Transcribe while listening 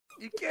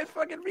You can't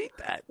fucking read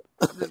that.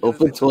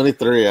 Open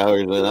 23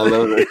 hours, man. I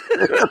love it.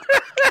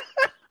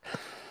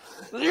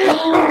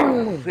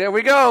 There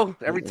we go.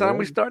 Every time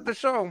we start the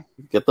show.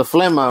 Get the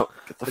phlegm out.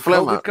 The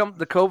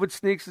COVID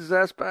sneaks his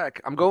ass back.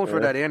 I'm going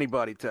for that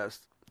antibody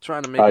test. I'm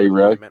trying to make an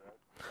appointment.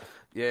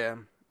 Yeah.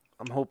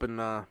 I'm hoping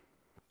to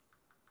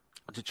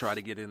try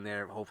to get in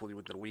there, hopefully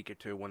within a week or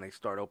two when they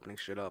start opening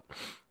shit up.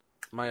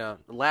 My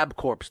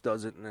LabCorp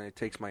does it, and it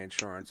takes my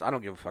insurance. I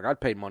don't give a fuck. I'd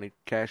pay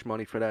cash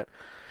money for that.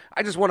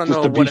 I just want to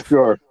know what.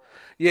 Sure.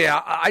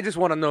 Yeah, I just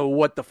want to know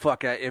what the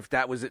fuck if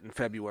that was it in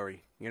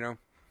February. You know.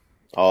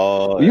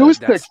 Oh, you was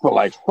sick for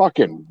like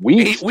fucking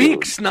weeks. 8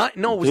 weeks, it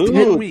was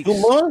 10 weeks. 2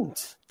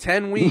 months.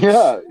 10 weeks.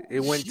 Yeah,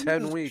 it went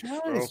 10 weeks,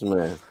 bro.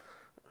 Man.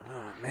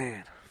 Oh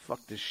man, fuck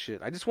this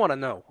shit. I just want to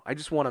know. I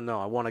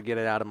want to get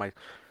it out of my.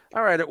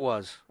 All right, it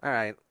was. All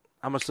right,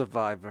 I'm a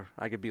survivor.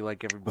 I could be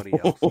like everybody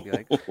else. Be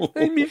like,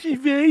 I'm a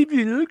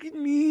survivor. Look at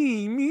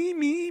me.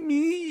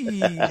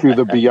 Through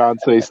the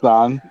Beyonce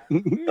song.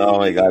 Oh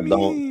my God,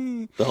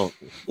 don't. I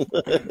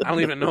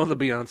don't even know the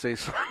Beyonce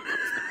song.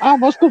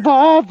 I'm a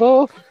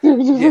survivor.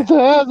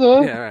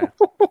 Yeah, right.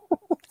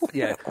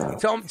 Yeah.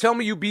 Tell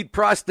me you beat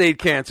prostate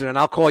cancer, and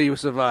I'll call you a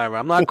survivor.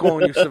 I'm not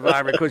calling you a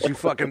survivor because you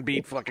fucking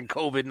beat fucking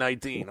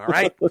COVID-19. All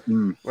right,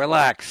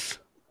 relax.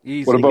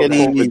 Easy. What about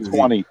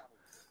COVID-20?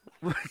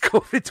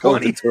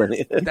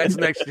 COVID-20. That's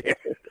next year.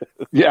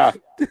 Yeah,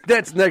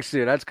 that's next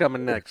year. That's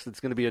coming next. It's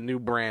going to be a new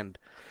brand.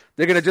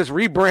 They're going to just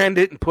rebrand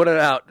it and put it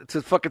out. It's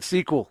a fucking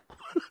sequel.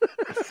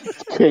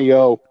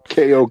 KO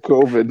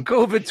COVID.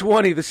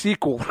 COVID-20, the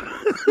sequel.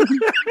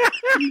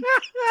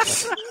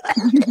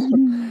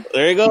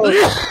 There you go.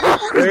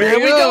 There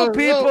we go,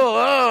 people.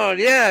 Oh,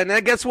 yeah.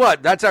 And guess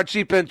what? That's our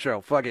cheap intro.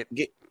 Fuck it.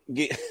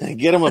 Get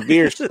him a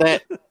beer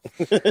stat.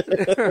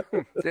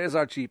 There's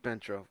our cheap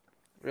intro.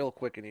 Real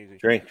quick and easy.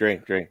 Drink.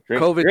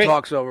 COVID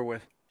talk's over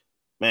with.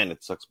 Man,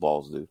 it sucks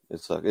balls, dude. It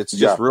sucks. It's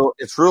just real.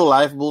 It's real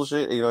life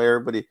bullshit. You know,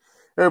 everybody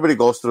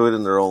goes through it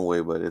in their own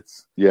way, but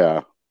it's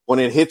when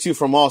it hits you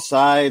from all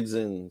sides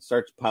and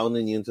starts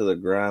pounding you into the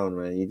ground,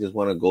 man. You just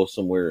want to go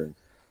somewhere and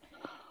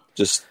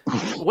just.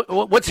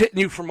 What's hitting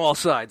you from all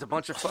sides? A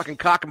bunch of fucking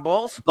cock and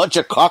balls. Bunch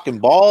of cock and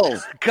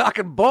balls. Cock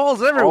and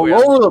balls everywhere.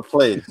 All over the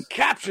place.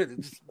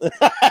 Captured.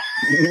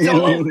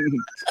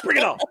 Bring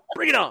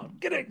it on.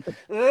 Get it.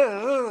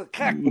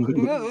 Cock.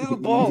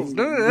 Balls.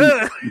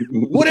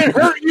 Would it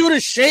hurt you to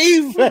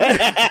shave?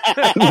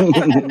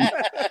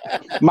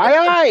 My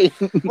eye.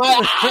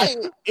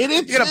 It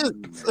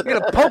itches. You're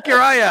gonna poke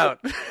your eye out.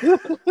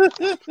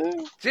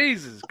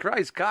 Jesus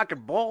Christ, cock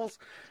and balls.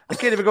 I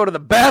can't even go to the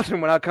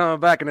bathroom without coming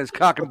back and there's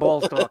cock and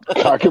balls talk.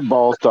 Cock and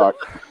balls talk.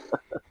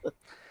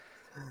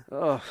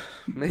 Oh,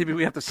 maybe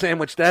we have to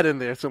sandwich that in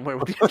there somewhere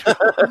with you.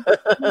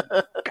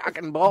 Cock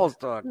and balls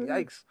talk.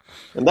 Yikes.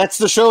 And that's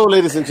the show,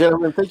 ladies and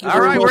gentlemen. Thank you. All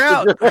right, we're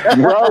out.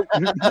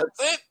 That's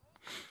it.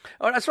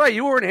 Oh, that's right.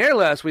 You weren't here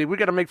last week. We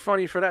got to make fun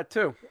of you for that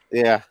too.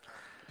 Yeah.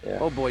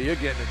 Oh boy, you're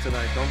getting it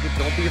tonight. Don't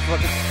be a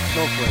fucking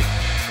snowflake.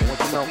 I want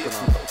you melting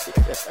on.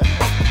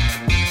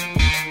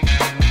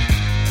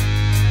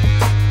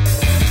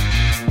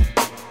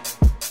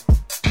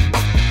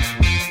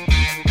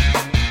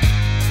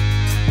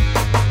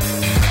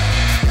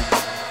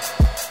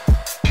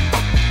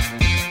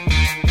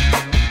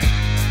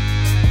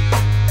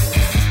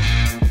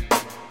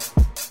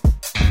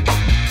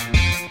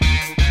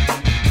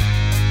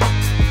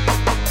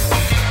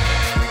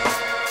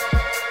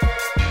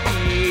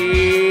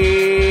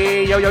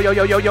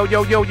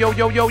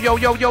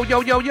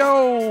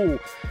 Yo.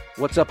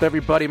 What's up,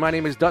 everybody? My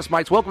name is Dust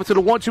Mites. Welcome to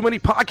the One Too Many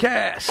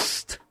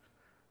podcast.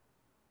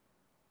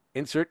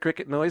 Insert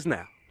cricket noise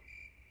now.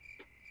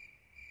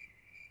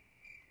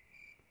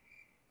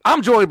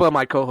 I'm joined by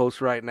my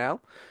co-host right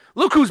now.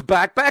 Look who's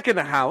back in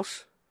the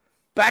house.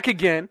 Back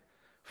again.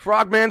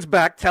 Frogman's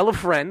back. Tell a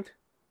friend.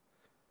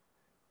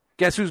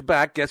 Guess who's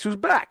back?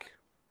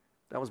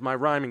 That was my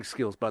rhyming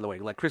skills, by the way,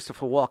 like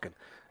Christopher Walken.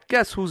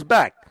 Guess who's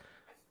back?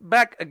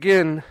 Back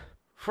again.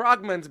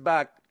 Frogman's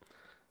back.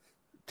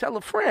 Tell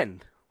a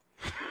friend.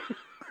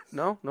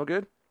 No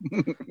good?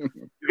 You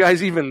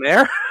guys even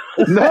there?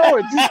 No,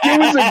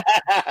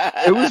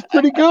 it was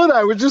pretty good.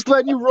 I was just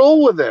letting you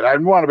roll with it. I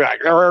didn't want to be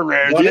like,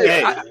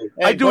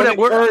 I do it at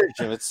work.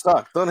 It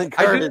sucked. Don't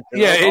encourage him.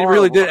 Yeah, it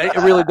really did. It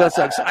really does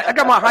suck. I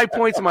got my high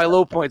points and my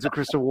low points with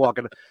Christopher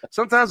Walken.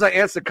 Sometimes I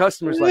answer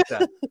customers like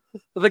that.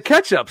 The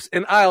ketchups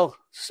in aisle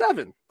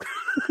 7.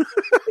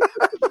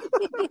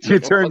 You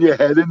turned your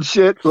head and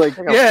shit. Like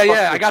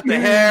yeah. I got the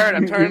hair and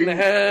I'm turning the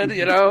head.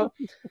 You know.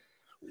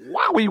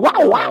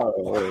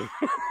 Wow.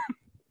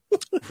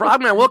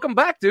 Frogman, welcome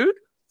back, dude.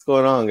 What's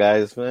going on,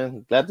 guys,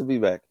 man? Glad to be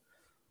back.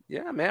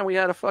 Yeah, man, we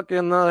had to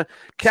fucking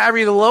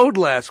carry the load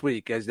last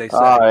week, as they say.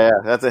 Oh, yeah,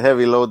 that's a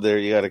heavy load there.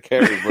 You got to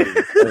carry, buddy.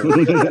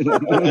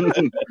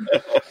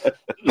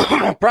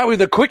 Probably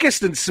the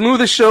quickest and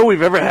smoothest show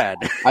we've ever had.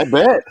 I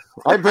bet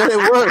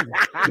it would.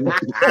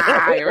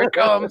 Here it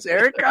comes.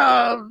 Here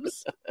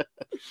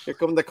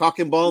come the cock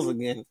and balls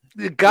again.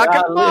 The cock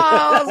and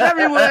balls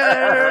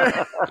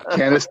everywhere.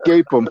 Can't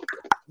escape them.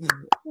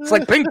 It's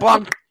like ping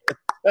pong.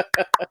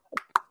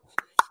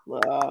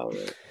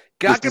 right.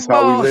 This is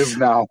how we live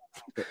now.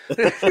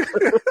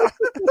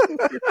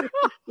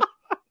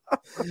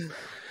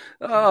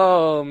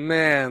 Oh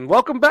man,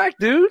 welcome back,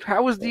 dude.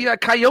 How was the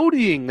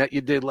coyoteing that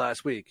you did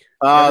last week?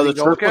 The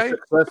trip was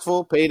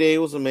successful. Payday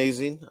was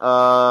amazing.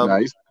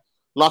 Nice.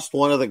 Lost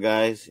one of the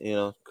guys.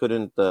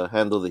 Couldn't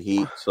handle the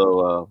heat,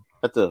 so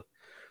had to,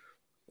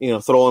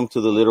 throw him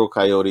to the little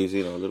coyotes.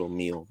 A little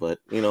meal. But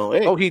hey.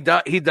 Oh, he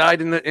died. He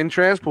died in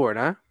transport,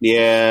 huh?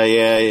 Yeah.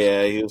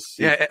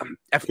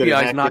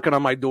 FBI's knocking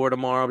on my door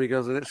tomorrow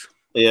because of this.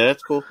 Yeah,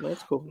 that's cool.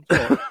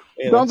 Yeah,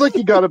 Sounds like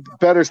you got a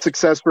better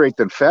success rate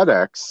than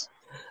FedEx.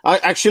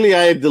 I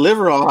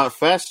deliver a lot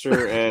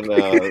faster, and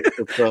let me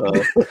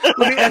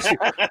ask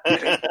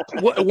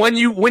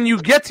you: when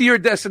you get to your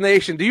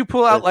destination, do you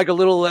pull out like a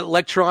little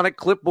electronic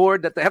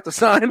clipboard that they have to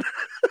sign?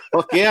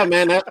 Fuck yeah,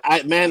 man!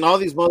 All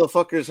these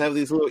motherfuckers have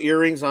these little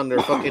earrings on their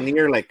fucking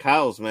ear like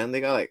cows, man.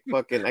 They got like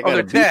fucking.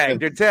 They're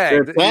tagged. They're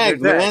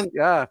tagged, man.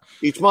 Yeah.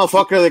 Each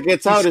motherfucker that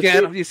gets out,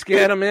 you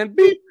scan them in.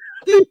 Beep.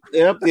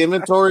 Yep, the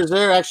inventory's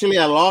there. Actually,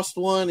 I lost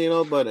one,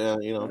 but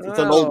it's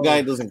an old guy,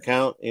 it doesn't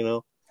count,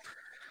 Wow.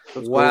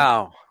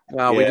 Cool.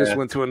 Wow, yeah. We just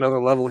went to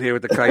another level here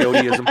with the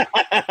coyoteism.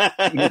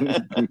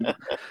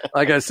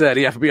 Like I said,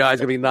 the FBI is going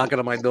to be knocking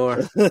on my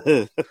door.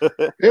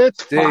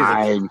 It's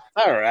fine.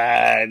 All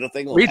right.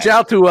 Reach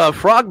out to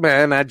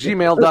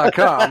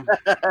frogman@gmail.com.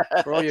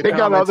 They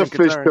got other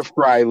fish to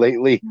fry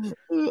lately.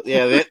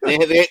 Yeah,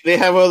 they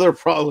have other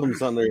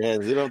problems on their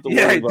hands. You don't have to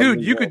worry about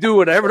dude, you could do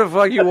whatever the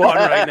fuck you want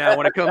right now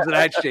when it comes to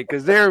that shit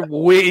because they're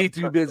way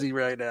too busy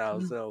right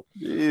now. So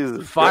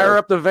fire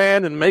up the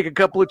van and make a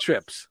couple of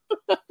trips.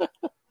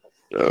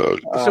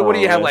 So what do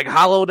you have, like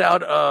hollowed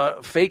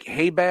out fake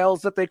hay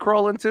bales that they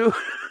crawl into?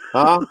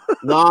 No,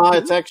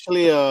 it's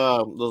actually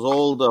those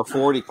old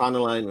Ford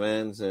Econoline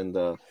vans, and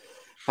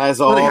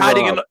has all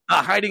hiding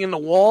in the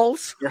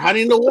walls. You're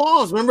hiding in the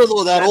walls. Remember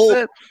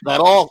that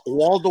all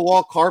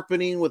wall-to-wall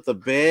carpeting with the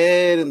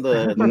bed and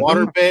the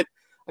water bed?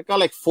 I got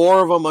like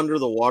 4 of them under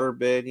the water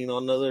bed.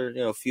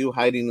 Another few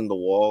hiding in the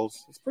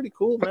walls. It's pretty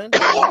cool, man.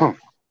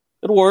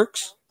 It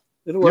works.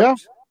 Yeah.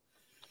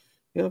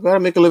 Gotta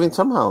make a living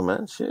somehow,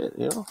 man. Shit,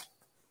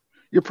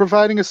 You're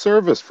providing a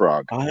service,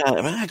 Frog.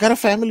 I got a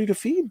family to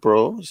feed,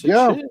 bro. Shit.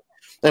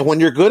 And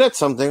when you're good at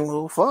something,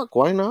 well, fuck,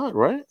 why not,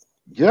 right?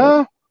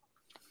 Yeah.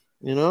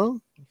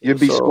 You'd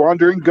be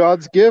squandering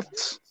God's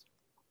gifts.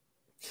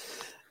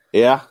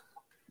 Yeah.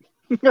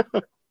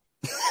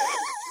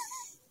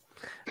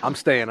 I'm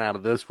staying out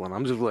of this one.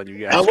 I'm just letting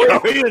you guys I'm waiting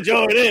for you to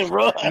join in,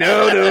 bro.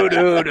 No.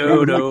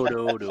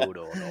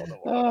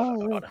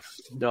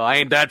 No, I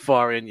ain't that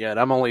far in yet.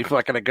 I'm only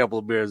fucking a couple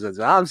of beers in.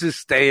 I'm just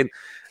staying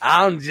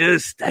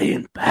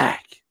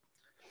back.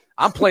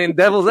 I'm playing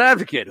devil's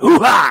advocate.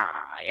 Hoo-ha!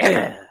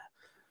 Yeah.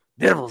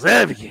 Devil's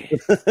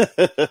advocate.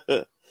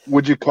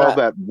 Would you call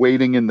that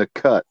waiting in the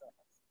cut?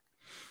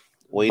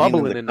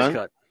 Bubbling in the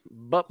cut.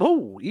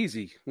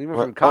 Easy. We went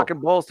from cock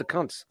and balls to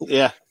cunts.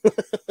 Yeah.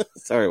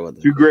 Sorry about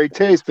that. 2 great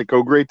tastes that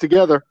go great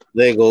together.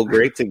 They go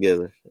great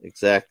together.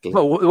 Exactly.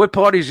 Well, what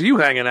parties are you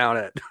hanging out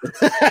at?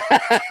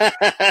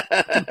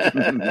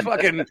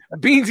 Fucking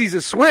Beansy's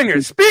a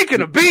swinger.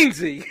 Speaking of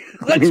Beansy,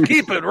 let's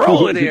keep it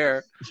rolling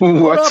here.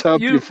 What's up,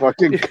 you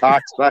fucking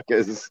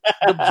cocksuckers?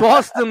 The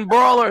Boston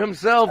brawler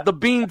himself, the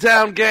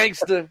Beantown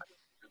gangster.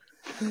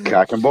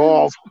 Cock and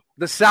balls.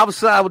 The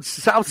Southside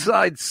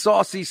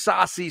saucy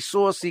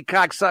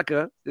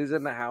cocksucker is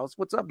in the house.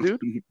 What's up,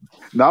 dude?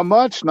 Not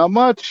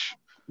much.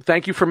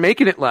 Thank you for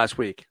making it last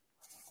week.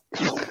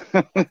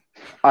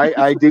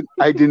 I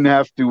didn't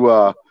have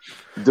to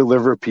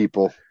deliver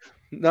people.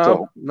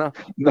 No.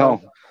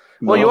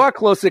 Well, you are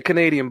close to the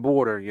Canadian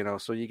border,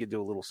 so you could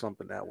do a little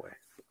something that way.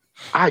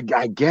 I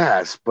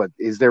guess, but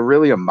is there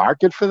really a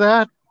market for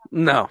that?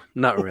 No,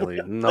 not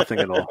really. Nothing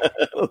at all.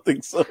 I don't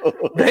think so.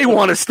 They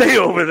want to stay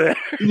over there.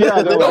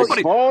 Yeah,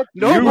 nobody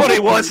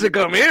wants to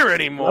come here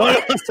anymore.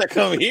 Nobody wants to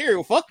come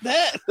here. Fuck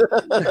that.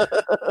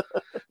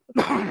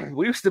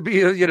 We used to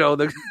be,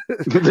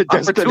 the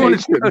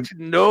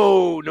destination.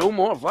 No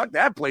more. Fuck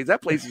that place.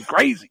 That place is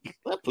crazy.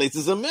 That place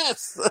is a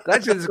mess.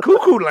 That shit is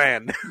cuckoo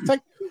land.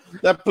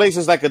 That place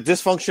is like a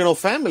dysfunctional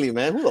family,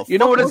 man. You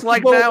know what it's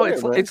like now?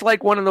 It's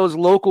like one of those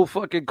local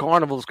fucking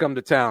carnivals come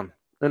to town.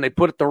 And they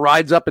put the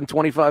rides up in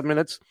 25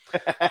 minutes.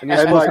 And you're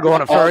supposed to go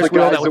on a Ferris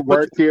wheel. That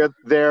work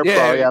there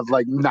probably have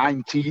like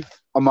 9 teeth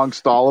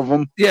amongst all of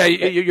them. Yeah,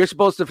 you're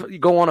supposed to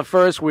go on a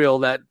Ferris wheel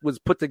that was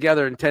put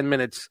together in 10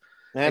 minutes.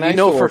 And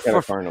for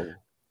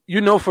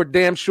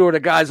damn sure the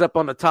guy's up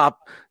on the top,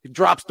 he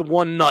drops the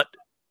one nut,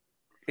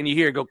 and you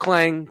hear it go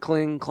clang,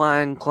 cling,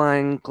 clang,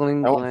 clang,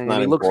 cling, clang.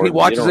 And he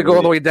watches it go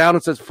all the way down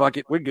and says, "Fuck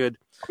it, we're good.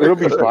 It'll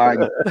be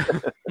fine."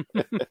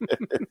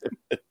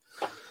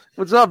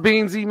 What's up,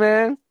 Beansy,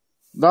 man?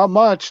 Not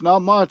much,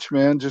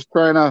 man. Just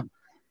trying to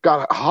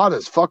got hot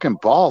as fucking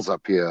balls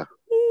up here.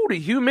 Ooh, the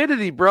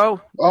humidity,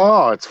 bro.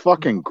 Oh, it's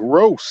fucking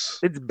gross.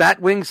 It's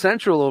Batwing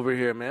Central over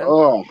here, man.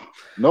 Oh,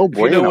 no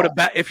bueno.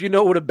 If you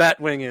know what a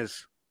Batwing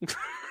is,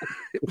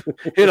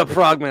 hit up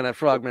Frogman at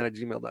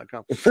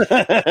frogman@gmail.com.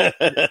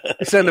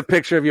 Send a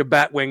picture of your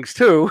Batwings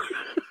too.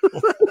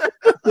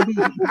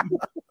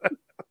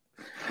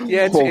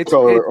 Yeah, Full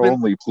color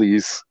only,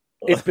 please.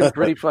 It's been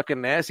pretty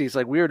fucking nasty. It's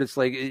like weird. It's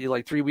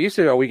like 3 weeks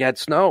ago we had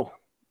snow,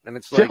 and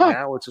it's like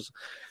now it's just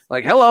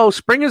like, hello,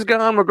 spring is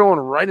gone. We're going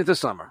right into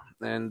summer,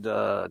 and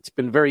it's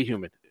been very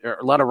humid.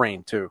 A lot of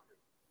rain too.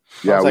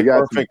 Yeah, we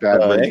got some bad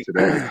rain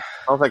today.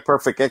 Sounds like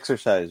perfect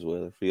exercise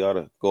with if you ought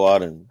to go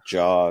out and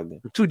jog.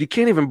 Dude, you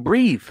can't even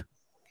breathe.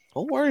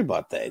 Don't worry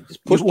about that.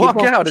 Just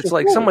walk out. It's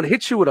like someone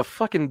hits you with a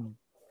fucking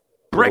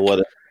brick.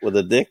 With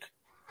a dick?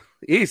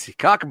 Easy.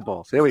 Cock and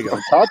balls. There we go.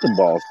 Cock and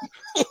balls.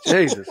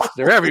 Jesus.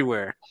 They're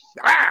everywhere.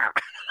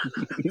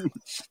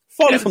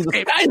 Falling from the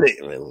sky.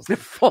 They're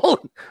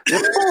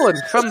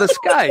falling from the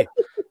sky.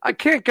 I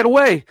can't get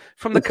away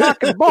from the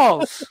cock and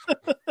balls.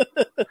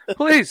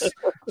 Please,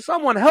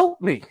 someone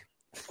help me.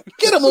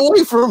 Get them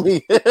away from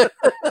me.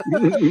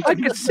 I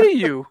can see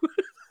you.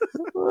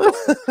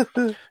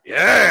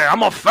 Yeah,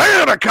 I'm a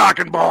fan of cock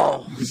and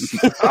balls.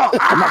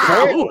 I'm a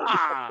fan.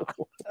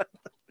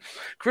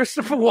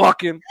 Christopher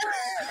Walken,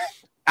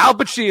 Al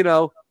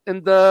Pacino,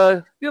 and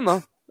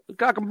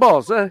cock and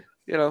balls. No,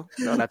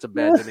 that's a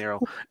bad De Niro.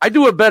 I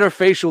do a better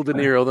facial De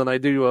Niro than I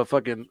do a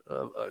fucking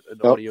an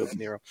audio De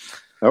Niro.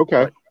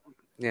 Okay. But,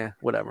 yeah,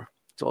 whatever.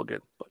 It's all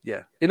good. But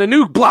yeah, in a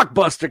new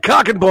blockbuster,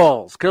 Cock and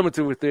Balls, coming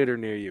to a theater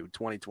near you,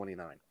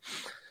 2029.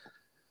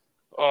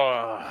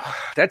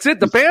 That's it.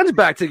 The band's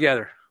back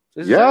together.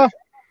 Yeah.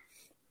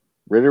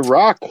 Ready to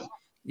rock.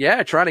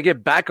 Yeah, trying to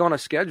get back on a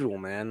schedule,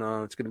 man.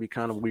 It's going to be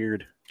kind of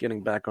weird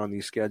getting back on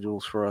these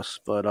schedules for us.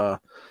 But,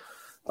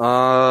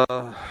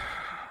 yeah,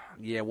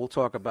 we'll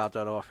talk about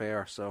that off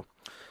air. So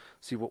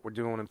see what we're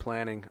doing and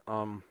planning.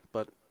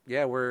 But,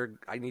 yeah,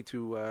 I need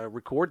to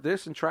record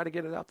this and try to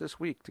get it out this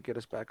week to get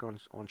us back on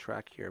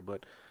track here.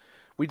 But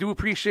we do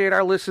appreciate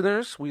our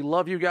listeners. We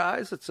love you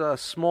guys. It's a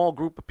small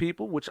group of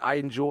people, which I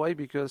enjoy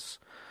because,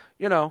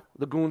 the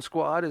Goon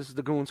Squad is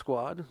the Goon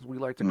Squad, as we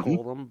like to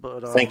call them.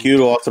 But thank you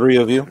to all 3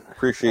 of you.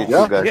 Appreciate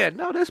you guys. Yeah,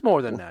 no, there's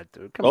more than that,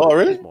 dude. Come on,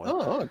 really? I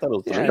thought it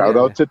was 3. Shout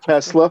out to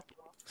Tesla.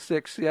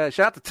 6, yeah.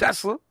 Shout out to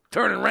Tesla,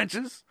 turning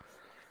wrenches.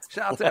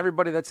 Shout out to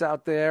everybody that's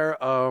out there.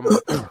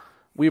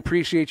 We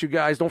appreciate you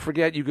guys. Don't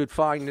forget, you could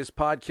find this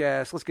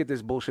podcast. Let's get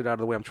this bullshit out of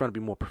the way. I'm trying to be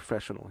more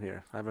professional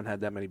here. I haven't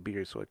had that many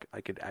beers, so I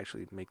could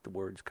actually make the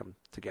words come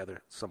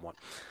together somewhat.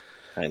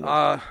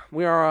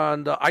 We are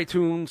on the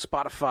iTunes,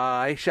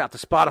 Spotify. Shout out to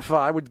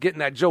Spotify. We're getting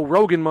that Joe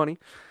Rogan money.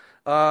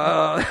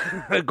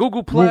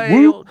 Google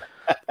Play,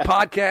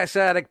 Podcast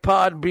Addict,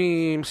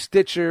 Podbeam,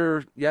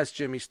 Stitcher. Yes,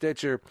 Jimmy,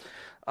 Stitcher.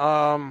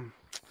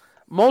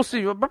 Most of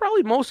you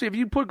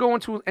go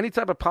into any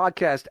type of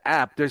podcast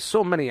app, there's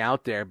so many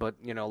out there, but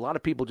a lot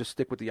of people just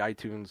stick with the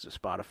iTunes, the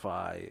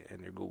Spotify,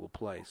 and your Google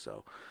Play.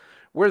 So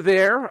we're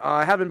there.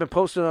 I haven't been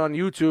posting on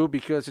YouTube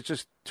because it's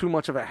just too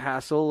much of a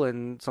hassle,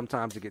 and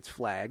sometimes it gets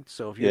flagged.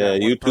 So if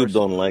YouTube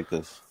don't like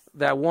this.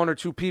 That 1 or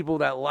 2 people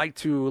that like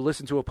to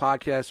listen to a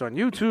podcast on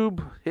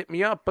YouTube, hit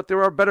me up. But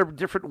there are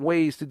different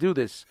ways to do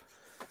this.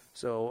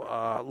 So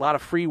a lot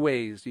of free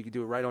ways. You can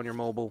do it right on your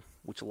mobile,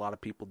 which a lot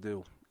of people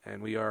do.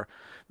 And we are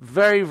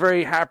very,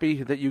 very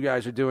happy that you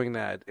guys are doing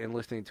that and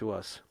listening to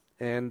us.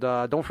 And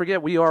don't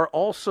forget, we are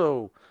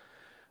also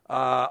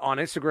on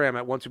Instagram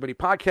at One Too Many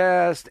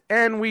Podcast.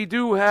 And we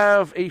do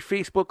have a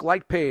Facebook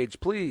like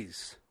page.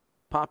 Please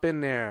pop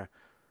in there.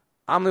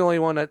 I'm the only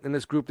one in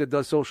this group that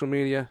does social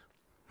media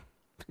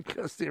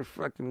because they're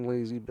fucking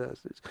lazy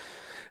bastards.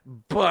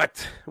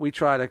 But we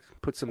try to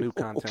put some new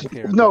content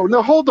here. No,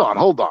 hold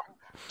on.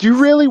 Do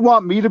you really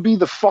want me to be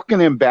the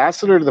fucking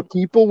ambassador to the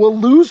people? We'll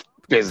lose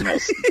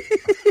business.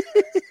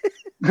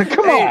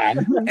 Come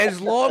on. As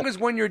long as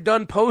when you're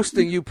done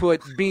posting, you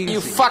put beans.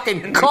 You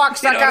fucking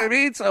cocksucker. You know what I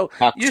mean? So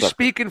you're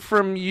speaking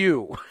from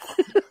you.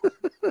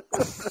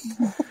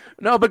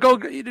 No, but go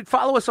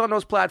follow us on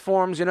those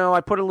platforms.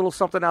 I put a little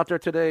something out there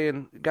today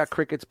and got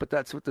crickets, but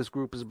that's what this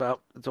group is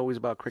about. It's always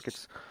about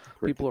crickets.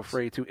 People are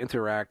afraid to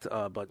interact,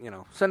 but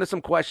send us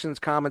some questions,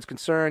 comments,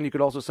 concern. You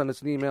could also send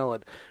us an email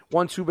at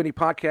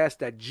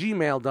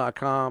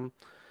onetooManyPodcast@gmail.com.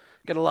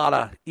 Get a lot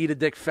of Eat a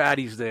Dick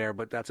fatties there,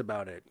 but that's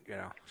about it.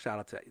 Shout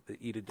out to the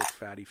Eat a Dick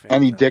fatty fans.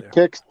 Any dick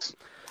pics?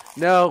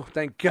 No,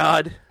 thank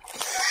God.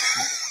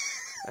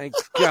 Thank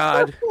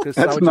God.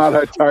 That's not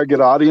our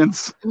target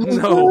audience.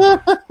 No.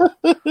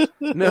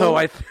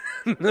 No,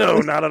 no,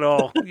 not at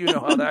all. You know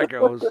how that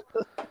goes.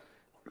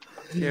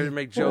 Can't even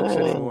make jokes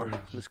anymore in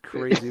this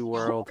crazy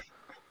world.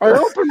 I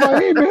opened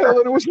my email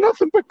and it was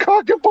nothing but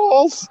cock and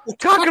balls.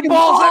 Cock and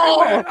balls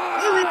everywhere.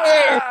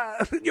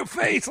 In your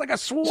face like a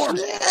swarm.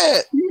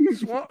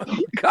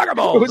 Cock and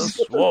balls, a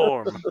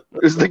swarm.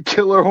 It was the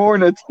killer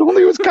hornets.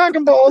 Only it was cock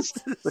and balls.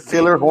 The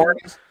killer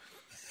hornets.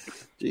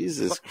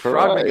 Jesus Christ.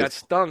 Frogman got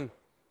stung.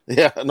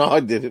 Yeah, no,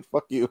 I didn't.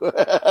 Fuck you.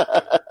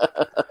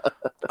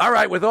 All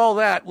right, with all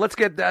that, let's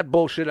get that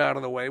bullshit out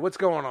of the way. What's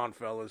going on,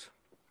 fellas?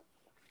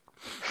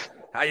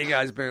 How you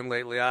guys been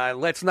lately?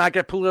 Let's not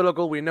get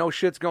political. We know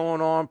shit's going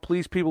on.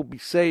 Please, people, be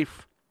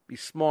safe. Be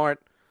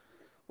smart.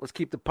 Let's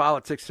keep the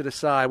politics to the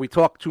side. We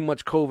talk too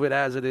much COVID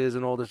as it is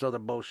and all this other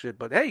bullshit.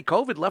 But, hey,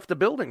 COVID left the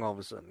building all of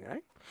a sudden,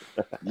 right?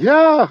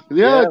 Yeah.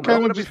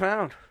 Nowhere to be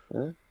found.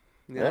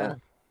 Yeah.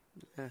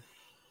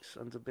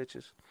 Sons of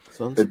bitches.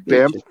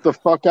 Bam the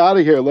fuck out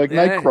of here like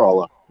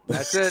Nightcrawler.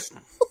 That's it.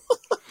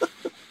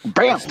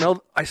 Bam.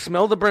 I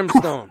smell the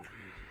brimstone.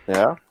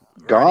 Yeah.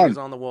 Gone.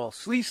 On the wall.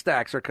 Slee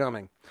stacks are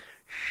coming.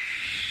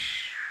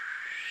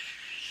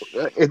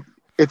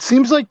 It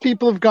seems like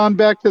people have gone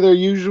back to their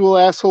usual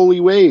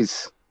assholey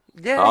ways.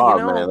 Yeah,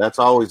 man, that's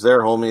always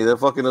there, homie. That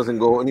fucking doesn't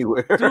go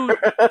anywhere. Dude,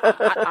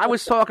 I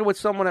was talking with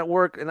someone at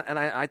work, and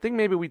I think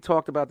maybe we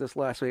talked about this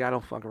last week. I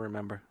don't fucking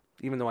remember.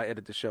 Even though I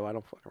edited the show, I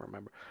don't fucking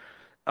remember.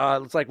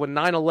 It's like when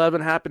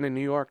 9/11 happened in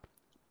New York,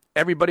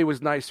 everybody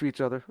was nice to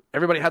each other.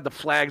 Everybody had the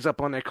flags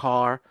up on their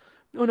car.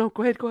 No,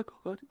 go ahead.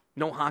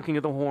 No honking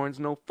of the horns.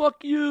 No,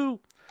 fuck you.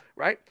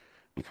 Right?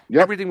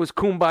 Yep. Everything was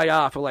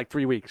kumbaya for like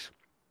 3 weeks.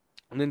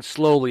 And then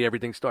slowly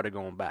everything started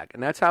going back.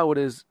 And that's how it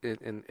is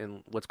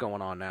in what's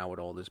going on now with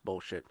all this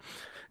bullshit.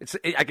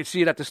 I could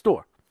see it at the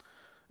store.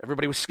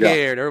 Everybody was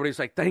scared. Yeah. Everybody's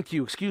like, thank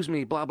you, excuse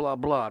me, blah, blah,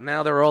 blah.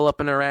 Now they're all up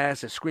in their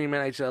ass. They're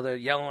screaming at each other,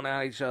 yelling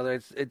at each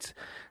other. It's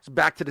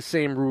back to the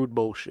same rude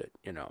bullshit,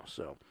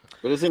 so.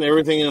 But isn't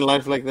everything in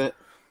life like that?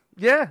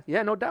 Yeah,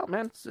 no doubt,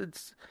 man.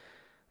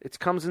 It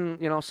comes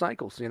in,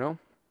 cycles,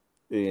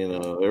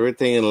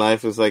 Everything in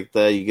life is like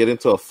that. You get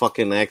into a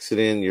fucking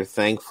accident, you're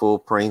thankful,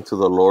 praying to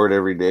the Lord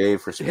every day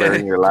for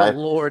sparing your life.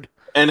 Lord.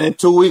 And then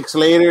 2 weeks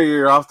later,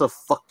 you're off to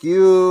fuck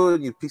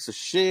you piece of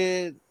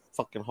shit.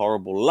 Fucking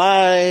horrible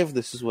life.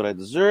 This is what I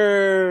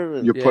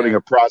deserve. You're putting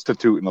a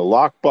prostitute in a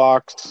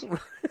lockbox.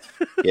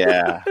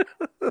 Yeah.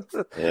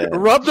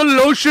 Rub the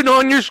lotion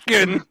on your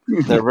skin.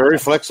 They're very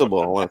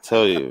flexible, I want to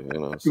tell you.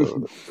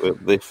 So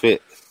they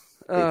fit.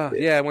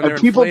 When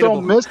people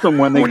don't miss them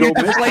when they go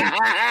missing.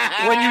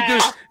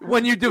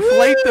 When you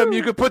deflate them,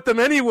 you can put them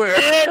anywhere.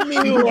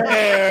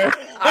 Anywhere.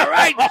 All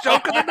right,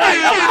 joke of the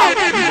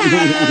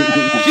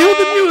night. Cue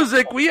the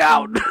music. We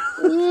out.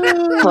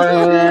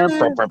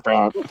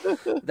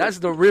 That's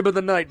the rib of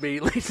the night, baby,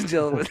 ladies and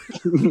gentlemen.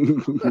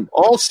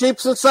 All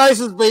shapes and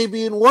sizes,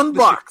 baby, in one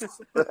box.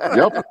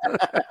 Yep.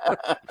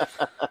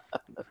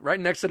 Right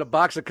next to the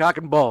box of cock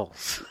and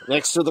balls.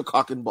 Next to the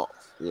cock and balls.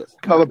 Yes.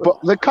 No,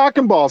 the cock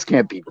and balls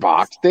can't be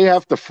boxed. They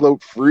have to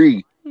float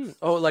free.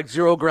 Oh, like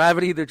zero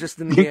gravity? They're just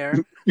in the air.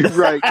 You're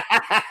right.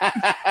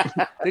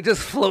 They're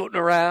just floating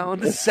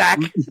around. A sack.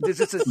 There's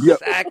just a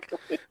sack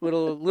with a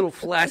little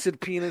flaccid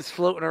penis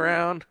floating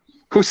around.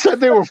 Who said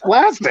they were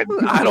flaccid?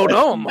 I don't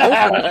know. I'm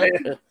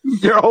hoping.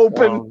 You're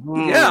hoping?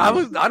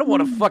 Yeah, I don't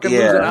want to fucking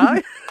lose an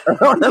eye.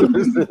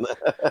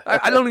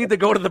 I don't need to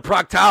go to the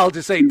proctologist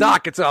and say,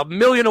 Doc, it's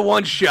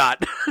 1,000,000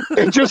 shot.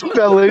 It just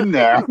fell in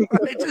there.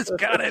 It just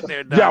got in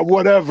there, Doc. Yeah,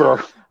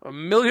 whatever.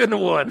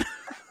 1,000,001.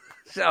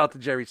 Shout out to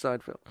Jerry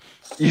Seinfeld.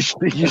 You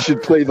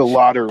should play the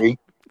lottery.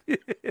 I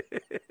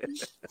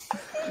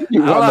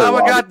don't know how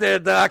I got there,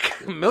 Doc.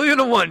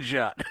 1,000,001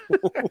 shot.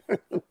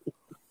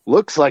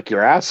 Looks like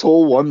your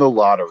asshole won the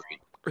lottery.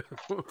 I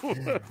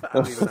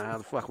don't even know how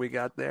the fuck we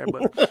got there,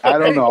 but I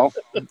don't know.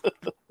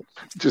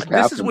 Just this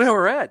happens. is where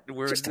we're at.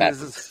 It just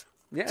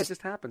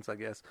happens, I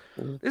guess.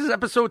 This is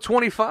episode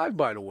 25,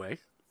 by the way.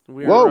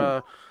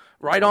 We're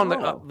right on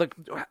the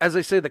as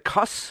they say, the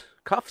cuffs.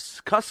 What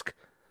is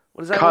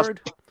that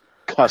word?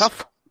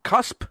 Cusp.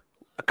 Cusp.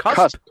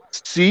 Cusp.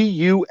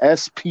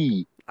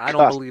 CUSP. I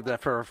don't believe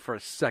that for a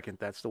second.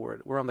 That's the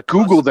word. We're on the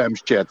cusp. Google them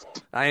shits.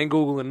 I ain't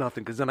Googling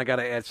nothing because then I got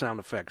to add sound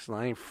effects. And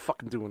I ain't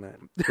fucking doing that.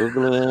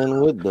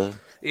 Googling with the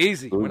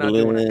easy. We're not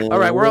doing it. All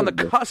right, we're on the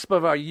cusp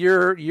of our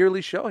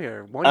yearly show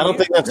here. I don't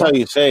think that's how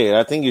you say it.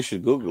 I think you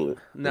should Google it.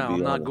 No,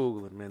 I'm not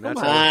Googling, man.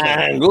 That's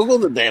Google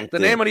the damn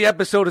thing. The name of the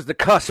episode is The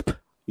Cusp.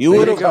 You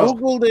would have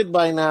Googled it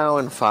by now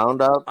and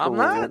found out. I'm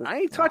not. I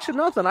ain't touching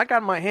nothing. I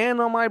got my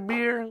hand on my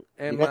beer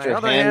and my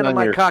other hand on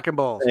my cock and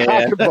balls. Yeah.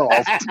 Cock and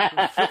balls.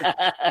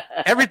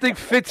 Everything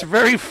fits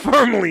very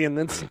firmly in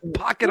the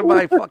pocket of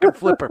my fucking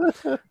flipper.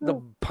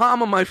 The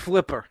palm of my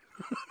flipper.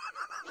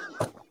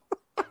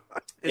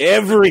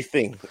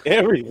 Everything.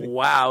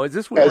 Wow. Is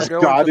this what as we're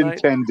going God tonight?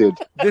 Intended.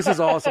 This is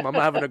awesome. I'm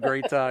having a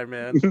great time,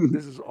 man.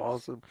 This is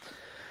awesome.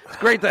 It's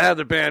great to have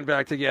the band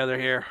back together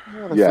here.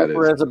 Yeah,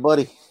 Flipper as a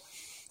buddy.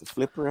 The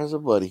Flipper has a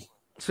buddy.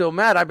 So,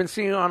 Matt, I've been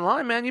seeing you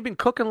online, man. You've been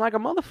cooking like a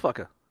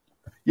motherfucker.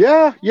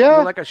 Yeah.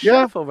 You're like a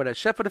chef over there,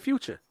 chef of the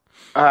future.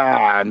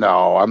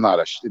 No, I'm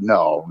not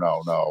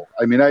no.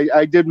 I mean,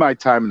 I did my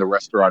time in the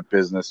restaurant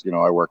business.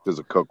 I worked as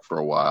a cook for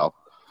a while.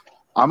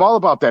 I'm all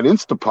about that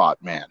Instapot,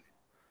 man.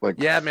 Like,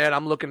 yeah, man,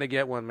 I'm looking to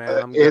get one,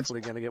 man. I'm definitely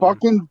going to get one.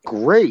 It's fucking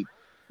great.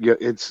 Yeah,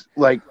 it's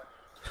like...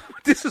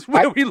 This is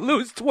where we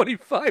lose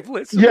 25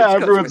 listeners. Yeah,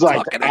 everyone's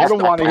like, I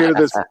don't want to hear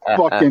this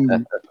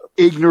fucking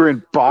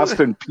ignorant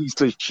Boston piece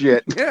of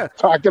shit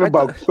talking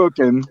about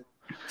cooking.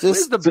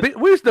 Where's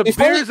the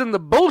beers and the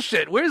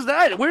bullshit? Where's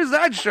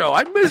that show?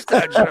 I missed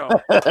that show.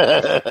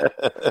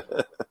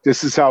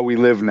 This is how we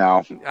live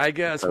now. I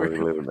guess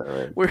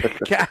we're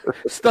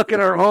stuck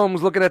in our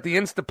homes looking at the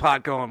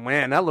Instapot going,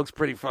 man, that looks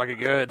pretty fucking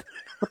good.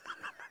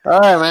 All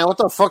right, man. What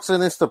the fuck's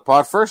an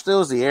Instapot? First it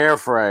was the air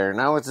fryer.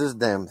 Now it's this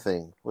damn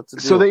thing. What's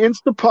the deal? So the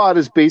Instapot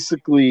is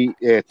basically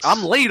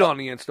I'm late on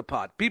the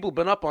Instapot. People have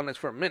been up on this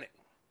for a minute.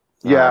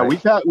 Yeah,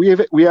 right.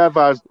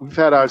 we've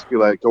had ours be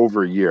like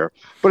over a year,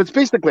 but it's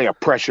basically a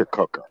pressure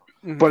cooker.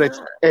 Mm-hmm. But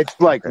it's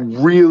like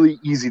really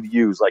easy to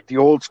use, like the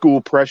old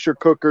school pressure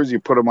cookers. You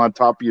put them on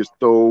top of your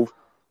stove,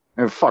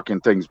 and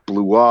fucking things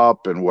blew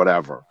up and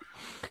whatever.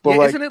 But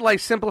yeah, isn't it like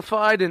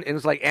simplified and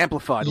it's like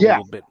amplified a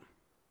little bit?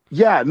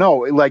 Yeah, no,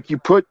 like you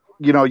put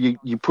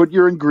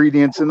your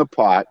ingredients in the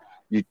pot,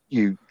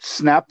 you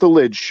snap the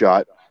lid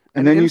shut,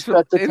 and then you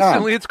set the time.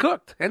 Instantly, it's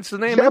cooked. Hence the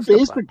name. Yeah,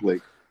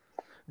 basically.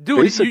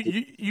 Dude,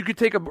 you could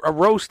take a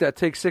roast that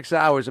takes 6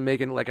 hours and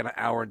make it like an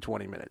hour and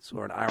 20 minutes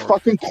or an hour.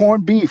 Fucking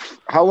corned beef.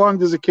 How long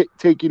does it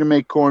take you to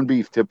make corned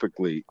beef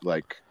typically?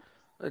 Like,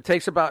 it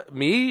takes about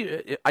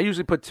I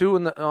usually put 2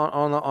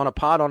 on a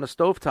pot on the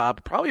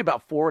stovetop. Probably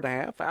about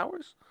 4.5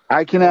 hours.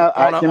 I can have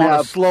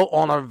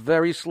on a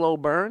very slow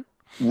burn.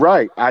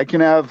 Right, I can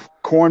have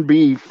corned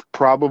beef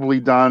probably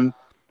done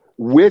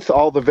with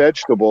all the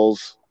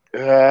vegetables.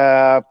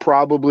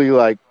 Probably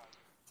like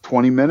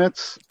 20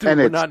 minutes, dude,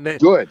 and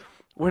it's good.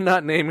 We're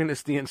not naming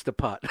this the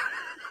Instapot.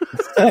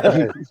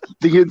 The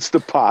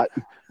Instapot.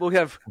 We'll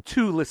have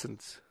 2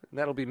 listens. And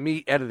that'll be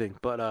me editing.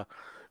 But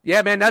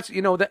yeah, man, that's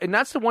and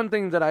that's the one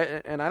thing that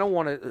I don't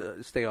want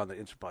to stay on the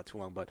Instapot too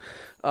long. But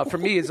for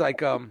me, it's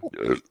like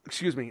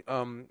excuse me,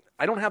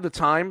 I don't have the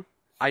time.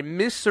 I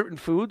miss certain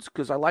foods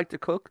because I like to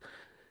cook.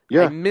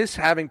 Yeah, I miss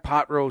having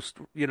pot roast.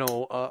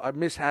 I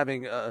miss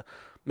having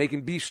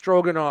making beef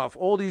stroganoff.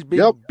 All these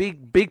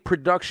big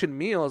production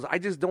meals. I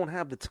just don't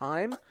have the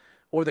time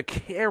or the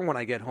care when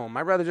I get home.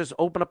 I'd rather just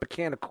open up a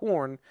can of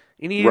corn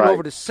and eat it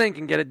over the sink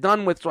and get it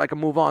done with so I can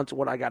move on to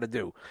what I got to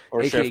do.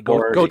 Or AKA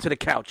go to the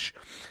couch.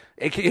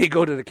 AKA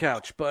go to the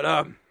couch.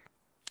 But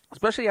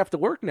especially after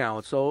work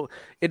now. So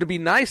it'd be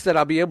nice that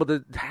I'll be able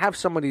to have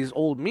some of these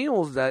old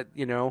meals that,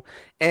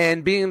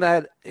 and being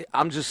that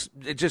it's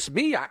just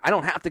me, I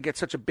don't have to get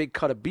such a big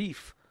cut of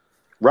beef.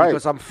 Right.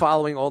 Because I'm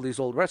following all these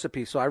old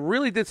recipes. So I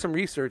really did some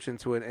research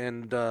into it,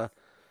 and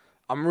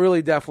I'm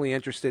really definitely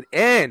interested.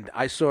 And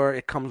I saw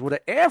it comes with an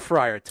air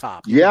fryer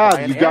top.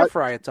 Yeah, you got air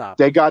fryer top.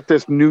 They got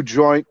this new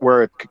joint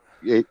where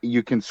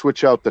you can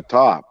switch out the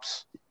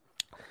tops.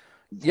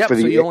 Yep. So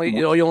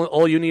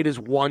all you need is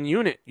 1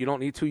 unit. You don't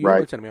need 2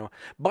 units anymore.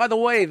 By the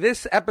way,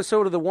 this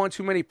episode of the One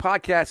Too Many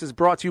podcast is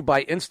brought to you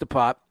by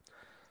Instapot.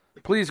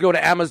 Please go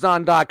to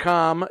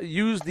Amazon.com,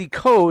 use the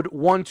code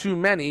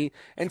OneTooMany,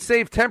 and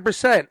save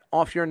 10%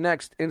 off your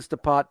next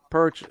Instapot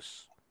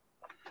purchase.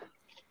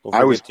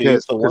 I was to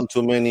use the One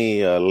Too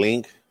Many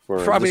link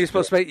for. Probably you're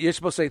supposed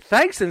to say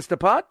thanks,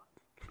 Instapot.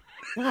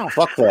 No,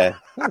 fuck that.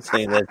 I'm not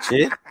saying that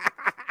shit.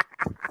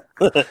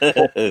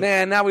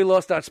 Man, now we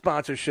lost our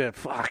sponsorship.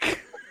 Fuck.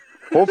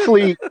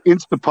 Hopefully,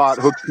 Instapot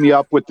hooks me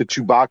up with the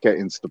Chewbacca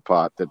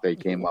Instapot that they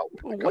came out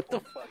with. What the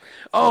fuck?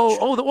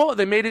 Oh,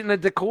 they made it in the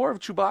decor of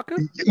Chewbacca?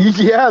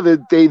 Yeah,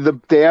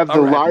 they have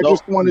the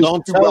largest one.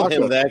 Don't tell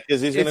him that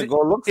because he's going to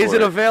go look for it. Is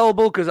it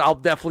available? Because I'll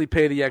definitely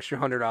pay the extra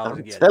 $100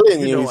 again. I'm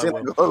telling you, he's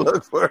going to go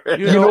look for it.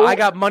 I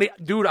got money,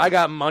 dude. I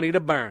got money to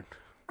burn.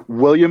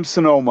 Williams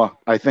Sonoma.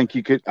 I think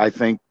you could. I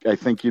think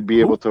you'd be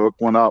able to hook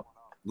one up.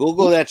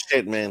 Google that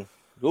shit, man.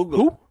 Google.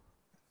 Who?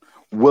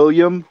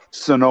 William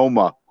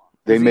Sonoma.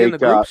 They is he make in the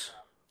groups?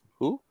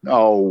 Who?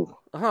 No.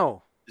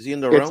 Oh. Is he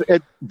in the room?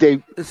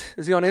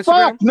 Is he on Instagram?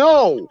 Fuck,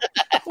 no.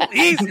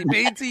 Easy,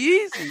 Beansy,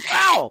 easy.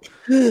 Wow.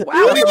 We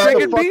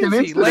triggered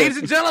Beansy. Ladies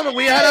and gentlemen,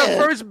 we had our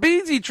first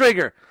Beansy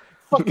trigger.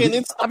 I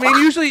mean,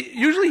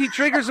 usually he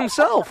triggers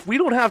himself. We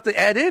don't have to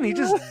add in. He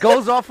just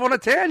goes off on a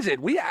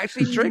tangent. We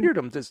actually triggered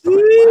him this time.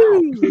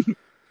 Wow.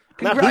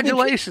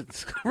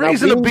 Congratulations.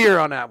 Raising a beer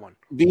on that one.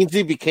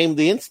 Beansy became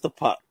the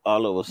Instapot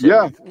all of a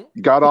sudden. Yeah,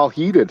 got all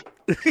heated.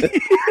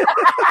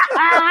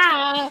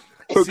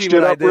 Cooked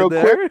it up real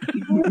quick.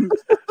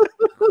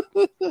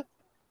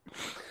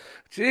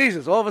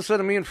 Jesus, all of a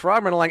sudden me and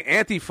Frogman are like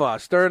Antifa,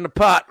 stirring the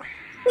pot.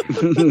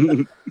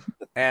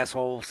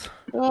 Assholes.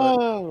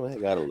 Oh, I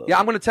gotta love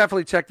I'm going to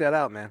definitely check that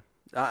out, man.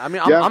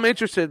 I'm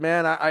interested,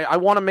 man. I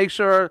want to make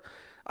sure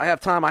I have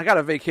time. I got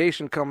a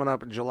vacation coming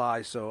up in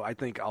July, so I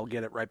think I'll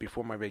get it right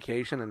before my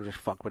vacation and just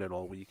fuck with it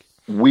all week.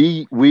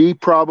 We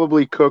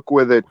probably cook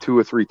with it 2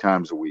 or 3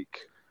 times a week.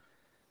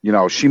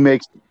 She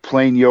makes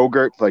plain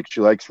yogurt, like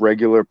she likes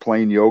regular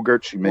plain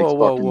yogurt. She makes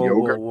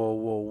yogurt.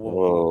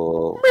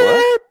 Whoa.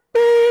 Beep,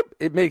 beep.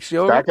 It makes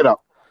yogurt. Back it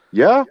up.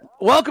 Yeah.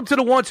 Welcome to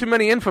the One Too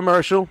Many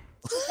infomercial.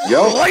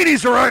 Yo.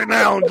 Ladies are right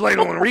now,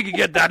 when we can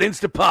get that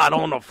Instapot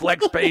on the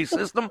FlexPay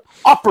system.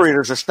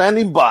 Operators are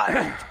standing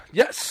by.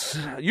 Yes.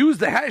 Use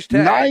the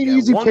hashtag. 9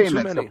 easy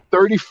payments of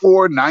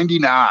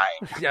 $34.99.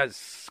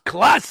 Yes.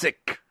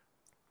 Classic.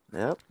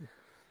 Yep.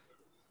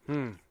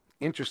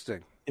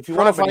 Interesting. If you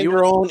want to find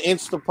your own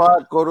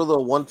Instapot, go to the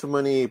One Too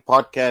Many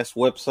podcast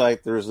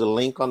website. There's a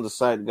link on the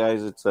site,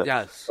 guys. It's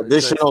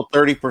additional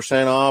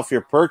 30% off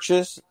your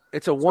purchase.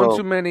 It's a One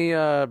Too Many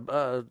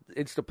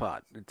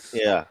Instapot. It's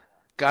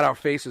got our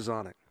faces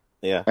on it.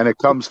 Yeah, and it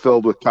comes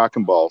filled with cock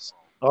and balls.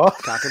 Oh,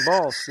 cock and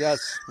balls. Yes,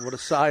 with a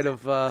side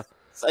of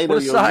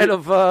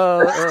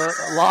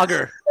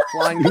lager,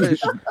 flying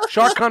fish,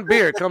 Shark Cunt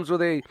beer. It comes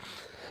with a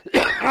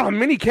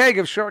mini keg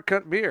of Shark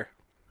Cunt beer.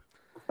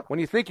 When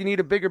you think you need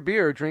a bigger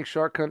beer, drink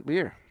Shark Cunt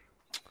beer.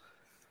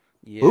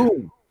 Yeah.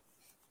 Boom.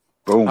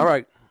 Boom. All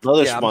right.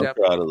 Another sponsor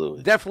out of the way.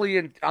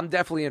 I'm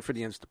definitely in for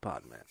the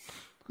Instapod, man.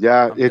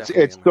 Yeah,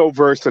 it's so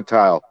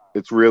versatile.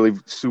 It's really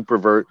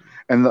super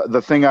and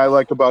the thing I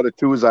like about it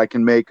too is I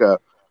can make a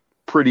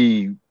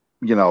pretty,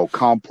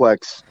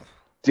 complex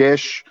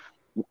dish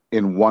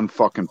in one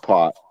fucking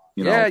pot.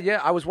 Yeah.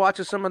 I was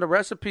watching some of the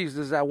recipes.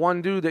 There's that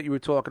one dude that you were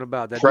talking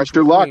about. That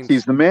Pressure Luck.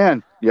 He's the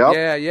man.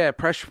 Yep. Yeah.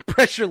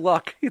 Pressure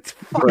Luck. It's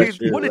fucking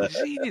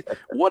genius.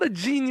 What a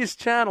genius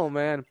channel,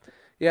 man.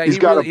 Yeah, he's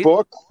got a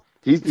book.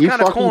 He's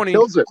kind of corny.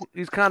 Kills it.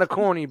 He's kind of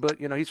corny, but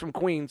he's from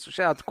Queens. So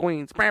shout out to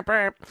Queens.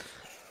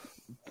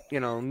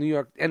 New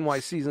York,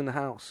 NYC's in the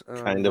house.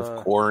 Kind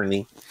of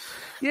corny.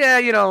 Yeah,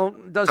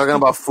 does talking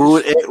about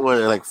food.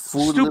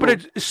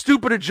 Food.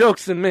 Stupider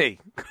jokes than me.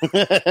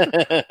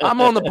 I'm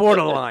on the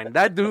borderline.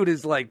 That dude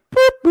is like,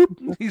 boop,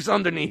 boop. He's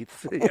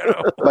underneath.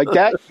 Like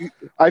that.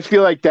 I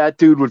feel like that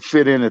dude would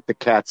fit in at the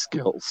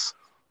Catskills.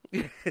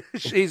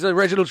 He's a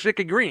Reginald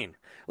Shecky Green.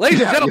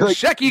 Ladies and gentlemen,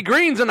 Shecky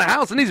Green's in the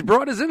house, and he's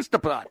brought his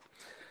Instapot.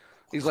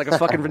 He's like a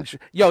fucking...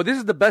 Yo, this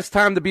is the best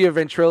time to be a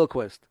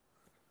ventriloquist.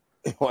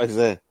 Why is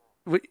that?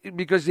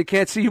 Because you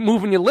can't see you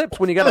moving your lips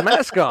when you got a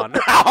mask on.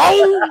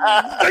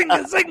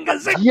 Zing.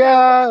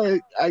 Yeah,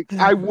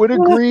 I would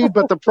agree,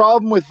 but the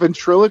problem with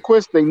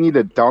ventriloquists, they need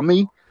a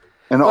dummy,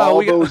 and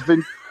all those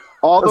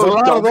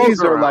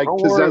dummies are like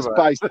possessed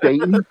by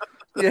Satan.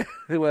 Yeah,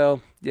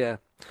 well, yeah.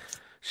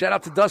 Shout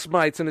out to Dust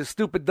Mites and his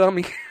stupid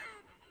dummy.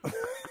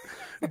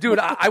 Dude,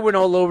 I went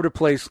all over the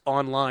place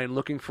online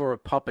looking for a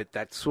puppet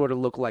that sort of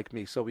looked like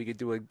me so we could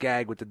do a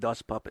gag with the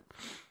dust puppet.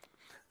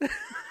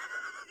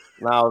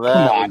 Now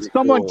that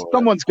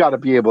someone's got to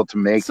be able to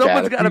make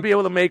Someone's got to be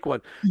able to make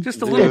one.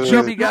 Just a little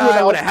chubby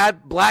guy with a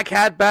black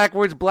hat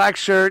backwards, black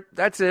shirt.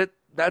 That's it.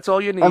 That's all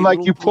you need. And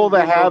like you pull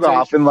the hat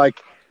off and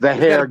like the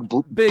hair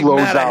big blows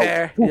out.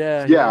 Hair.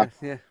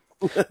 Yeah.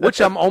 Which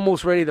I'm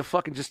almost ready to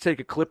fucking just take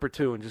a clip or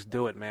two and just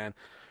do it, man.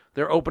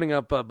 They're opening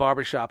up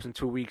barbershops in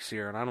 2 weeks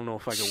here, and I don't know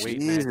if I can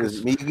wait,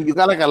 man. You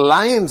got like a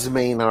lion's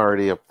mane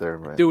already up there,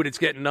 man. Dude, it's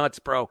getting nuts,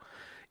 bro.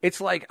 It's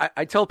like,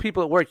 I tell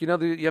people at work, you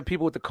have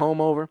people with the comb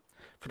over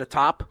for the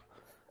top?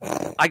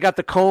 I got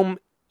the comb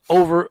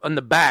over on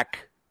the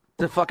back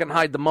to fucking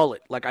hide the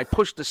mullet. Like, I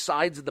push the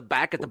sides of the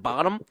back at the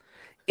bottom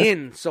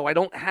in so I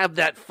don't have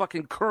that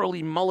fucking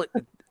curly mullet.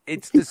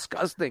 It's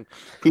disgusting.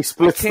 I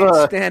can't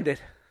stand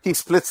it. He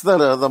splits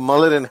the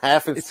mullet in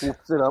half and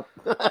swoops it up.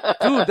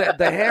 Dude,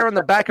 the hair on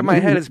the back of my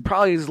head is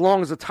probably as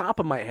long as the top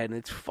of my head, and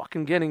it's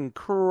fucking getting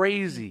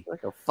crazy.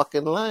 Like a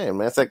fucking lion,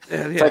 man. It's like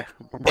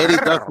Eddie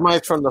Duck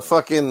Mites from the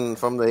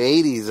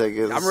 80s, I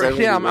guess. I'm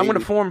going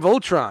to form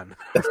Voltron.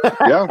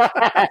 Yeah.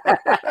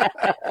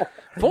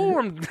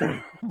 Formed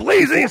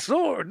blazing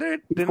sword.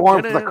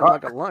 Formed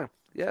like a lion.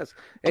 Yes.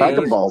 Cock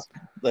and balls.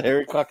 The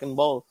hairy cock and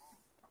balls.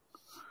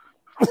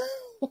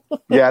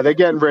 Yeah, they're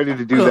getting ready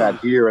to do that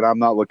here, and I'm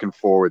not looking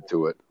forward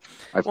to it.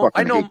 I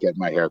hate getting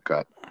my hair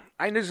cut.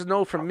 I just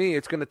know from me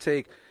it's going to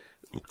take...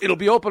 It'll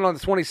be open on the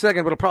 22nd,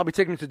 but it'll probably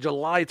take me to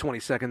July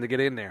 22nd to get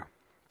in there.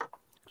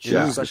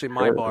 Yeah. Especially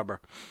my barber.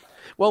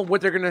 Well,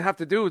 what they're going to have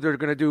to do, they're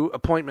going to do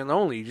appointment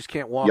only. You just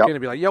can't walk in and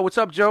be like, yo, what's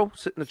up, Joe?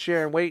 Sit in the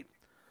chair and wait.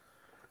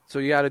 So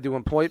you got to do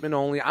appointment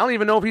only. I don't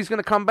even know if he's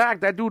going to come back.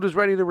 That dude is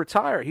ready to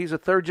retire. He's a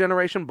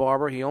third-generation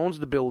barber. He owns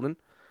the building.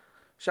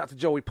 Shout out to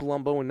Joey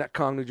Palumbo in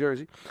Netcong, New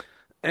Jersey.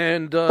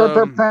 And,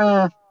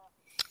 it's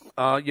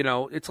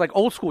like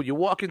old school. You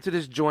walk into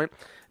this joint,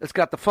 it's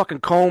got the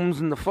fucking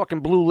combs and the fucking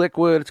blue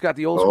liquid. It's got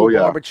the old school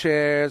barber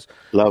chairs.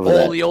 Love all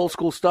that. the old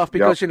school stuff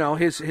because,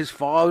 his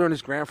father and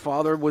his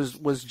grandfather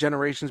was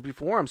generations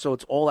before him. So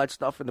it's all that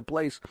stuff into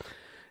place.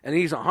 And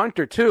he's a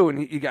hunter, too. And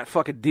you got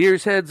fucking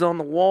deer's heads on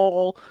the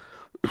wall.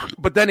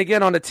 But then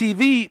again, on the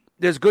TV,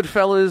 there's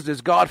Goodfellas, there's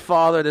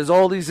Godfather, there's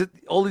all these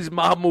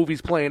mob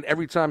movies playing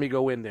every time you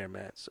go in there,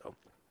 man. So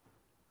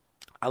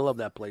I love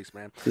that place,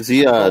 man. Does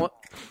he do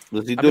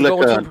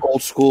like an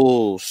old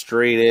school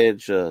straight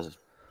edge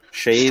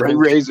shave? Straight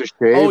razor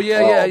shave? Oh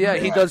yeah.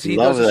 He does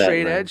a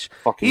straight edge.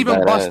 Fucking he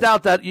even badass. bust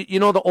out that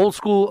the old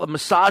school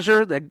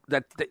massager,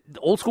 that the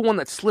old school one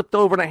that slipped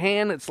over the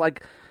hand. It's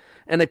like,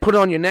 and they put it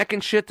on your neck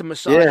and shit to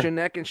massage your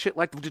neck and shit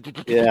like back in the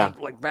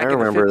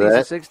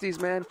 50s and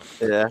 60s, man.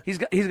 Yeah,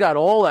 he's got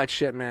all that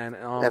shit, man.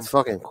 That's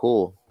fucking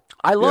cool.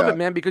 I love it,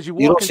 man, because you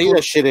don't see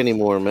that shit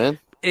anymore, man.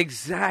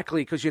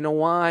 Exactly, because you know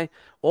why?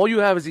 All you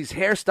have is these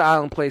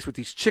hairstyle in place with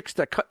these chicks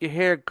that cut your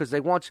hair because they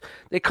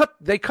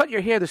cut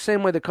your hair the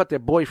same way they cut their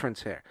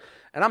boyfriend's hair.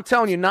 And I'm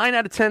telling you, 9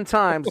 out of 10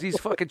 times, these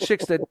fucking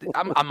chicks that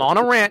I'm on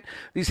a rant.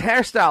 These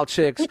hairstyle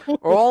chicks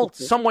are all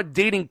somewhat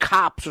dating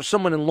cops or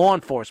someone in law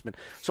enforcement.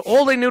 So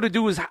all they know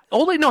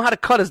how to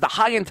cut is the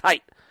high and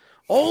tight.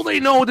 All they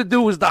know to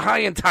do is the high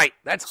and tight.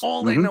 That's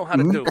all they know how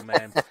to do,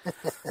 man.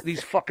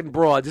 These fucking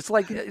broads. It's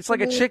like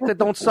a chick that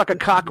don't suck a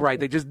cock right.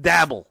 They just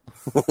dabble.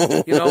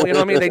 You know what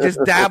I mean? They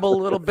just dabble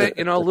a little bit,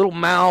 a little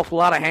mouth, a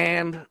lot of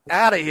hand.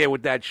 Out of here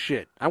with that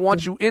shit. I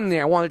want you in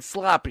there. I want it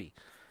sloppy.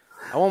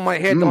 I want my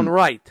hair done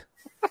right.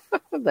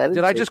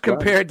 Did I just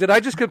compare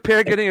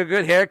getting a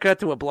good haircut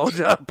to a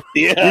blowjob?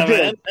 Yeah,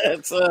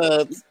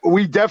 man.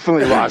 We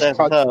definitely lost.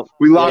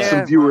 We lost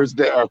some viewers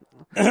there.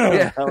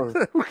 Yeah.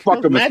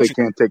 Fuck them if they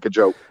can't take a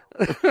joke.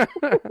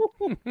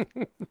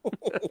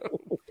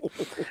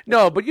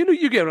 No, but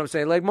you get what I'm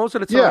saying. Like most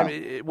of the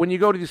time, when you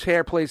go to this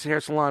hair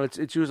salon,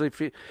 it's usually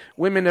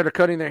women that are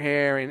cutting their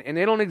hair, and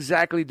they don't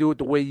exactly do it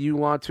the way you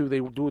want to. They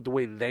do it the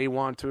way they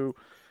want to.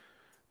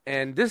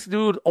 And this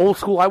dude, old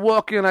school, I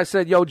walk in, I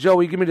said, "Yo,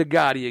 Joey, give me the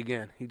Gotti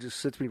again." He just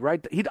sits me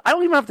right there. I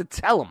don't even have to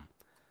tell him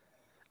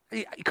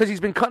because he's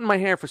been cutting my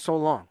hair for so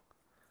long.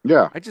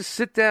 Yeah, I just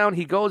sit down.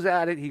 He goes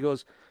at it. He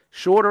goes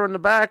shorter in the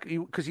back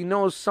because he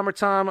knows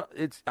summertime.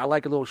 I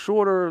like a little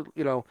shorter,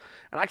 and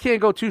I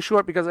can't go too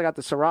short because I got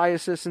the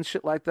psoriasis and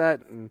shit like that.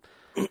 And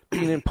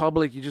being in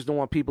public, you just don't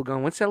want people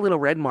going, "What's that little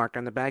red mark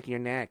on the back of your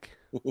neck?"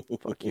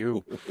 Fuck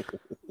you.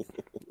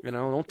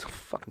 Don't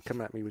fucking come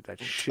at me with that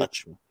shit.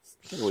 Touch me.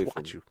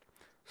 Swat you.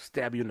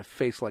 Stab you in the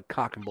face like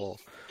cock and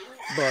balls.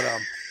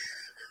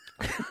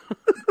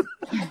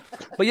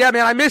 But yeah,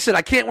 man, I miss it.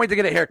 I can't wait to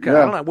get a haircut.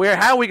 I don't know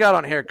how we got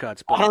on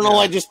haircuts. But, I don't know.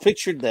 I just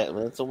pictured that,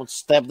 man. Someone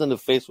stabbed in the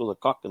face with a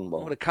cock and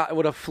ball.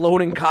 With a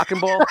floating cock and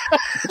ball?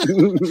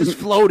 Just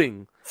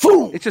floating.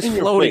 It's just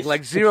floating,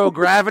 like zero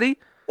gravity.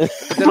 But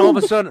then all of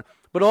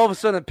a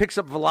sudden it picks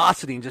up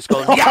velocity and just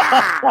goes,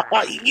 yeah!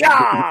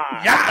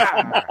 Yeah!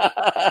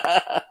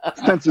 Yeah!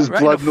 Senses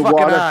blood in the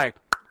water. Eye.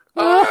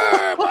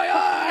 Oh, my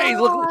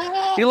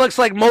eye! He looks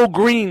like Mo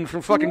Green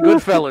from fucking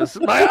Goodfellas.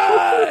 My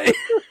eye!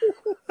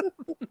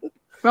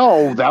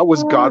 No, that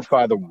was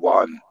Godfather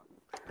 1.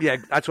 Yeah,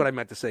 that's what I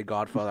meant to say,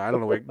 Godfather. I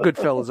don't know where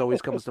Goodfellas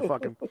always comes to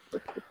fucking.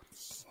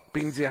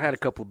 Beansy, I had a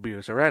couple of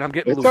beers, all right? I'm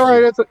getting it's all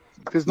right.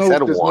 There's no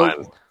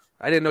one.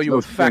 I didn't know you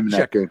were fact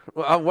checker.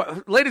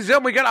 Ladies and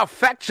gentlemen, we got our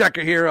fact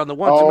checker here on the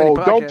One Too Many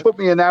podcast. Don't put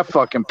me in that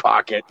fucking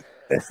pocket.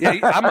 Yeah,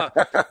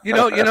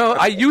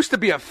 I used to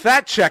be a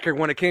fact checker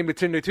when it came to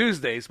Tinder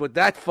Tuesdays, but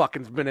that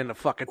fucking's been in the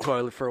fucking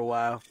toilet for a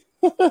while.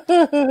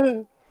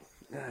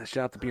 Shout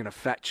out to being a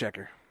fact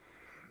checker.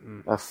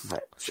 A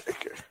fact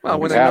checker. Well,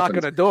 when they knock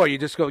on the door, you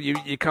just go,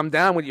 you come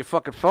down with your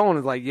fucking phone and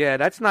it's like, yeah,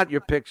 that's not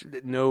your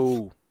picture.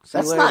 No.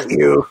 That's not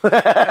you.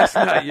 That's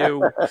not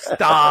you.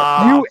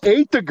 Stop. You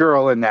ate the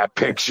girl in that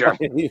picture.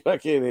 You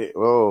fucking ate.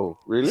 Whoa,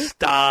 really?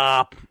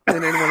 Stop.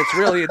 And then when it's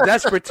really a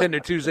desperate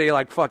Tinder Tuesday, you're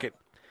like, fuck it.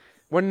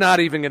 We're not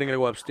even going to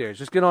go upstairs.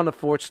 Just get on the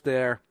porch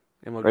there,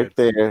 and we're right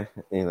good.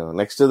 There,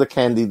 next to the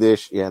candy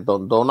dish. Yeah,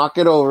 don't knock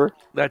it over.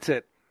 That's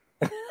it.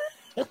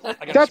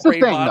 That's the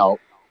thing, though.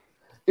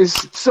 Is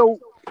so,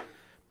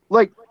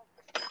 like,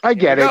 I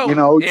get it. Here we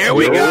go. Here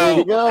we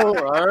go.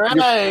 All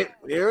right.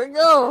 Here we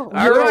go.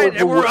 All right,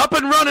 and we're up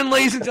and running,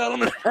 ladies and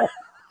gentlemen.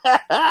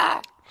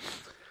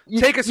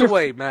 Take us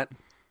away, Matt.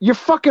 You're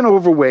fucking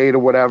overweight or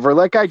whatever.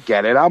 Like, I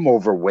get it. I'm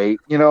overweight.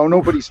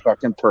 Nobody's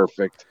fucking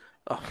perfect.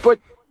 But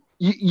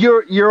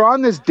you're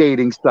on this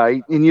dating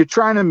site and you're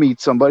trying to meet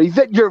somebody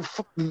that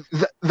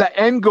the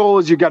end goal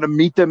is you got to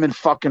meet them in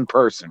fucking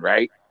person,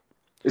 right?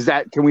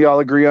 Can we all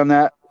agree on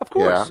that? Of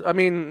course. Yeah. I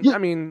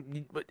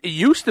mean, it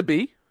used to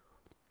be.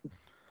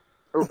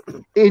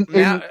 In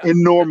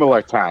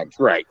normaler times,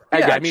 right?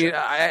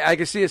 I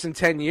can see us in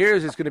 10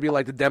 years. It's going to be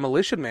like the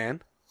Demolition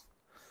Man.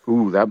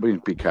 Ooh, that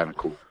would be kind of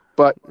cool.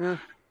 But at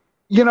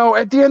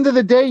the end of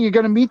the day, you're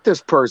going to meet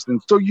this person,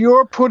 so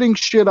you're putting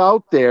shit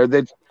out there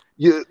that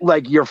you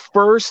like. Your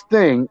first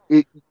thing,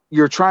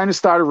 you're trying to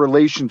start a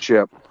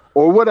relationship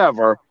or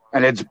whatever,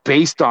 and it's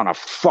based on a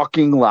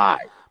fucking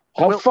lie.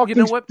 How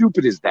fucking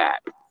stupid is that?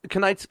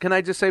 Can I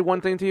just say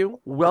one thing to you?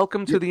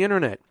 Welcome to the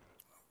internet.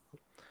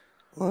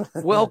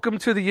 Welcome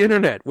to the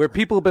internet, where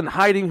people have been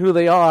hiding who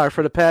they are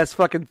for the past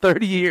fucking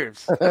 30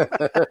 years.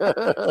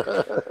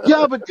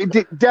 Yeah, but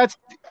that's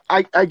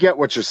I get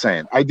what you're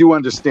saying. I do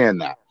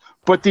understand that.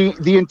 But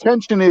the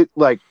intention is,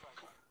 like,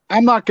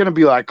 I'm not going to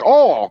be like,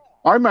 oh,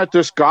 I met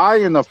this guy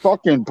in the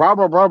fucking blah,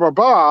 blah, blah, blah,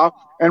 blah,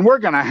 and we're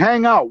going to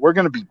hang out. We're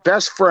going to be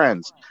best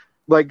friends.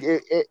 Like,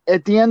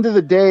 at the end of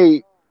the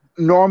day,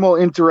 normal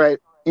internet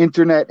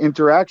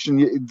interaction,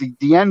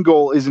 the end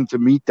goal isn't to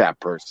meet that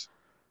person.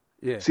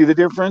 Yeah. See the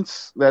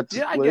difference?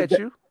 I get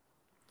you.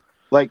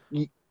 Like,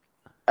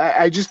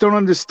 I just don't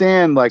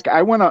understand. Like,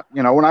 I went on,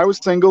 when I was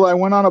single, I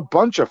went on a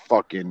bunch of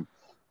fucking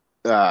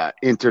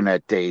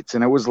internet dates,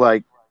 and it was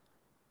like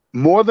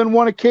more than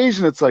one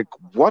occasion. It's like,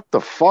 what the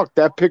fuck?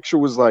 That picture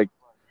was like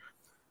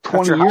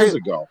 20 years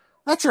ago.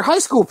 That's your high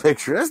school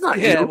picture. That's not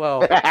you. Yeah,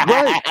 well,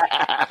 right.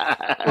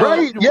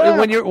 Right. Yeah.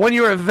 When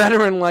you're a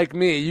veteran like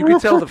me, you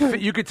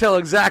could tell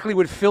exactly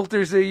what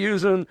filters they're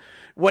using,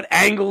 what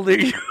angle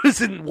they're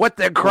using, what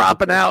they're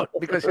cropping out,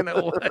 because you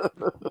know what?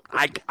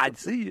 I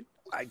see it.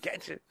 I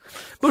get you.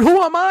 But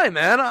who am I,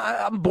 man?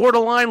 I'm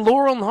borderline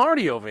Laurel and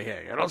Hardy over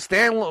here.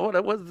 Stan,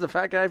 what was the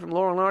fat guy from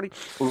Laurel and Hardy?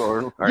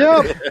 Laurel and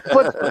Hardy. Yeah,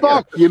 but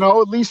fuck,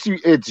 at least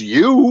it's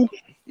you.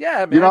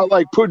 Yeah, man. You're not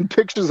like putting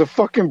pictures of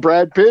fucking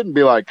Brad Pitt and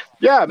be like,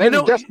 yeah, maybe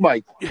that's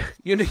Mike.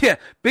 Yeah,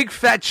 big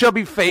fat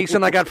chubby face,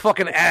 and I got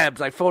fucking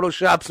abs. I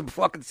photoshopped some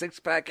fucking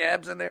 6-pack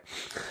abs in there.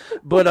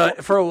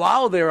 But for a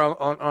while there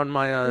on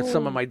my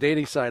some of my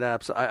dating site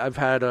apps, I've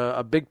had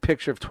a big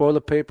picture of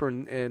toilet paper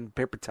and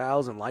paper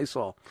towels and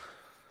Lysol.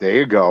 There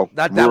you go.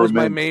 That was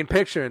my main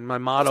picture, and my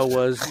motto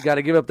was, "You got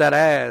to give up that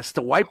ass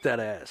to wipe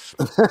that ass."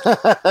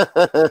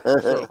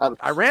 So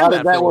I ran. How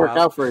did that work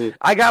out for you?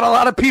 I got a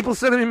lot of people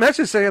sending me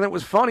messages saying it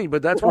was funny,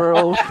 but that's where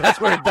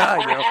it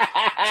died. You know?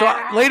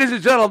 So, ladies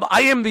and gentlemen,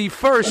 I am the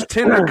first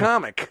Tinder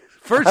comic,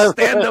 first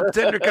stand-up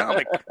Tinder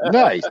comic.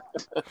 Nice.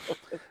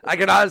 I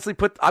can honestly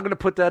I'm going to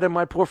put that in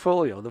my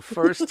portfolio. The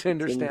first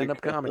Tinder stand-up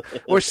comic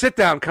or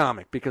sit-down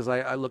comic, because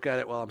I look at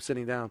it while I'm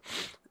sitting down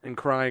and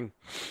crying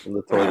in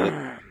the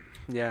toilet.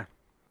 Yeah.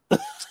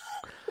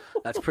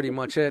 That's pretty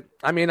much it.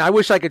 I mean, I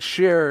wish I could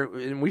share,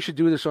 and we should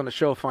do this on the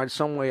show, find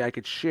some way I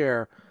could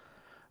share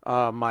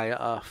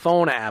my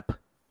phone app,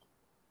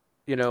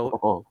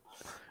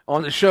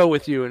 on the show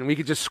with you, and we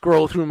could just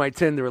scroll through my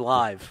Tinder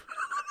live.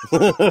 Or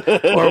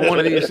one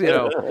of these,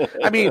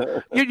 I mean,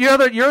 your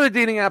other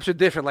dating apps are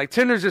different. Like,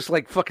 Tinder's just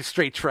like fucking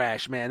straight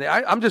trash, man.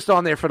 I'm just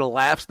on there for the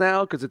laughs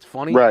now because it's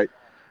funny. Right.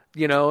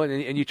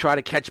 And you try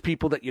to catch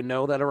people that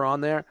that are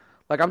on there.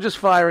 Like, I'm just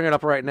firing it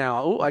up right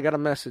now. Oh, I got a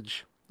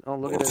message. Oh,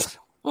 look at this.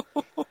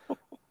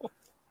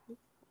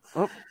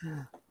 Oh,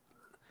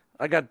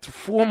 I got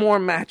 4 more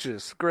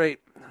matches.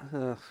 Great.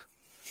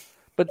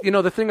 But,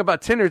 the thing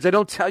about Tinder is they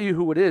don't tell you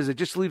who it is. It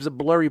just leaves a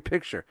blurry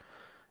picture.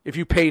 If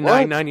you pay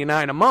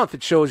 $9.99 a month,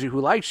 it shows you who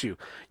likes you.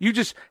 You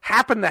just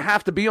happen to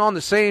have to be on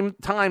the same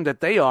time that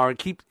they are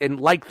and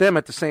like them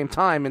at the same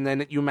time, and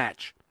then you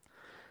match.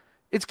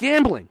 It's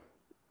gambling.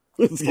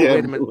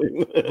 Wait a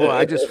minute. Boy,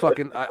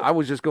 I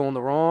was just going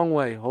the wrong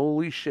way.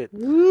 Holy shit.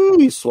 Ooh,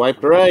 you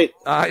swiped right.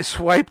 I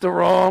swiped the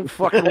wrong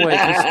fucking way.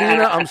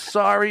 Christina, I'm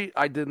sorry.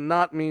 I did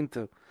not mean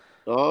to.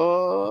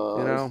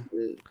 Oh.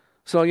 Shit.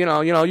 So,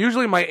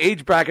 usually my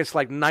age bracket's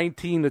like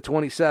 19 to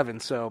 27,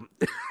 so.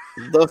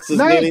 That's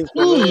 19?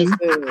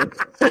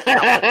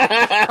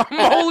 I'm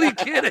only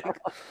kidding.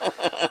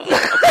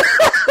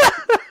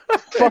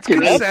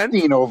 Fucking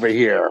Epstein over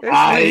here.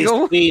 It's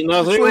legal.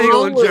 It's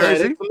legal in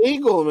Jersey. It's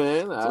legal,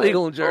 man. It's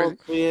legal in Jersey. I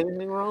don't see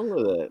anything wrong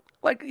with that.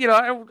 Like, what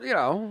are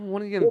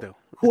you going to do?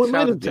 Who am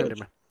I to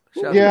judge?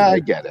 Yeah, I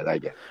get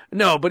it.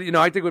 No, but,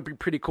 I think it would be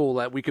pretty cool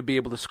that we could be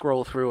able to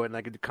scroll through it and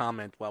I could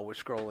comment while we're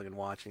scrolling and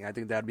watching. I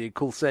think that'd be a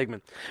cool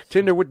segment.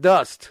 Tinder with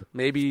Dust.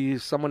 Maybe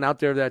someone out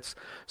there that's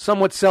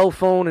somewhat cell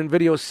phone and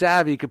video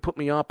savvy could put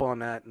me up on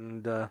that,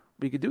 and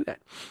we could do that.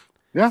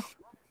 Yeah.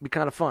 Be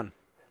kind of fun.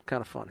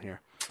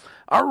 Here.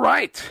 All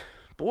right.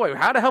 Boy,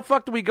 how the hell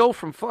fuck do we go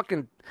from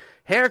fucking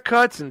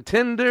haircuts and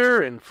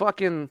Tinder and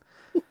fucking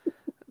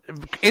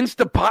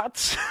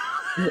Instapots?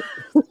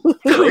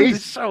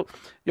 This show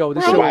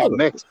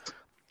mixed.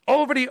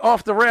 Already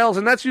off the rails,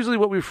 and that's usually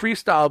what we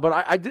freestyle.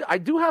 But I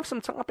do have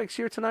some topics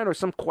here tonight, or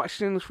some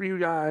questions for you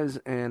guys,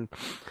 and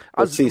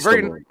I was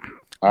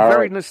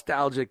very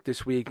nostalgic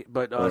this week.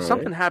 But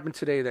something happened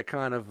today that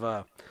kind of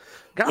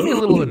got me a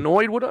little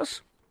annoyed with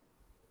us.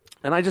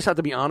 And I just have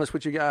to be honest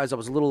with you guys. I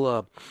was a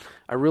little,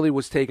 I really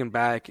was taken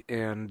back,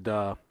 and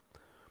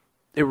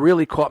it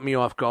really caught me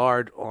off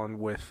guard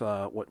with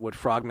what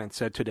Frogman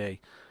said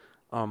today.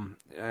 And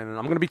I'm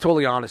going to be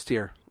totally honest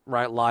here,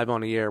 right? Live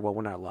on the air. Well,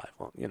 we're not live.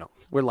 Well,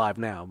 we're live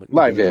now, but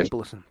live-ish.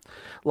 Listen,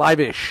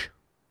 live-ish.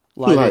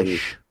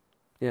 Live-ish.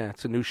 Yeah,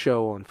 it's a new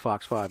show on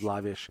Fox 5,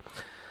 Live-ish.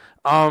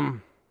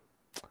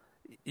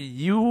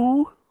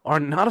 You are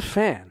not a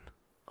fan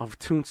of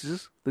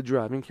Toonces the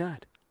Driving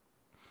Cat.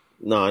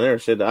 No, I never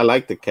said that. I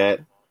like the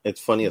cat.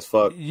 It's funny as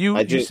fuck. You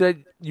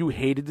said you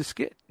hated the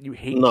skit. You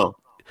hate No.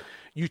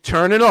 You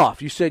turn it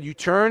off. You said you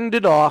turned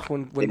it off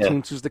when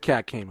Toonces the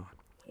Cat came on.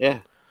 Yeah.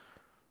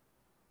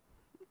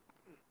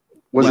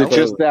 Was it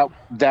just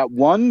that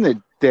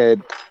one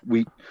that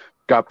we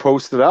got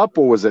posted up,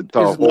 or was it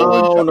the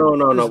whole?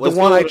 No. The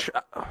one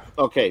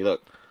Okay,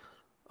 look.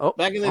 Oh,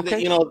 back in the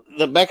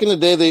day, back in the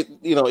day, they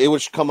it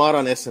would come out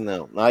on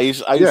SNL. I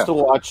used to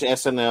watch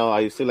SNL. I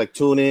used to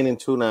tune in and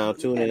tune out,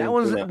 That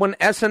was when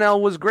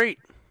SNL was great.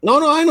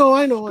 No, I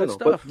know. Good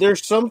stuff. But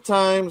there's some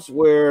times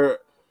where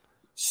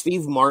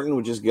Steve Martin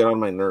would just get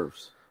on my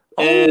nerves.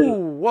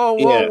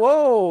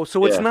 Whoa.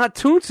 So it's not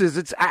Toonces,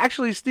 it's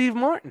actually Steve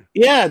Martin.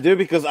 Yeah, dude,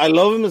 because I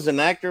love him as an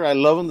actor. I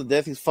love him to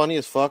death. He's funny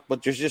as fuck.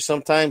 But there's just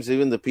sometimes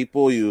even the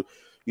people you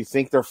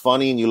think they're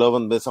funny and you love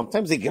them, but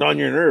sometimes they get on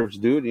your nerves,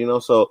 dude.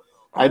 So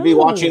I'd be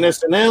watching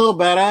SNL,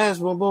 badass,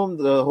 boom, boom.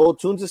 The whole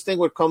Toonces thing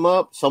would come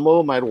up. Some of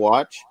them I'd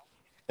watch,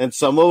 and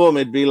some of them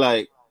it'd be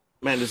like,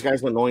 man, this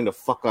guy's annoying the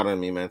fuck out of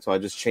me, man. So I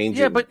just changed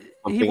it. Yeah, but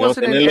he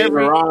wasn't in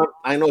every...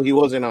 I know he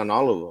wasn't on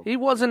all of them. He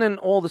wasn't in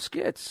all the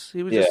skits.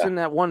 He was just in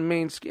that one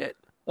main skit.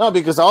 No,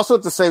 because also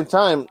at the same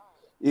time,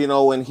 you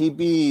know, when he'd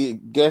be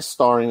guest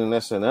starring in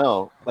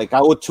SNL, like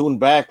I would tune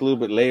back a little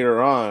bit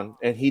later on,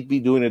 and he'd be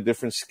doing a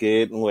different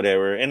skit and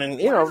whatever, and then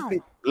you know,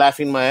 be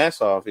laughing my ass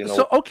off. You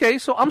know.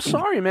 So I'm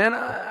sorry, man.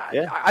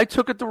 I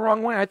took it the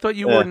wrong way. I thought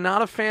you were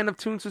not a fan of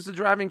Toons as the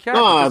Driving Cat.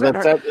 No,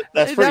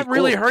 that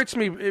really cool. hurts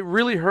me. It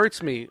really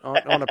hurts me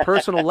on a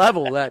personal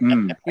level that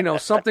you know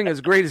something as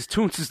great as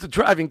Toons as the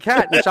Driving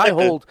Cat, which I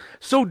hold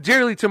so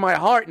dearly to my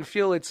heart and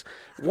feel it's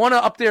one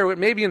up there with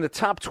maybe in the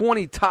top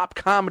 20 top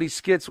comedy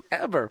skits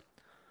ever.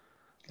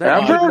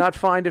 That I did not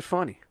find it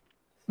funny.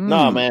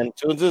 No, man.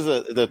 Toons is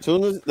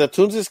the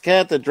Toons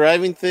Cat, the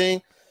driving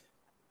thing.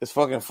 It's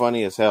fucking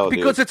funny as hell,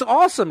 because dude. it's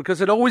awesome.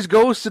 Because it always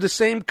goes to the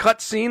same cut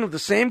scene of the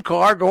same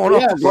car going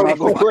off the cliff.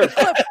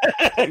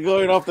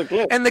 Going off the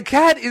cliff. And the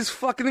cat is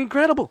fucking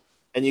incredible.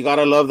 And you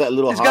gotta love that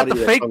little. He's got the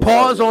fake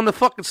paws on the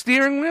fucking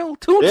steering wheel.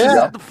 Toons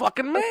is the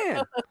fucking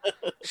man.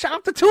 Shout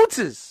out to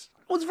Toonses.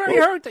 I was very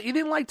hurt that you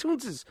didn't like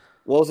Toonses.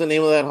 What was the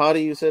name of that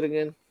hottie you said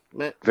again,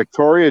 Matt?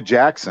 Victoria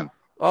Jackson.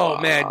 Oh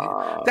man,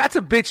 that's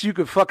a bitch you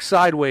could fuck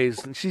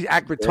sideways, and she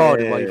act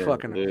retarded while you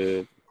fucking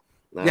her.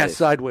 Nice. Yeah,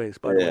 sideways.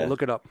 By the way,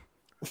 look it up.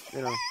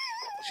 You know,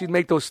 she'd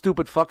make those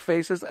stupid fuck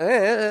faces. Eyes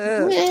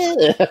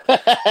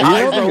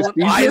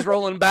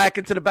rolling back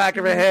into the back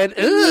of her head.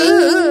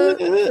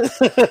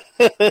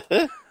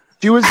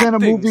 She was in a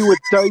movie with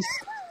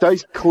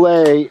Dice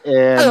Clay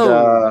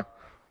and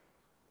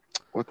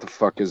what the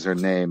fuck is her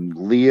name?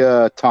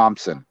 Leah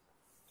Thompson.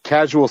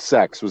 Casual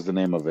Sex was the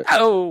name of it.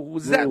 Oh,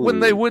 was that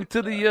when they went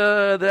to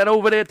the that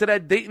over there to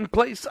that dating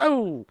place?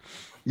 Oh,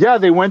 yeah,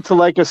 they went to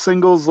like a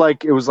singles,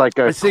 like it was like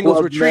a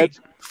singles retreat.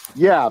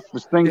 Yeah, for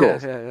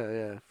singles.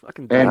 Yeah.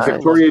 Fucking and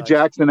Victoria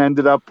Jackson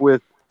ended up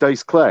with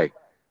Dice Clay.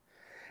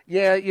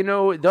 Yeah, you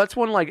know, that's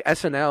when like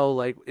SNL,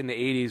 like in the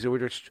 80s, they were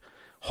just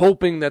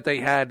hoping that they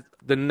had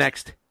the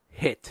next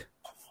hit.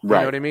 You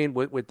know what I mean?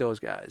 With those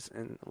guys.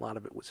 And a lot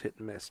of it was hit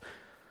and miss.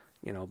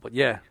 You know, but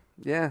yeah,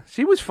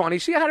 she was funny.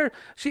 She had her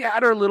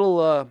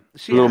little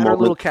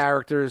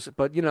characters,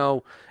 but you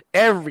know,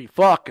 every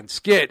fucking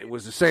skit it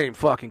was the same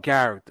fucking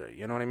character.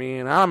 You know what I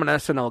mean? I'm an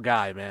SNL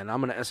guy, man.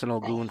 I'm an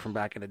SNL goon from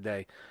back in the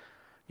day.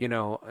 You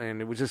know,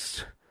 and it was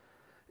just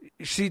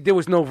there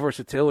was no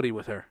versatility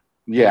with her.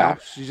 Yeah. You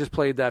know? She just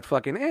played that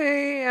fucking,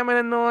 hey, I'm an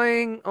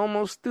annoying,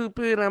 almost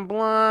stupid, I'm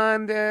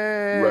blonde.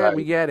 Right.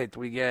 We get it.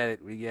 But yeah,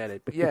 in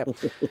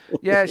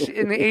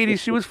the 80s,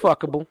 she was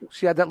fuckable.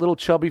 She had that little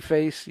chubby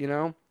face, you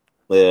know?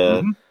 Yeah.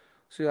 Mm-hmm.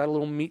 She had a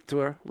little meat to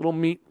her. Little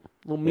meat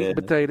and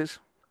potatoes.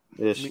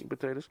 Yes. Meat and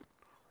potatoes.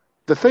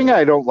 The thing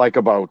I don't like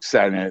about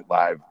Saturday Night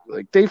Live,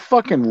 like, they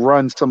fucking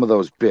run some of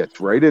those bits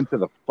right into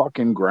the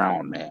fucking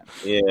ground, man.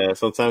 Yeah,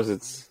 sometimes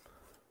it's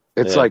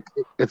like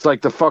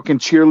the fucking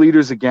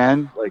cheerleaders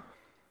again. Like,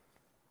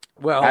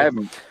 well, I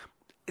haven't.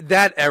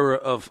 That era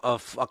of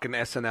fucking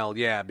SNL,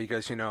 yeah,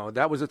 because, you know,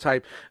 that was the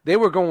type. They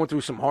were going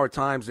through some hard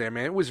times there,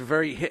 man. It was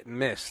very hit and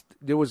miss.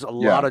 There was a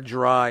lot of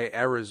dry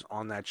eras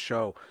on that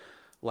show.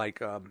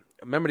 Like,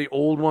 remember the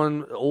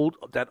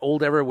that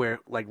old era where,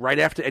 like, right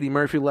after Eddie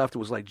Murphy left, it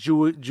was like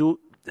Julia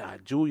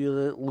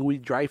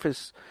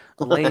Louis-Dreyfus,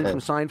 Elaine from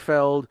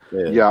Seinfeld.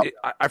 Yeah.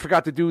 I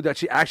forgot the dude that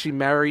she actually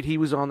married. He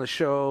was on the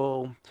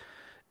show.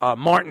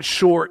 Martin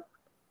Short.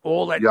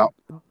 All that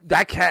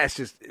that cast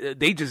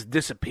they just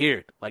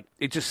disappeared. Like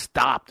it just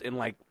stopped, and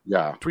like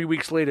 3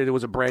 weeks later there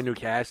was a brand new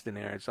cast in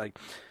there. It's like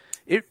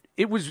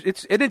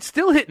it's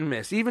still hit and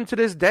miss even to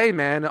this day,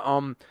 man.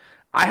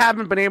 I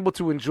haven't been able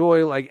to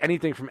enjoy like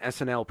anything from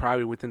SNL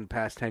probably within the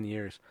past 10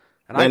 years.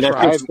 And I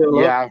tried.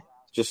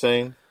 Just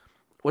saying.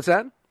 What's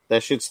that?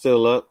 That shit's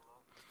still up.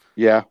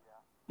 Yeah.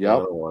 Yeah. I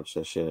don't watch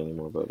that shit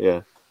anymore, but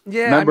yeah.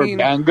 Yeah. Remember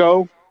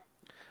Mango?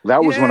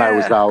 That was when I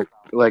was out.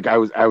 Like I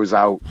was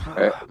out.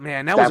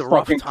 Man, that was a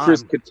rough fucking time.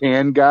 Chris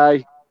Kattan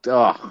guy.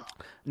 Ugh.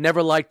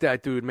 Never liked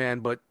that dude, man.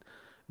 But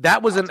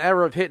that was an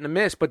era of hit and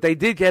miss. But they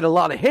did get a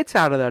lot of hits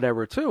out of that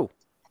era too.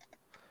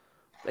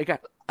 They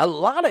got a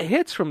lot of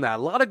hits from that.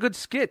 A lot of good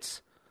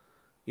skits.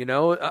 You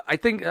know, I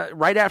think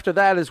right after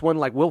that is when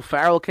like Will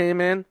Ferrell came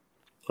in.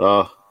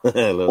 Oh,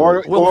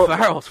 Will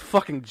Ferrell's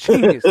fucking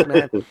genius,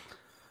 man.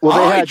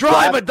 Well, I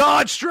drive a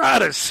Dodge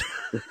Stratus.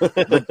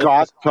 The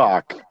goth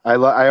talk.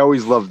 I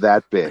always loved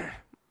that bit.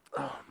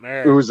 Oh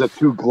man! It was the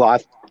two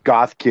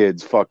goth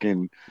kids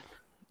fucking.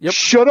 Yep.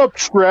 Shut up,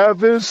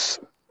 Travis.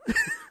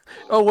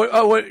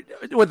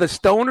 With the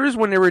Stoners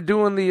when they were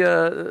doing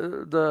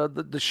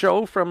the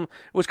show from, it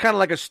was kind of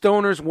like a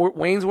Stoners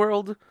Wayne's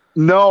World.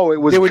 No, it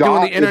was. They were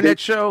doing the internet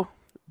show.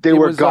 They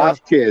were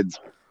goth kids.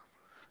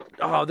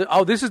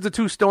 This is the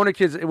two Stoner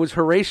kids. It was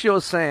Horatio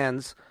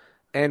Sands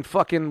and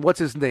fucking what's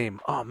his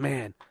name? Oh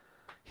man,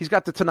 he's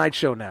got the Tonight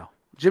Show now.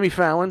 Jimmy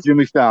Fallon.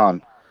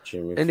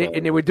 And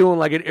they were doing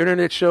like an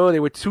internet show. They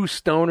were two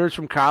stoners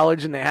from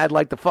college, and they had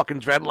like the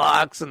fucking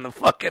dreadlocks and the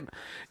fucking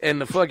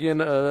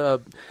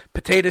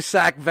potato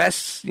sack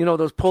vests. You know,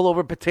 those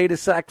pullover potato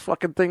sack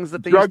fucking things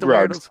that they used to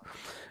wear.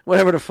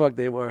 Whatever the fuck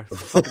they were.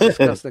 Fucking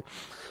disgusting.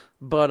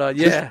 But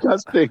yeah,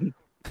 disgusting.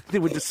 They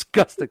were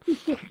disgusting.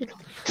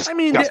 I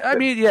mean,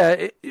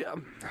 yeah.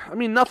 I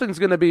mean, nothing's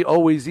gonna be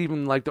always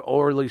even like the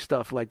early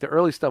stuff. Like the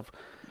early stuff.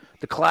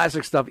 the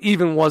classic stuff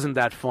even wasn't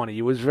that funny.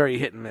 It was very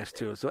hit and miss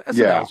too. So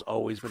SNL's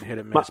always been hit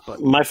and miss. But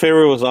my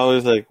favorite was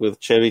always like with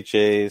Chevy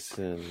Chase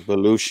and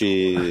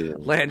Belushi,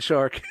 and Land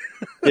Shark.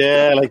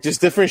 Yeah, like just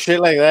different shit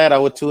like that. I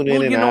would tune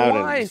in and out.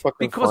 Why? And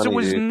because funny, it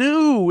was dude.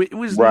 new. It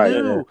was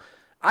new.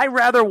 I'd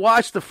rather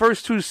watch the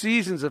first 2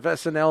 seasons of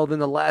SNL than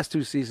the last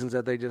 2 seasons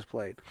that they just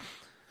played.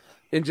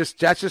 And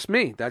that's just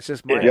me. That's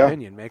just my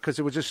opinion, man. Because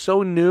it was just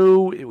so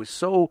new. It was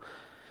so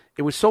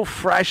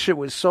fresh. It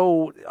was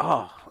so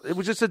it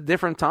was just a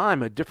different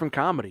time, a different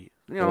comedy.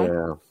 You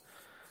know,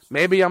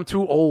 maybe I'm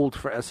too old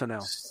for SNL.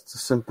 It's a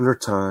simpler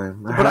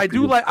time. But I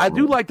do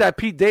like that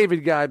Pete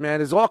David guy,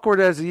 man. As awkward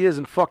as he is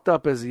and fucked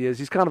up as he is,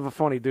 he's kind of a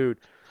funny dude.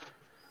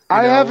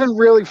 I haven't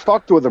really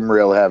fucked with him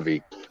real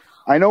heavy.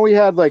 I know he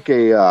had like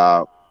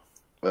a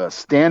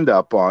stand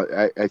up on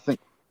I think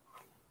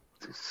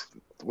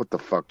what the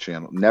fuck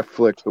channel,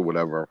 Netflix or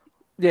whatever.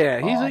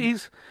 Yeah,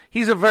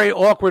 he's a very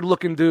awkward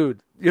looking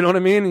dude. You know what I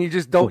mean? And you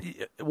just don't.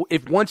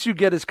 If once you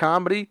get his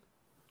comedy,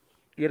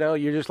 you know,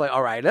 you're just like,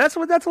 all right, that's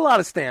a lot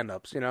of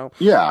stand-ups. You know?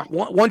 Yeah.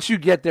 Once you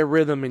get their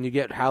rhythm and you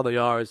get how they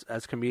are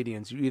as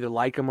comedians, you either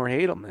like them or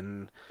hate them.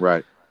 And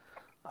right.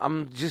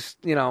 I'm just,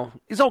 you know,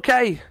 he's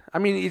okay. I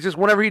mean, he's just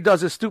whenever he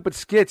does his stupid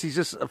skits, he's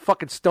just a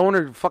fucking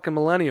stoner, fucking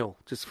millennial,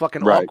 just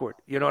fucking awkward.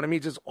 You know what I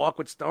mean? Just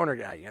awkward stoner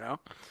guy. You know.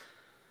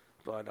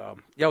 But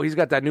he's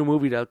got that new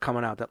movie that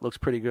coming out that looks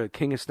pretty good,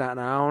 King of Staten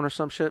Island or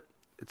some shit.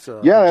 It's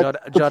a Judd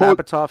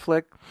Apatow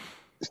flick.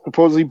 It's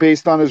supposedly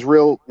based on his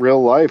real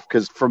life.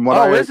 Because from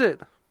what is it?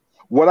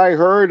 What I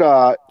heard,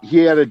 he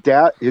had a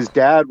dad. His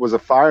dad was a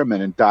fireman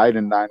and died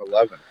in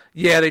 9/11.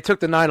 Yeah, they took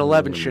the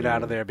 9/11 shit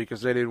out of there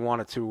because they didn't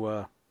want it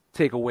to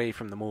take away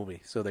from the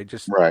movie. So they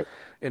just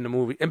in the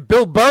movie. And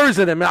Bill Burr's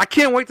in it, man. I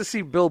can't wait to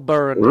see Bill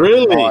Burr.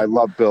 Really? Oh, I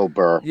love Bill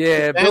Burr.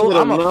 Yeah, Bill.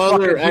 I'm a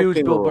fucking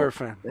huge Bill Burr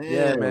fan.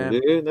 Yeah, man,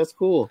 dude, that's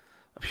cool.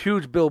 A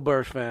huge Bill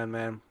Burr fan,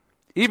 man.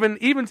 Even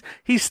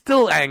he's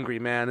still angry,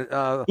 man.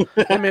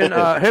 Him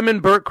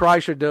and Bert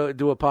Kreischer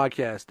do a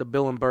podcast, the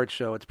Bill and Bert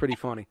Show. It's pretty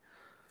funny.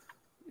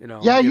 You know.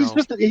 Yeah,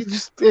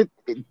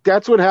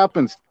 that's what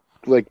happens.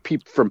 Like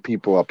from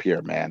people up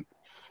here, man.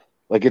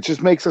 Like it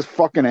just makes us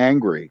fucking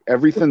angry.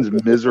 Everything's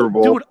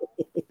miserable. Dude,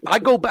 I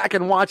go back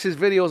and watch his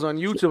videos on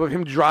YouTube of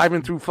him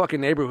driving through fucking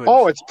neighborhoods.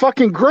 Oh, it's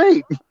fucking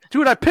great.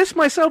 Dude, I pissed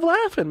myself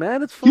laughing,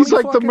 man. It's funny. He's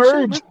like the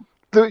merge.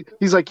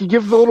 He's like, you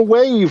give the little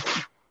wave.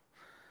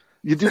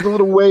 You do the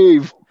little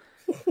wave.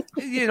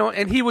 You know,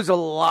 and he was a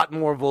lot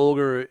more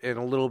vulgar and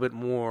a little bit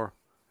more.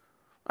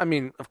 I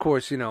mean, of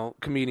course, you know,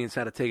 comedians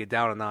had to take it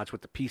down a notch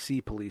with the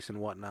PC police and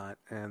whatnot.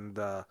 And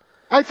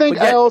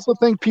I also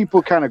think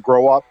people kind of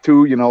grow up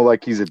too. You know,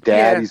 like he's a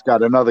dad. Yeah. He's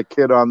got another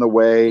kid on the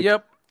way.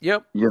 Yep.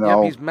 You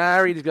know, he's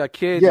married. He's got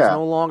kids. Yeah. He's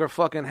no longer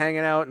fucking hanging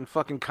out in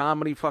fucking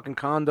comedy, fucking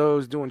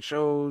condos, doing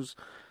shows.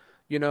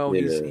 You know,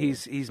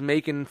 he's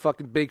making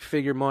fucking big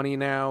figure money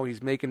now.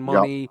 He's making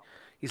money. Yep.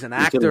 He's an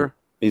actor.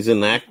 He's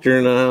an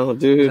actor now,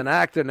 dude. He's an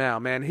actor now,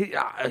 man.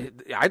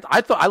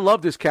 I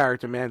loved this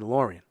character,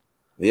 Mandalorian.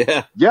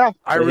 Yeah.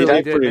 I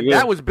really did. And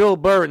that was Bill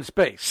Burr in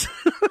space.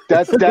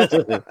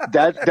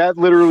 That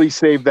literally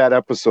saved that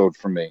episode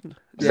for me.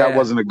 That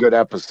wasn't a good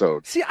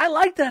episode. See, I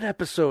liked that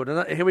episode.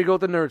 And here we go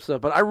with the nerd stuff.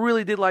 But I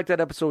really did like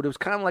that episode. It was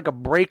kind of like a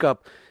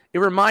breakup. It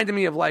reminded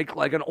me of like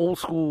an old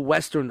school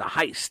Western, The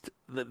Heist.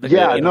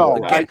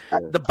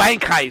 The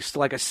bank heist,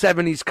 like a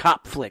 70s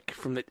cop flick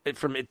from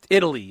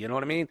Italy. You know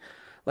what I mean?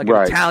 Like an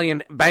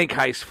Italian bank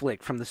heist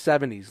flick from the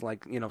 70s,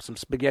 like, you know, some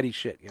spaghetti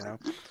shit, you know?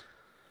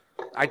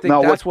 I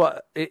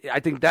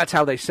think that's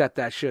how they set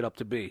that shit up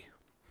to be.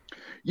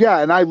 Yeah,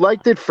 and I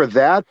liked it for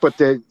that, but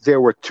there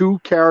were 2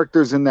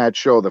 characters in that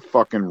show that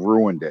fucking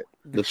ruined it.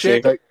 The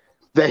chick?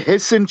 The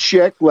hissing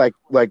chick, like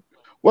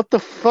what the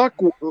fuck?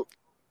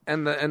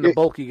 And the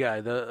bulky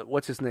guy,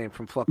 what's his name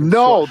from fucking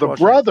No, the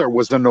brother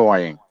was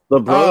annoying.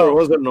 The brother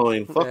was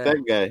annoying. Fuck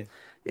that guy.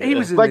 Yeah, he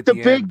was in like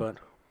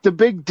the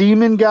big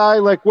demon guy,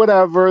 like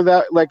whatever.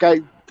 That like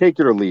I take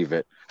it or leave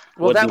it.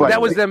 Well,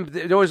 that was them.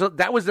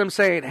 That was them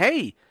saying,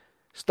 "Hey,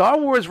 Star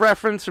Wars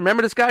reference.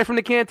 Remember this guy from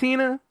the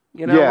Cantina?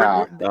 You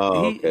know,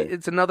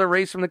 it's another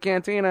race from the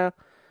Cantina."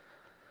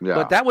 Yeah.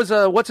 But that was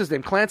what's his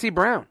name, Clancy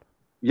Brown.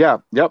 Yeah,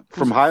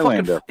 from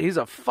Highlander. He's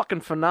a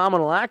fucking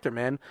phenomenal actor,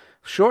 man.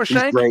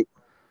 Shawshank. He's great.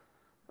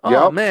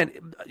 Oh man,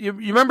 you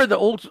remember the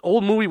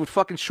old movie with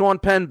fucking Sean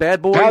Penn,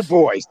 Bad Boys? Bad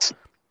Boys.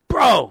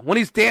 Bro, when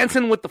he's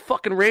dancing with the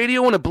fucking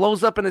radio and it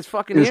blows up in his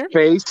fucking ear?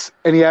 Face,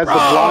 and he has the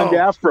blonde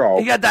afro.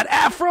 He got that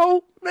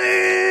afro,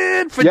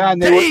 man, for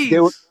days.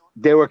 And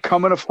they were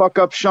coming to fuck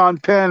up Sean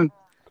Penn,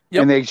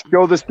 and they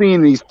show the scene,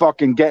 and he's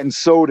fucking getting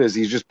sodas.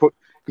 He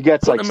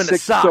gets like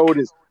 6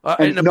 sodas.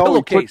 In a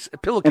pillowcase.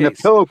 In a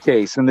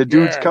pillowcase, and the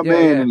dudes come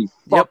in, and he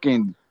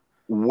fucking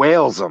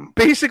whales them.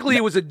 Basically,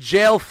 it was a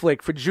jail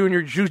flick for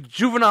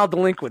juvenile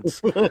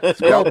delinquents. It's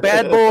called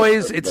Bad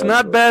Boys. It's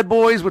not Bad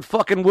Boys with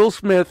fucking Will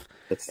Smith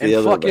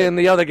and fucking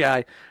the other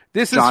guy.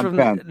 This is from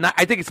Penn.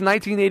 I think it's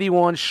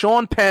 1981.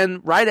 Sean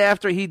Penn, right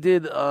after he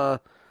did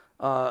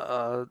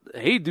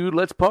Hey Dude,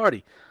 Let's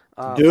Party.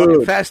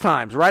 Dude, Fast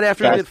Times. Right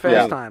after he did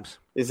Fast Times.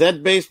 Is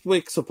that based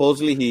with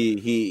supposoly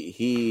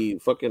he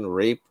fucking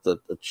raped a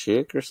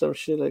chick or some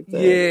shit like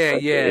that? Yeah.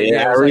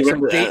 It was like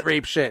some date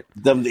rape shit.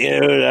 I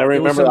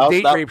remember some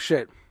date rape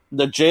shit.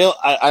 The jail.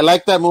 I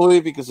like that movie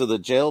because of the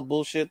jail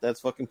bullshit.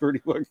 That's fucking pretty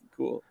fucking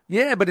cool.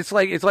 Yeah, but it's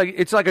like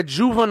a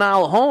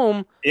juvenile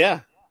home.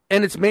 Yeah.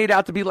 And it's made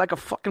out to be like a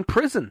fucking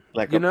prison,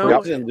 like a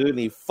prison, dude. And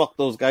he fucked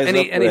those guys and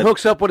up. And he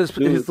hooks up with his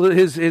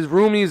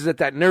roomies,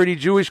 that nerdy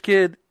Jewish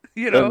kid.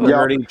 You know, the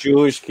nerdy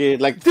Jewish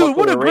kid. Like, dude,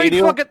 what a great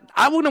fucking!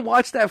 I want to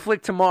watch that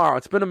flick tomorrow.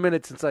 It's been a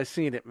minute since I've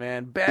seen it,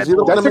 man. That's a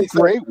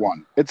great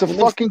one. It's a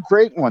fucking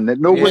great one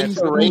that nobody's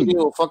the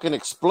radio will fucking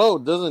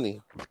explode, doesn't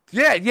he?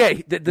 Yeah.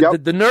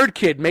 The nerd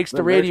kid makes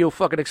the radio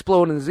fucking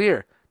explode in his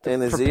ear.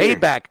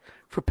 Payback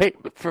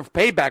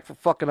for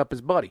fucking up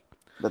his buddy.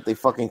 But they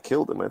fucking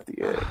killed him at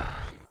the end.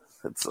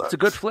 It's a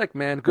good flick,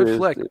 man. Good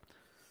flick.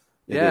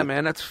 Yeah,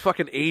 man, that's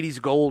fucking 80s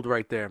gold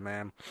right there,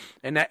 man.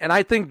 And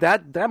I think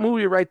that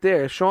movie right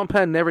there, if Sean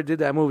Penn never did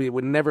that movie, it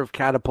would never have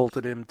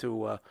catapulted him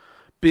to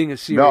being a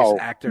serious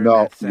actor. In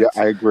that sense.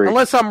 Yeah, I agree.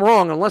 Unless I'm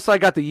wrong, unless I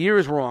got the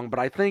years wrong, but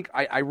I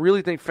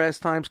really think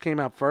Fast Times came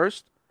out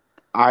first.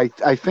 I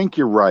think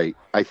you're right.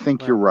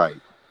 You're right.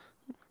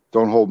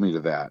 Don't hold me to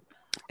that.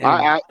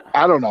 I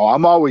don't know.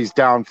 I'm always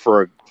down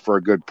for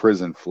a good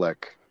prison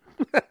flick.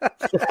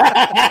 Cock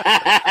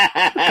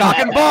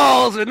and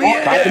balls in the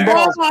air. Cock and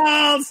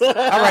balls. All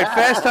right,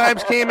 Fast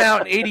Times came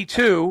out in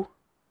 82.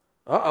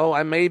 Uh-oh,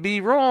 I may be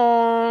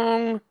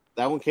wrong.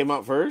 That one came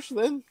out first,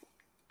 then?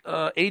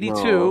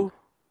 82.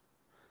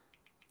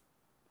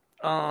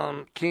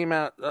 No. Came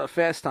out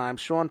Fast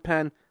Times. Sean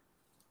Penn.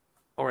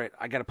 All right,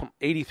 I got to put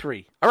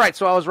 83. All right,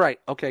 so I was right.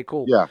 Okay,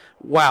 cool. Yeah.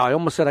 Wow, I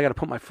almost said I got to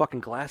put my fucking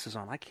glasses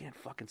on. I can't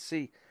fucking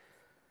see.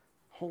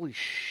 Holy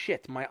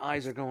shit, my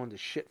eyes are going to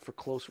shit for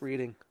close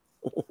reading.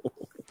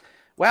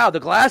 Wow,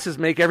 the glasses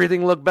make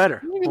everything look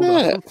better.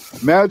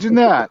 Imagine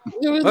that.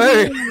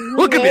 Hey,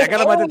 look at me. I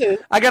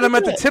got them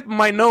at the tip of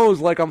my nose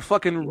like I'm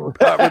fucking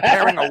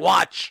repairing a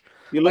watch.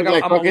 You look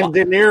like fucking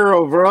De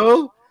Niro,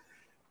 bro.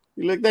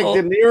 You look like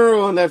De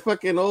Niro on that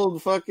fucking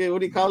old fucking, what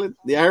do you call it?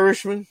 The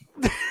Irishman?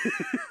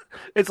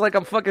 It's like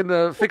I'm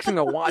fucking fixing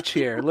a watch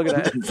here. Look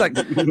at that. It's like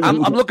I'm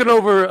looking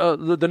over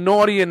the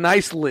naughty and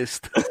nice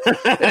list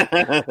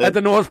at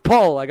the North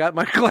Pole. I got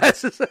my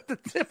glasses at the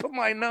tip of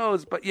my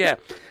nose. But yeah,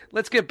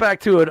 let's get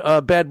back to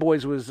it. Bad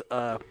Boys was,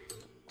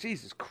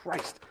 Jesus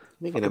Christ.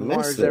 Making a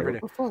mess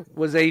there.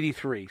 Was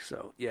 83.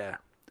 So yeah.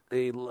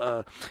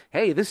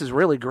 Hey, this is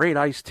really great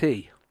iced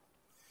tea.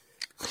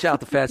 Shout out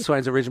to Fat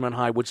Signs of Ridgemont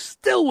High, which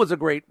still was a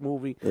great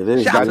movie. It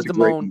is. Shout out to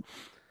Damone.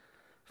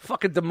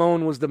 Fucking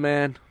Damone was the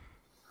man.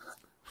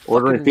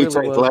 Ordering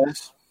pizza in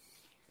class.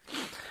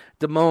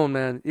 Damone,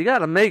 man, you got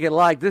to make it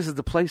like this is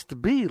the place to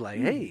be. Like,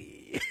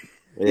 hey.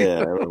 Yeah,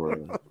 I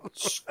remember.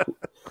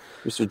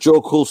 Mr. Joe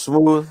Cool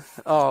Smooth.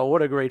 Oh,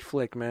 what a great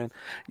flick, man.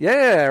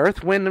 Yeah,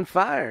 Earth, Wind, and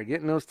Fire.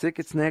 Getting those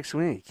tickets next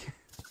week.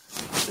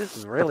 This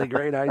is really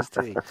great iced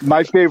tea.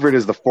 My favorite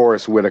is the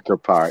Forrest Whitaker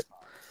part.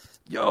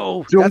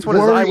 Yo, that's when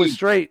his eye was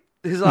straight.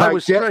 His eye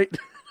was straight.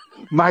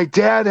 My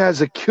dad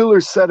has a killer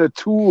set of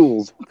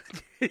tools.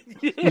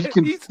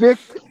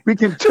 We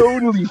can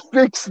totally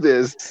fix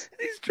this.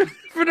 He's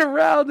driving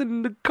around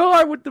in the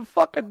car with the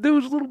fucking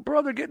dude's little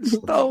brother getting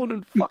stoned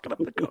and fucking up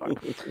the car.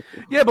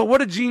 Yeah, but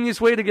what a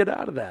genius way to get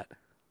out of that.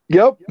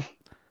 Yep.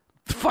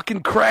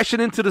 Fucking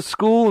crashing into the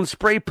school and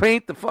spray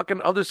paint the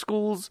fucking other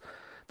schools,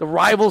 the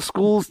rival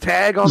schools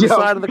tag on the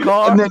side of the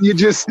car. And then you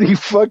just see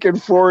fucking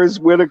Forrest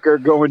Whitaker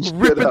going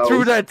ripping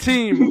through that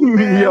team.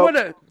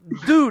 Man,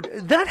 dude,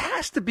 that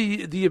has to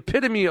be the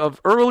epitome of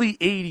early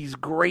 80s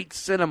great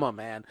cinema,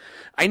 man.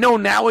 I know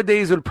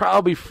nowadays it would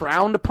probably be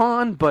frowned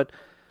upon, but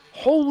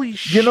holy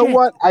shit. You know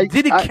what?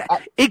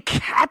 It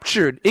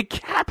captured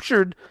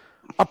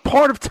a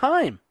part of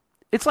time.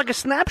 It's like a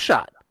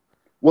snapshot.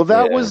 Well,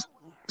 that was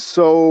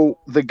so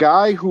the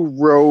guy who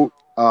wrote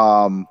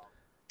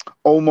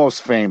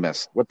Almost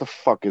Famous. What the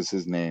fuck is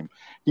his name?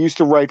 He used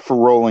to write for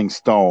Rolling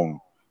Stone.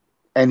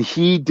 And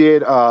he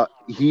did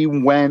he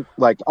went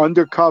like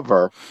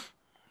undercover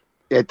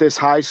at this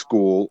high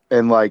school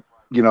and like,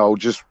 you know,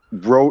 just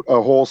wrote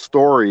a whole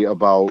story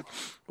about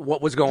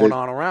what was going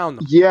on around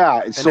them.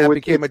 Yeah, and so that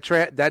became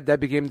that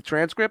became the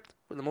transcript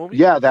for the movie?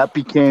 Yeah, that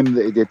became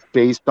it's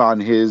based on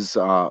his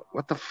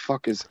what the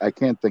fuck is I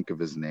can't think of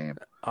his name.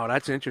 Oh,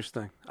 that's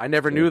interesting. I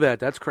never knew that.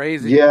 That's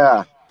crazy.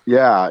 Yeah.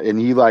 Yeah, and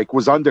he like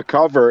was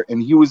undercover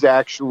and he was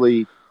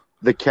actually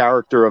the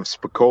character of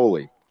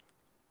Spicoli.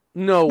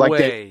 No like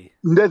way.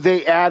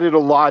 They added a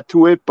lot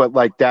to it, but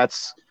like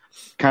that's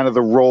kind of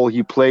the role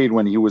he played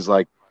when he was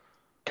like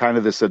kind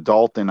of this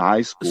adult in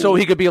high school. So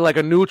he could be like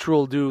a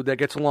neutral dude that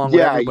gets along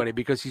with everybody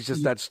because he's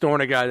just that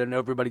stoner guy that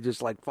everybody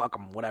just like fuck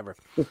him, whatever.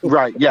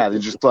 Right? Yeah, they're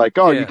just like,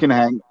 oh, you can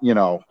hang, you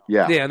know,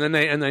 Yeah, and then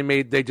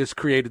they just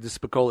created the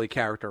Spicoli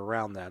character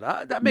around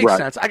that. That makes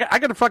sense. I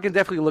got to fucking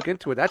definitely look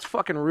into it. That's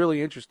fucking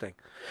really interesting.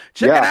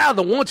 Check it out,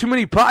 the One Too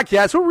Many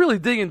podcast. We're really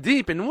digging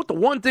deep, and what the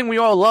one thing we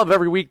all love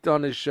every week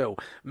on this show: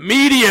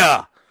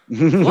 media.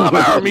 Love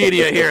our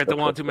media here at the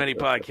One Too Many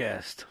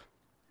podcast.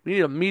 We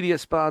need a media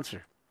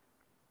sponsor.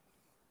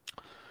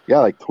 Yeah,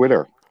 like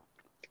Twitter.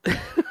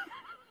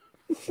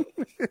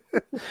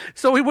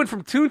 So we went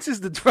from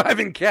Toonces to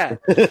Driving Cat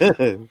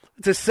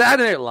to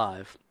Saturday Night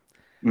Live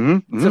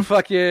to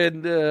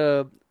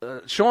fucking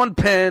Sean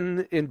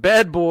Penn in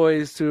Bad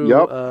Boys to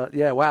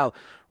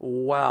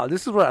wow.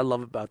 This is what I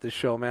love about this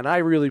show, man. I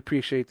really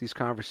appreciate these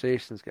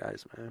conversations,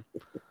 guys, man.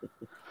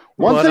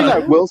 One thing I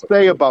will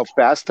say about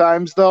Fast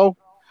Times, though,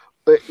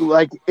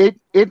 like it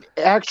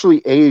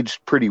actually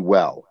aged pretty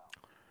well.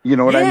 You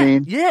know what I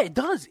mean? Yeah, it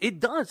does. It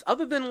does.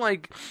 Other than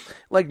like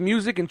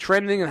music and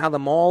trending and how the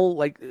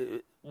mall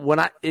in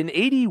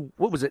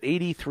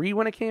 83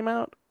 when it came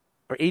out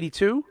or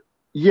 82?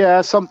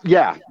 Yeah,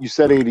 you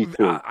said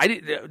 82.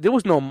 There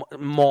was no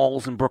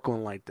malls in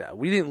Brooklyn like that.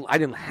 I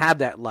didn't have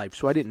that life,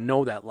 so I didn't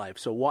know that life.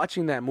 So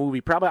watching that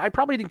movie, I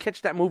probably didn't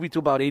catch that movie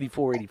till about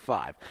 84,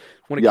 85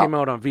 when it came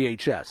out on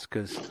VHS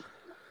cuz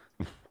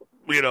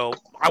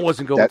I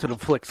wasn't going to the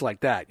flicks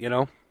like that,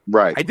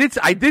 Right.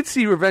 I did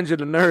see Revenge of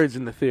the Nerds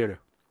in the theater.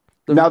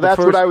 That's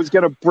what I was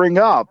going to bring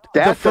up.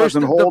 That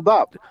doesn't hold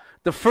up.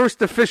 The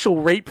first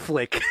official rape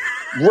flick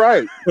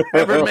right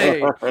ever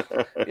made,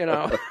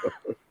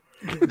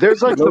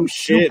 There's like some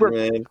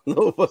man.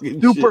 No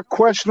fucking super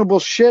questionable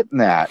shit in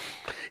that.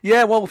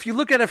 Yeah, well, if you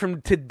look at it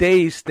from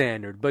today's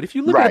standard, but if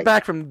you look at it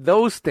back from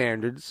those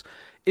standards,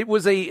 it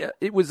was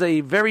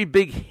a very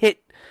big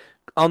hit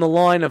on the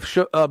line of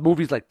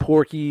movies like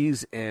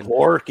Porky's and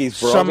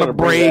Summer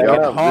Break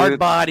and Hard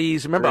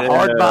Bodies. Remember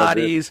Hard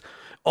Bodies?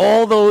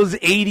 All those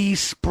 80s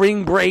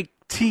spring break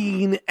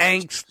teen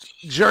angst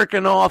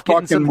jerking off,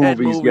 getting some head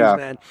movies,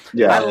 man.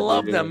 Yeah, I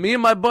love them. Me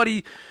and my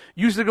buddy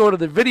used to go to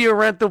the video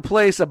rental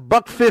place,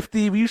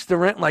 $1.50. We used to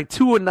rent like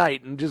 2 a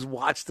night and just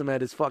watch them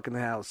at his fucking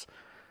house.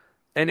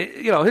 And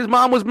his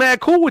mom was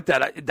mad cool with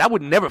that. That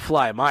would never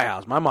fly at my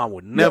house. My mom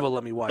would never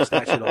let me watch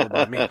that shit all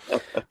by me.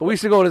 But we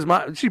used to go to his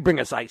mom. She'd bring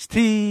us iced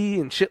tea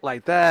and shit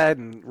like that,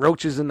 and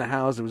roaches in the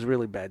house. It was a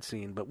really bad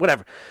scene, but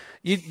whatever.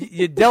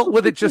 You dealt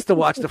with it just to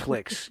watch the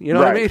flicks. You know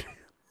what I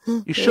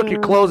mean? You shook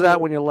your clothes out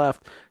when you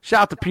left.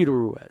 Shout out to Peter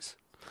Ruiz.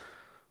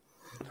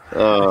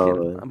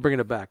 I'm bringing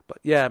it back, but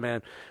yeah,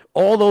 man,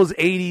 all those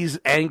 '80s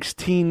angst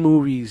teen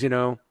movies,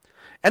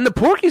 And the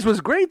Porky's was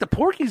great. The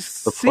Porky's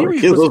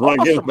series was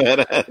awesome.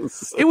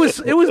 Badass. It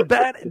was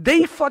bad.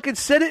 They fucking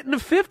said it in the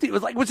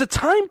 50s. It was a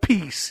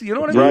timepiece. You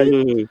know what I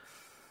mean?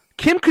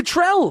 Kim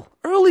Cattrall,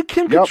 early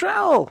Kim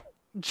Cattrall.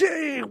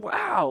 Gee,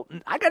 wow!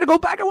 I got to go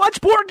back and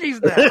watch Porky's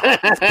now.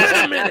 It's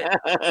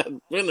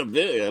been a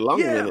minute. A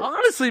long minute.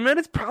 Honestly, man,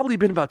 it's probably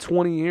been about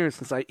 20 years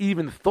since I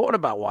even thought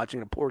about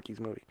watching a Porky's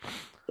movie.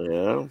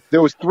 Yeah,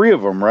 there was 3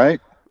 of them, right?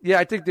 Yeah,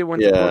 I think they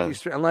went to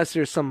Porky's, unless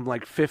there's some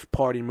fifth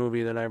party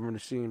movie that I haven't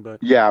seen.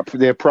 But yeah,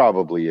 there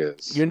probably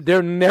is.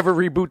 They'll never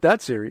reboot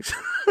that series.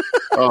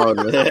 Oh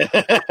man!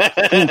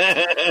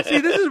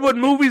 See, this is when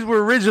movies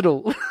were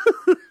original.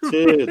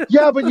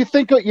 Yeah, but you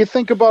think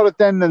about it.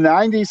 Then the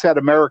 '90s had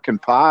American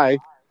Pie.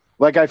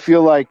 Like I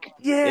feel like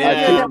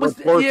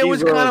it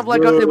was kind of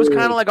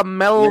like a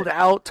mellowed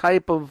out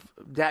type of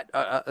that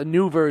a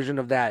new version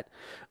of that.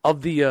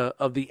 Of the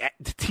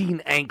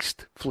teen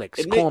angst flicks.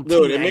 It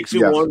makes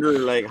you wonder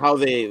like how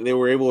they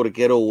were able to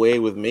get away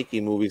with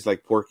making movies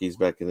like Porky's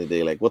back in the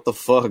day. Like what the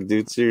fuck,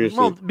 dude? Seriously.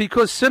 Well,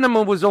 because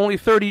cinema was only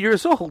 30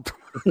 years old.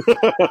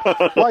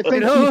 Well, I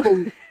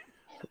think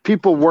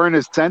people weren't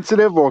as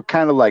sensitive or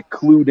kind of like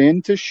clued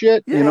into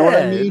shit. You know what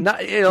I mean?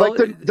 Like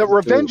the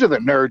Revenge of the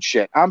Nerd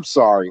shit. I'm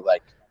sorry,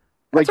 like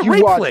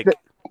you watch it.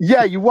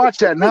 Yeah, you watch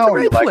that now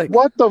and you're like,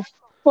 what the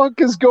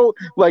fuck is going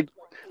like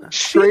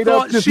straight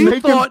up just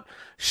making.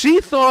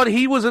 She thought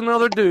he was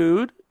another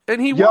dude,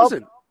 and he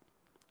wasn't.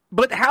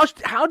 But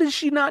how did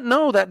she not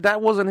know that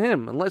wasn't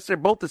him? Unless they're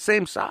both the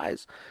same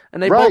size,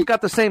 and they both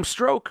got the same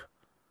stroke.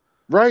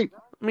 Right.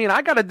 I mean,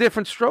 I got a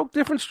different stroke.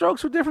 Different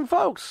strokes for different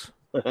folks.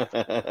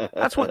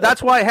 That's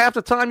why half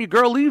the time your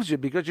girl leaves you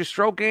because your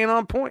stroke ain't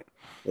on point.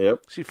 Yep.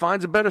 She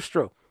finds a better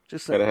stroke.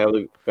 Just saying.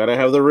 Gotta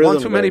have the rhythm.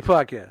 One too many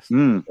podcasts.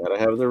 Gotta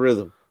have the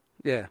rhythm.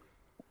 Yeah.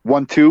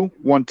 1 2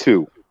 1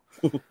 2.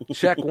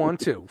 Check 1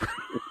 2.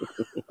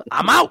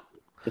 I'm out.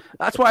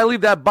 That's why I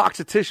leave that box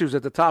of tissues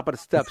at the top of the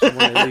steps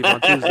when I leave on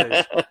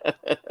Tuesdays.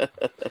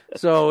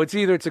 So it's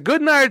either it's a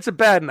good night or it's a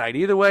bad night.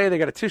 Either way, they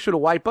got a tissue to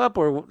wipe up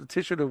or a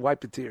tissue to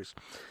wipe the tears.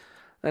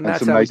 And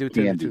that's how we do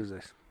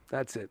Tuesdays.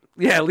 That's it.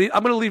 Yeah, I'm going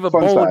to leave a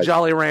bowl of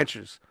Jolly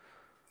Ranchers.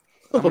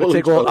 I'm going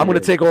to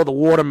take all the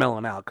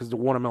watermelon out because the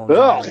watermelon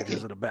Jolly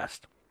Ranchers are the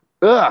best.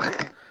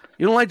 Ugh.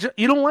 You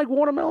don't like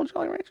watermelon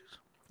Jolly Ranchers?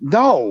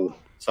 No.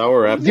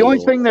 Sour apple. The only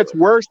thing that's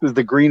worse is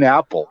the green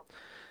apple.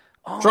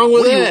 What's wrong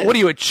with it? What are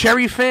you, a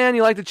cherry fan?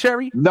 You like the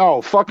cherry?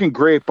 No, fucking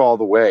grape all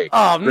the way.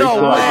 Oh, no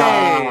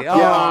way.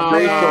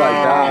 Grape till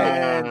I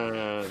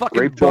die.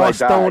 Fucking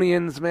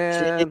Bostonians,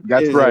 man.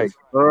 That's right.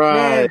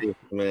 Right,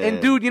 man.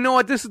 And, dude, you know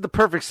what? This is the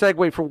perfect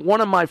segue for one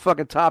of my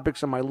fucking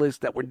topics on my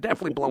list that we're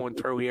definitely blowing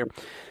through here.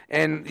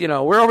 And,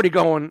 we're already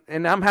going,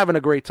 and I'm having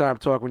a great time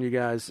talking with you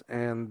guys.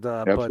 And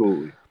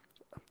absolutely.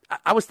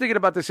 I was thinking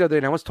about this the other day,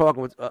 and I was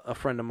talking with a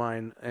friend of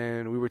mine,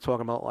 and we were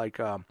talking about like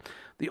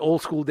the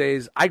old school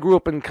days. I grew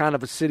up in kind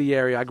of a city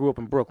area. I grew up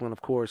in Brooklyn,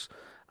 of course.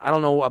 I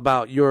don't know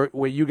about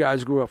where you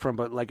guys grew up from,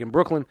 but like in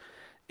Brooklyn,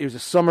 it was a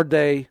summer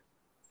day,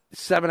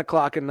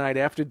 7:00 at night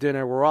after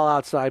dinner. We're all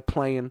outside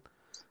playing.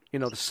 You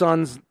know, the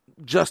sun's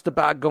just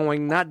about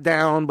going, not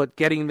down, but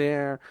getting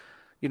there.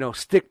 You know,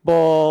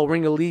 stickball,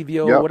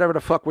 Ringalivio, whatever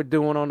the fuck we're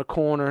doing on the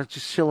corner,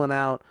 just chilling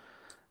out.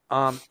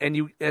 And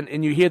you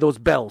hear those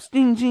bells,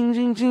 ding, ding,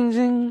 ding, ding,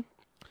 ding.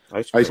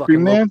 Ice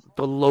cream man.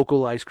 The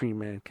local ice cream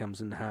man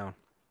comes in town,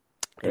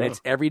 and it's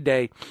every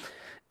day.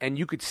 And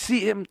you could see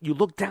him. You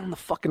look down the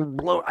fucking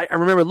blow. I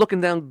remember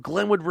looking down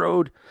Glenwood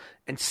Road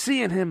and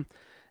seeing him,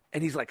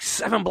 and he's like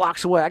 7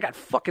 blocks away. I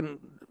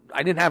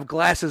didn't have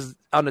glasses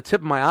on the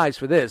tip of my eyes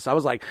for this. I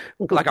was like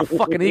a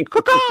fucking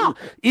eagle.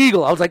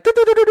 Eagle. I was like,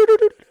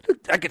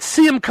 I could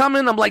see him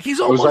coming. I'm like, he's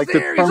almost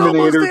there. It was like the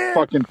Terminator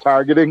fucking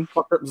targeting.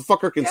 The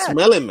fucker can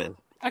smell him, man.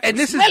 And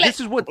this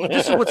is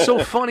what's so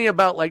funny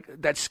about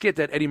like that skit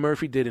that Eddie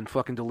Murphy did in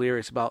fucking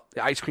Delirious about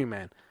the ice cream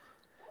man.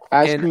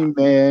 Ice cream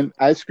man.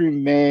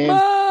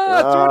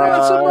 Throw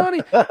down some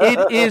money.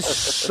 It is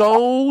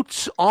so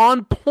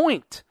on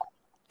point.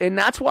 And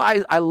that's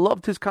why I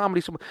loved his comedy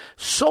so much.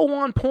 So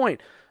on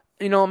point.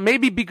 You know,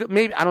 maybe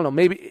I don't know.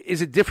 Maybe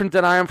is it different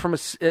than I am from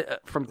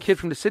Kid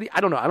from the City? I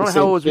don't know. I don't know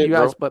how it was with you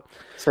guys, but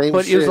it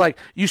was like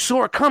you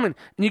saw it coming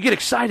and you get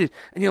excited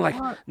and you're like,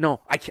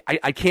 no, I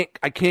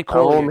can't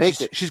call her.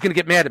 She's gonna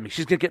get mad at me.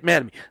 She's gonna get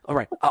mad at me. All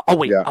right, I'll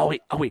wait. I'll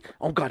wait.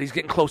 Oh God, he's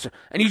getting closer.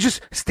 And you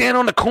just stand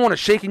on the corner,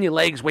 shaking your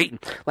legs, waiting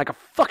like a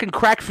fucking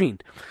crack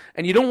fiend.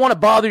 And you don't want to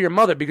bother your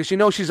mother because you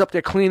know she's up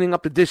there cleaning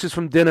up the dishes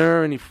from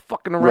dinner and you're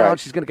fucking around. Right.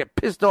 She's going to get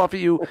pissed off at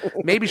you.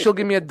 Maybe she'll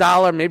give me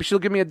 $1. Maybe she'll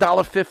give me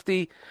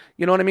 $1.50.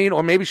 You know what I mean?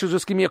 Or maybe she'll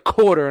just give me a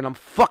quarter and I'm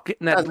fucking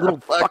that little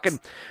fucking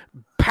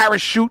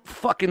parachute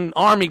fucking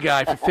army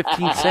guy for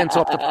 15 cents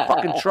off the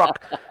fucking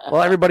truck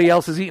while everybody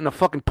else is eating a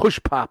fucking push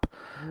pop.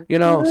 You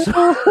know?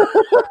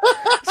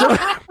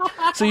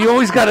 So you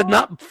always got to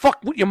not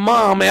fuck with your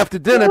mom after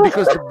dinner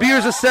because the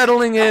beers are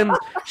settling in.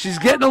 She's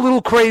getting a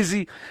little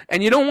crazy.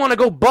 And you don't want to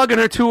go bugging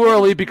her too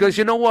early because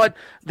you know what?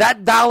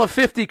 That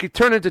 $1.50 could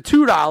turn into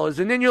 $2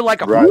 and then you're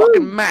like a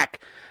fucking Mac.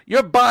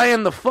 You're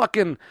buying the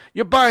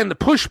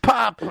push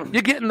pop.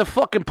 You're getting the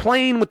fucking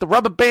plane with the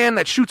rubber band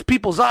that shoots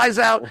people's eyes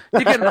out.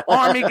 You're getting the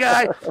army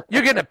guy.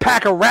 You're getting a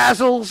pack of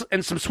Razzles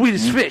and some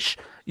Swedish fish.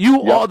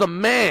 You are the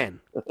man.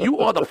 You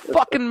are the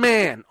fucking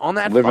man on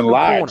that living fucking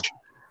large corner.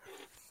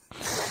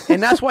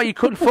 And that's why you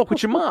couldn't fuck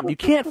with your mom. You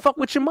can't fuck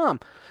with your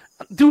mom.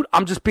 Dude,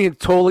 I'm just being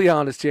totally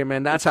honest here,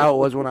 man. That's how it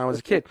was when I was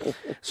a kid.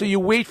 So you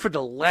wait for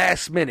the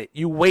last minute.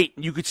 You wait.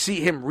 You could see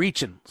him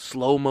reaching.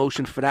 Slow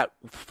motion for that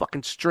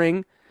fucking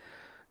string.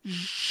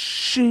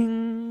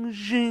 Zing,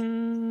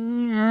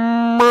 zing.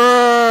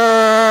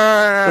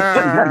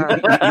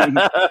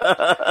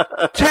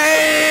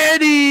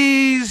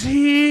 Teddy's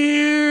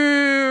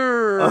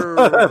here.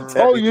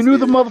 Oh, you knew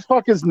the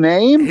motherfucker's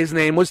name? His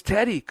name was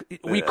Teddy.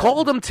 We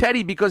called him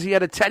Teddy because he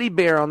had a teddy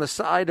bear on the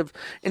side of.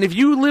 And if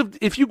you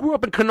grew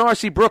up in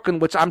Canarsie, Brooklyn,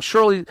 which I'm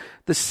surely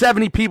the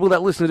 70 people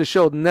that listen to the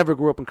show never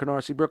grew up in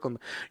Canarsie, Brooklyn,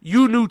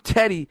 you knew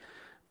Teddy.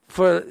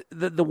 For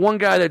the one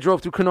guy that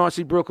drove through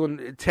Canarsie,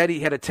 Brooklyn,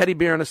 Teddy had a teddy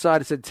bear on the side.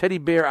 It said Teddy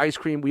Bear Ice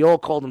Cream. We all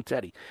called him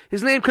Teddy.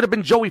 His name could have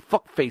been Joey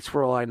Fuckface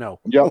for all I know.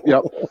 Yep.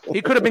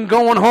 He could have been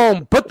going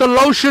home. Put the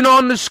lotion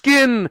on the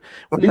skin.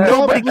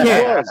 Nobody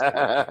cares.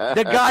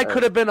 The guy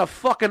could have been a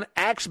fucking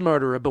axe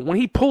murderer, but when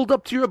he pulled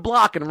up to your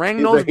block and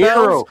rang those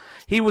bells,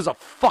 he was a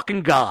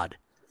fucking god.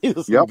 He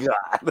was a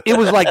god. It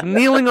was like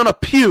kneeling on a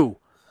pew.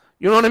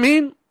 You know what I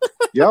mean?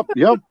 Yep.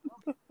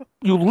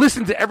 You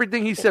listened to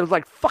everything he said. It was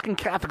like fucking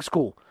Catholic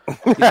school.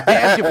 You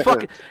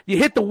danced, you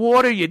hit the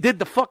water, you did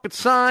the fucking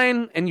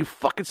sign, and you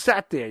fucking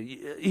sat there.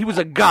 He was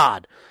a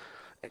god.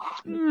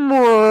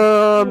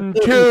 Mom,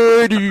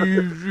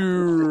 Teddy.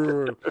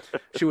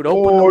 She would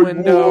open the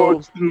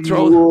window,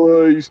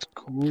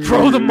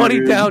 throw the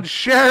money down,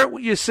 share it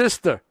with your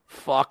sister.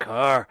 Fuck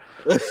her.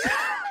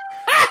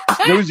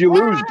 Snooze, you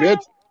lose,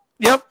 bitch.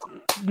 Yep.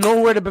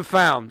 Nowhere to be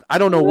found. I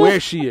don't know where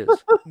she is.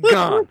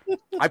 Gone.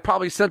 I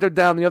probably sent her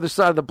down the other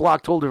side of the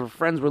block, told her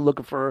friends were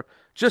looking for her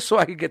just so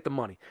I could get the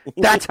money.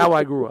 That's how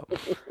I grew up.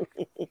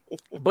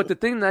 But the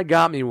thing that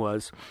got me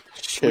was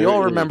we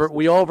all remember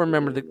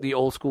the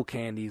old school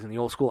candies and the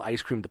old school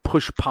ice cream, the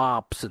push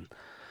pops and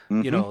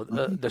you know,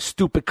 the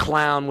stupid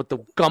clown with the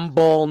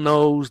gumball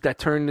nose that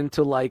turned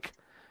into like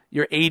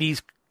your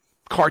 80s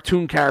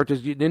cartoon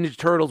characters, your Ninja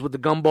Turtles with the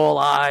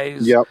gumball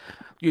eyes. Yep.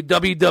 Your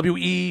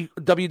WWE,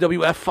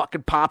 WWF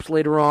fucking pops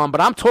later on. But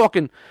I'm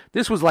talking,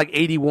 this was like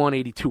 81,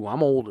 82.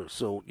 I'm older,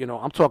 so, you know,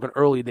 I'm talking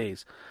early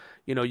days.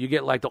 You know, you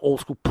get like the old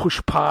school push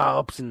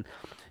pops and,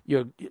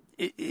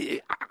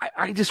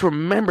 I just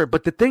remember.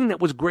 But the thing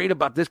that was great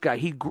about this guy,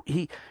 he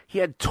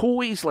had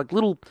toys, like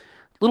little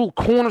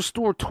corner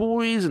store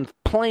toys and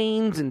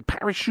planes and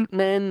parachute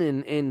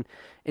men and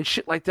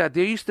shit like that.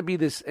 There used to be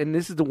this, and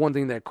this is the one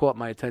thing that caught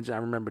my attention. I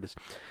remember this.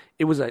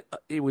 It was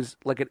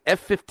like an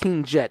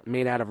F-15 jet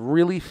made out of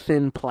really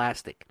thin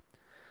plastic.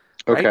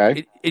 Right?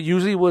 Okay. It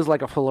usually was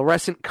like a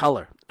fluorescent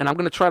color, and I'm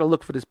going to try to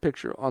look for this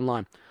picture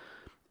online.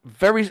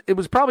 It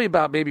was probably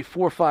about maybe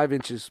 4 or 5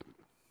 inches,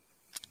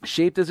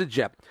 shaped as a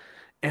jet.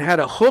 It had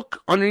a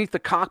hook underneath the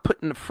cockpit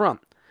in the front,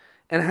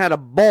 and it had a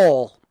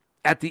ball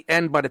at the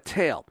end by the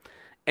tail.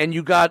 And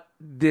you got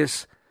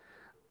this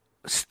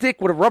stick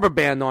with a rubber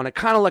band on it,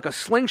 kind of like a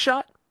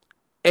slingshot,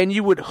 and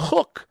you would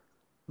hook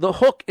the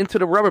hook into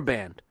the rubber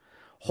band,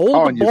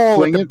 hold the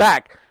ball at the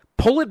back,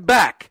 pull it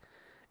back,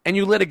 and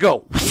you let it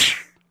go.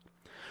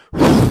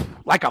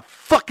 Like a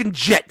fucking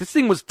jet. This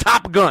thing was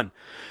Top Gun.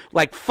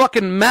 Like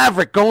fucking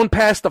Maverick going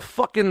past the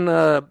fucking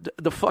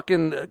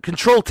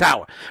control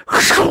tower.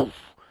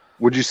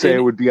 Would you say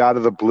it would be out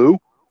of the blue?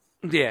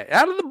 Yeah,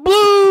 out of the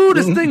blue,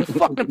 this thing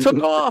fucking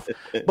took off.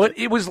 But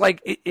it was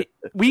like,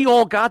 we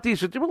all got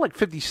these. They were like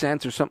 50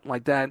 cents or something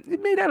like that.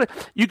 It made out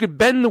of, you could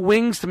bend the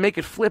wings to make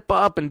it flip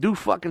up and do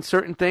fucking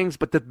certain things.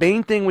 But the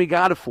main thing we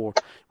got it for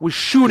was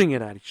shooting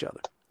it at each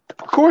other.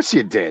 Of course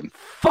you did.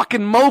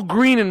 Fucking Mo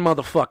Green and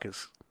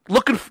motherfuckers.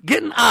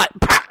 Getting eye.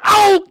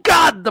 Oh,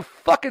 God, the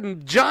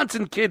fucking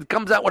Johnson kid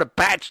comes out with a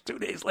patch 2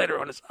 days later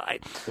on his eye.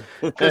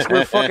 Because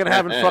we're fucking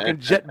having fucking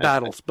jet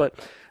battles. But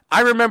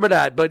I remember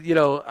that. But, you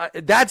know,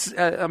 that's,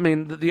 I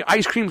mean, the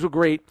ice creams were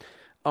great.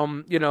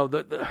 You know,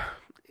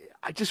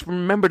 I just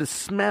remember the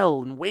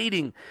smell and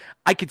waiting.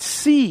 I could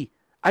see you.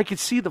 I could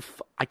see the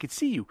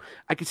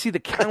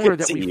counter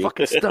that we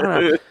fucking stood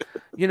on.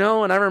 You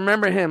know, and I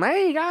remember him.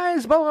 Hey,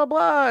 guys, blah, blah,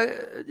 blah.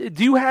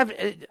 Do you have...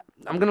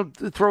 I'm going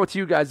to throw it to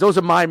you guys. Those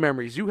are my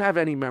memories. Do you have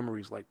any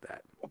memories like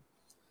that?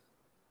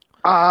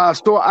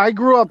 So I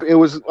grew up, it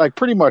was like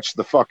pretty much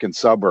the fucking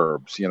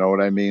suburbs. You know what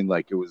I mean?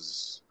 Like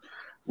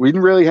we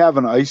didn't really have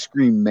an ice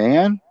cream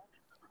man,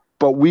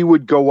 but we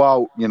would go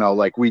out, you know,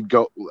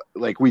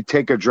 we'd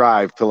take a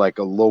drive to like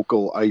a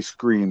local ice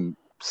cream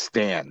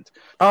stand.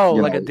 Oh,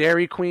 like a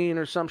Dairy Queen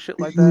or some shit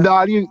like that?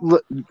 Not even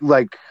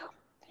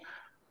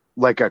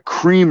like a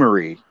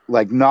creamery,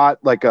 like not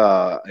like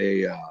a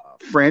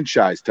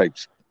franchise type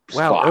spot.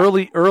 Wow,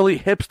 early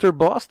hipster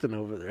Boston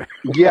over there.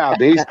 Yeah,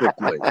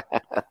 basically.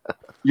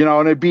 You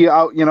know, and it'd be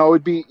out, you know,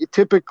 it'd be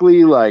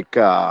typically like,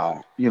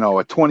 you know,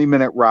 a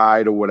 20-minute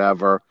ride or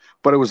whatever,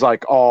 but it was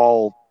like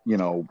all, you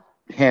know,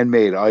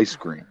 handmade ice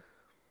cream.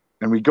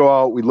 And we'd go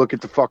out, we'd look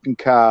at the fucking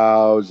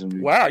cows.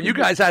 And wow, you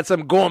guys had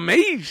some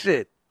gourmet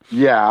shit.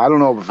 Yeah, I don't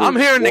know if I'm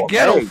here in the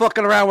ghetto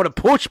fucking around with a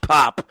push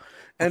pop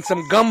and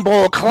some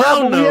gumball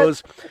clown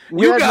nose.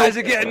 You guys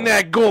are getting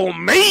that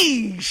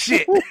gourmet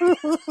shit.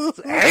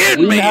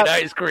 Handmade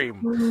ice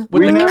cream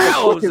with the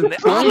cows and the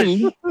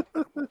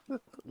Amish.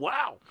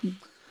 Wow.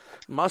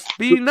 Must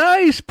be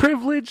nice,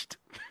 privileged.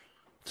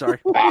 Sorry,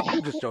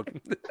 I'm just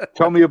joking.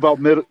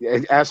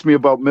 Ask me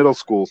about middle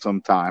school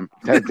sometime.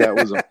 That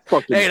was a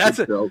fucking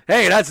joke.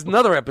 That's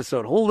another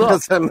episode. Hold on.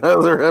 That's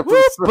another episode.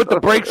 Whoop, put the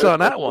brakes on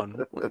that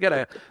one. We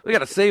gotta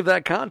save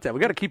that content.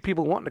 We gotta keep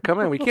people wanting to come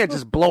in. We can't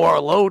just blow our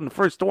load in the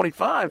first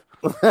 25.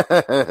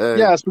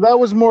 Yeah, so that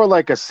was more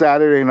like a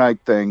Saturday night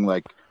thing.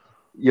 Like,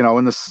 you know,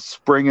 in the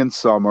spring and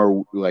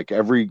summer, like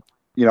every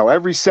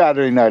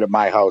Saturday night at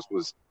my house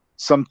was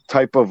some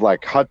type of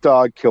like hot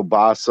dog,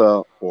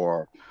 kielbasa,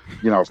 or,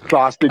 you know,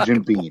 sausage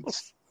and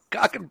beans.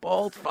 Cock and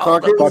balls.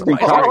 Cock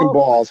and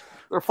balls.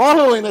 They're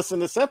following us in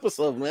this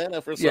episode, man.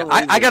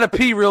 I got to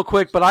pee real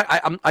quick, but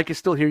I can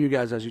still hear you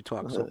guys as you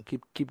talk, so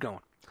keep going.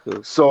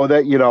 So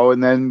that, you know,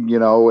 and then, you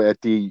know,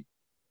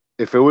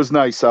 if it was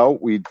nice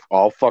out, we'd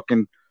all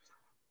fucking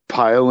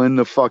pile in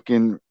the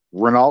fucking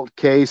Renault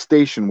K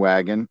station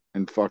wagon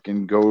and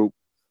fucking go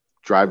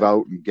drive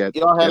out and get.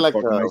 You all had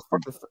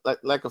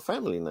like a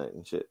family night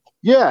and shit.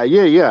 Yeah.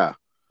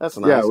 That's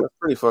nice. Yeah. That's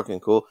pretty fucking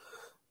cool.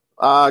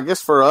 I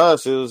guess for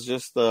us, it was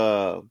just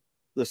the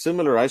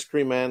similar ice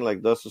cream, man,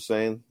 like Dust was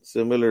saying,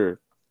 similar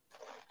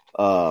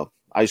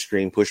ice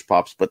cream push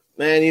pops. But,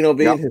 man, you know,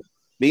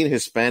 being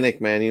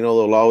Hispanic, man, you know,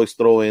 they'll always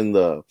throw in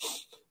the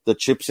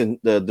chips and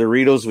the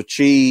Doritos with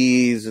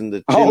cheese and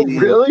the chili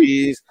really? And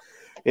cheese.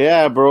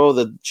 Yeah, bro,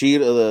 the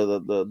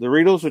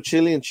Doritos with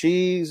chili and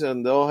cheese,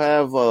 and they'll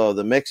have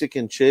the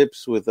Mexican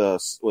chips with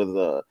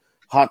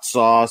hot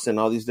sauce and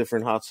all these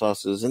different hot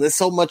sauces. And there's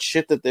so much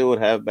shit that they would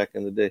have back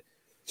in the day.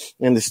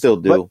 And they still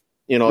do, but,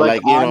 you know,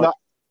 like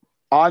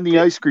on the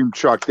ice cream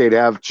truck, they'd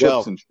have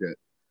chips and shit.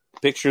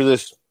 Picture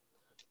this.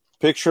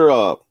 Picture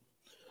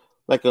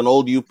like an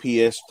old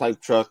UPS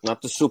type truck,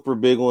 not the super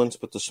big ones,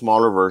 but the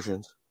smaller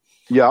versions.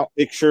 Yeah.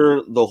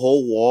 Picture the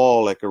whole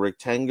wall like a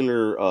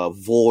rectangular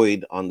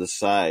void on the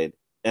side,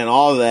 and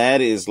all that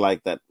is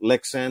like that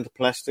Lexan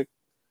plastic.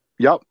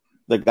 Yep.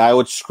 The guy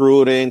would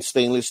screw it in,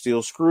 stainless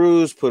steel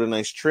screws, put a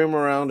nice trim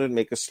around it,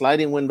 make a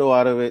sliding window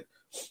out of it.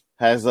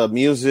 Has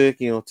music,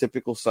 you know,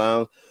 typical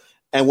sound.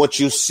 And what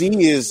you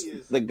see is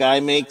the guy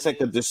makes like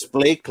a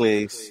display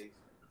case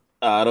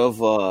out of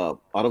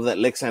that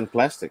Lexan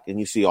plastic. And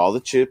you see all the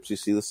chips, you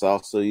see the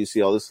salsa, you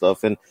see all this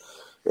stuff. And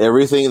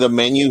everything, the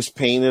menu's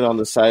painted on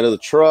the side of the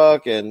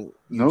truck. And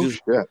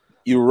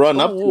you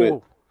run up to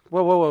it.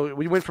 Whoa.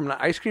 We went from an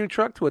ice cream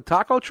truck to a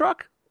taco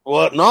truck?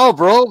 Well, no,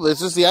 bro.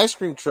 This is the ice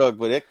cream truck.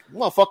 But that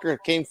motherfucker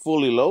came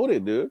fully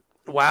loaded, dude.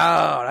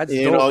 Wow, that's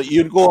you dope. know,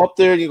 you'd go up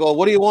there and you go,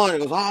 "What do you want?" He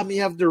goes, me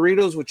have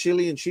Doritos with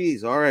chili and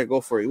cheese. All right,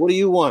 go for it. What do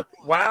you want?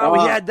 Wow,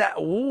 he had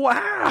that.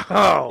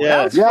 Wow.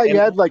 Yeah, you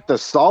had like the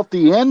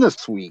salty and the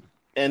sweet.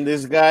 And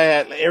this guy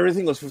had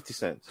everything was 50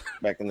 cents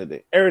back in the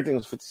day. Everything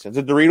was 50 cents.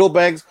 The Dorito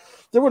bags,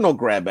 there were no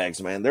grab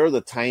bags, man. There were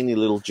the tiny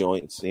little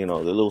joints, you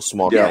know, the little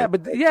small. Yeah, bags.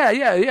 but They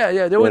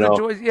were the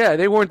joints. Yeah,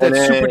 they weren't that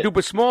super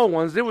duper small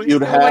ones. They were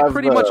like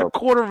pretty much a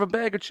quarter of a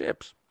bag of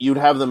chips. You'd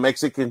have the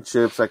Mexican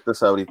chips, like the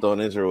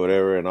Sabritones or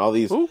whatever, and all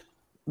these. Ooh.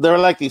 They're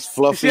like these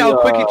fluffy. You see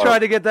how quick he tried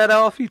to get that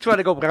off? He tried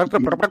to go. He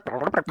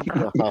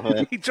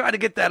tried to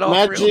get that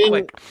off real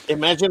quick.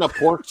 Imagine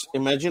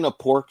a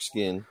pork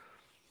skin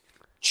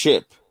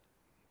chip.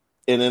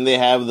 And then they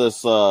have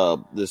this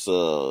powdered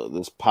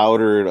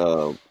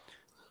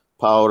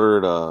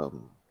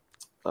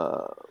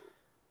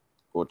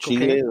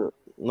chili.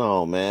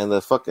 No, man,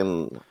 the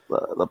fucking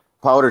the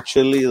powdered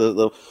chili,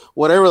 the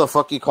whatever the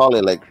fuck you call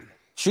it, like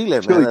chili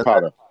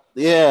powder.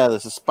 Yeah,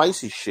 this is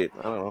spicy shit.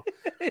 I don't know.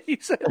 He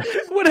said,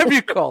 whatever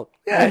you call it.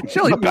 Yeah,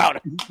 chili powder.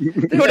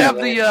 They would have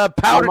the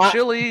powdered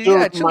chili.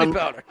 Dude, chili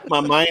powder. My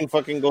mind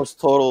fucking goes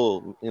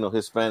total,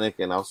 Hispanic,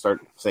 and I'll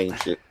start saying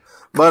shit.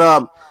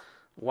 But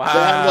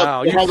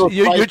wow,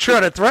 you're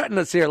trying to threaten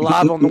us here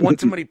live on the One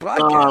Too Many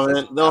podcast.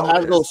 Man, they'll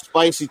have those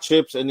spicy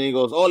chips, and then he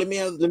goes, let me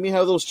have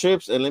those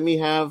chips, and let me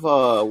have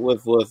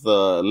with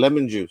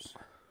lemon juice.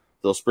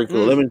 They'll sprinkle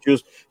lemon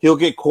juice. He'll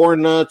get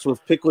corn nuts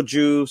with pickle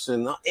juice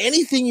and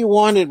anything you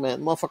wanted,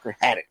 man. Motherfucker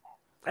had it.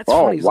 That's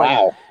funny.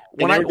 Wow!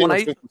 Like, when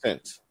I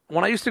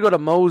used to go to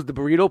Moe's, the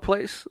burrito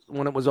place,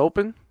 when it was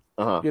open,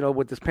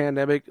 with this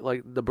pandemic,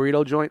 like the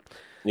burrito joint.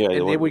 Yeah,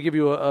 and they would give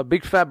you a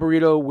big fat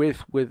burrito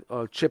with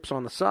chips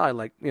on the side,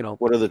 like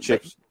What are the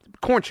chips?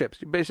 Corn chips,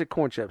 your basic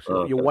corn chips,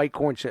 your white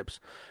corn chips,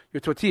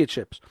 your tortilla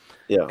chips.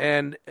 Yeah.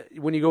 And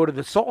when you go to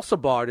the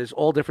salsa bar, there's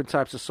all different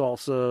types of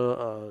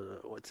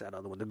salsa. What's that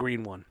other one? The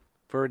green one,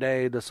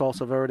 Verde, the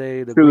salsa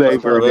Verde, the Verde.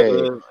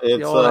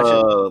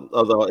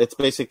 It's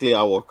basically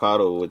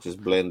avocado, which is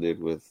blended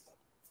with.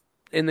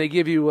 And they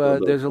give you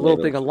there's a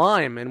little thing of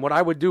lime, and what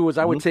I would do is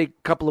I would take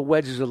a couple of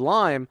wedges of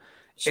lime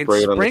and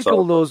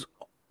sprinkle those.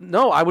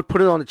 No, I would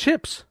put it on the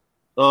chips.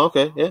 Oh,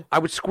 okay, yeah. I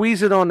would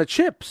squeeze it on the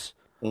chips.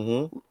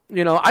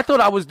 Mm-hmm. I thought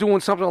I was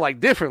doing something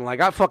like different. Like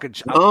I fucking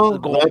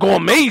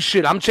gourmet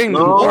shit. I'm changing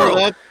the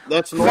world.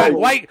 That's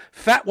normal.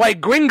 Fat white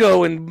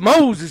gringo and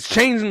Moe's is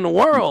changing the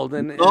world.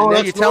 And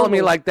now you're telling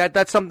me like that.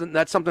 That's something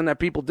that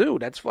people do.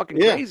 That's fucking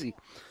crazy.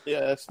 Yeah,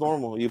 that's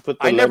normal. You put.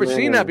 I never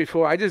seen that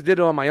before. I just did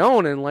it on my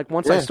own, and like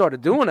once I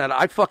started doing that,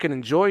 I fucking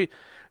enjoy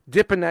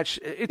dipping that.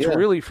 It's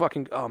really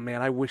fucking. Oh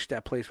man, I wish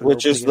that place was.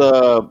 Which is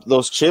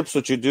those chips?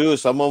 What you do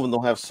is some of them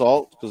don't have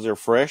salt because they're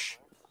fresh.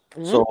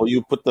 Mm-hmm. So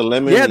you put the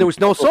lemon. Yeah, there was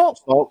no salt.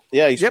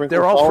 Yeah, you sprinkle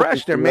they're all salt,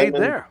 fresh. They're made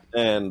there.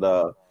 And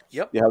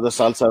you have the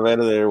salsa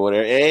verde or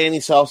whatever. Any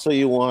salsa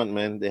you want,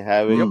 man. They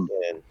have it. And,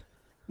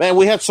 man,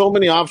 we had so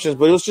many options,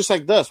 but it was just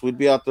like this. We'd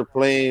be out there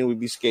playing. We'd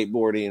be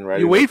skateboarding. Right.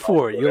 You wait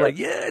for it. You're like,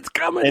 yeah, it's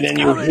coming. And then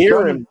you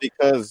hear him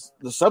because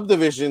the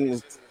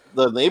subdivision,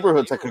 the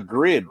neighborhood's like a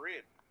grid.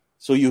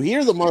 So you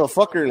hear the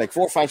motherfucker like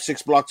 4, 5,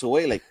 6 blocks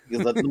away. Like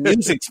the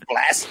music's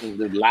blasting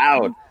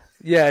loud.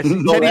 Yeah,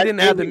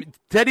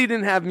 Teddy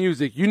didn't have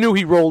music. You knew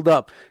he rolled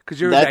up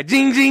because you're like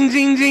jing jing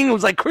jing jing. It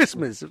was like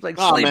Christmas. It was like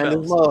sleigh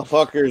bells. This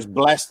motherfucker's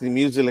blasting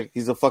music like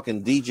he's a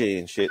fucking DJ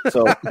and shit.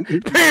 So yeah,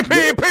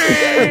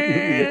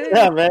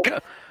 man.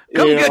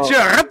 Come get your.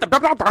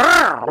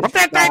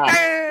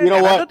 You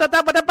know what?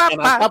 And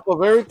on top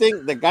of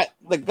everything, the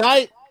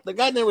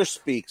guy never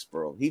speaks,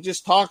 bro. He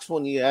just talks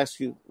when he asks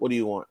you, "What do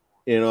you want?"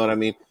 You know what I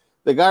mean?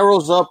 The guy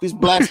rolls up, he's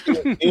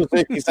blasting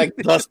music. He's like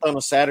dust on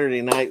a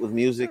Saturday night with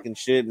music and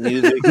shit.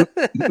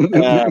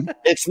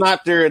 It's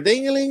not their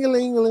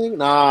ding-a-ling-a-ling-a-ling.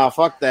 Nah,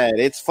 fuck that.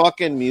 It's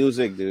fucking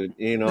music, dude.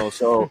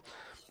 So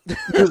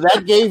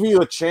that gave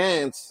you a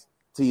chance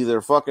to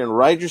either fucking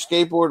ride your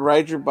skateboard,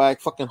 ride your bike,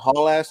 fucking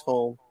haul ass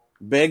home,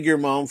 beg your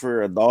mom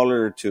for $1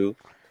 or $2.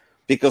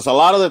 Because a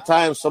lot of the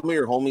time, some of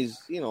your homies,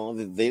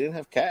 they didn't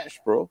have cash,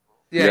 bro.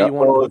 Yeah.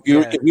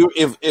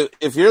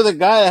 If you're the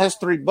guy that has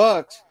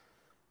 $3,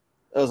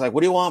 I was like,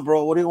 what do you want,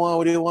 bro? What do you want?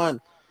 What do you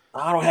want?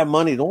 I don't have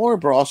money. Don't worry,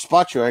 bro. I'll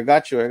spot you. I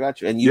got you.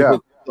 And you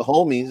with the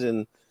homies,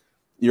 and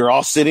you're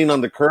all sitting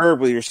on the curb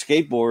with your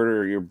skateboard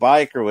or your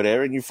bike or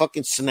whatever, and you're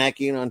fucking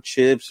snacking on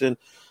chips and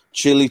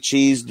chili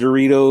cheese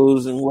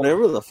Doritos and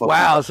whatever the fuck.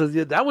 Wow, so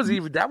that was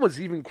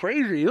even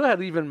crazier. You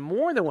had even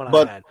more than what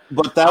I had.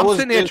 But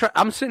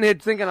I'm sitting here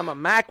thinking I'm a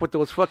Mac with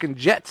those fucking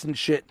jets and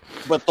shit.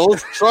 But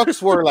those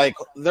trucks were like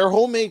they're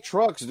homemade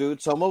trucks,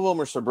 dude. Some of them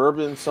are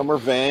Suburban, some are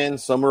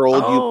vans, some are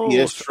old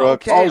UPS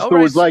trucks. Okay. So it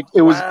was like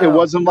it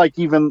wasn't like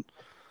even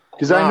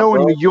because I know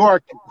in New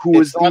York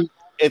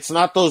it's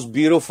not those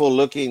beautiful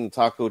looking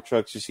taco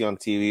trucks you see on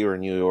TV or in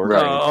New York.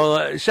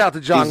 Right? Shout out to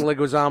John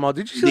Leguizamo.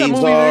 Did you see that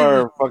movie? These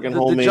are fucking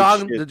homemade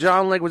shit. The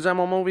John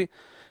Leguizamo movie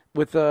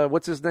with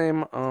what's his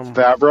name?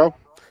 Favreau.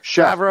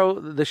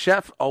 Favreau, the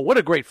chef. Oh, what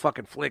a great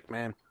fucking flick,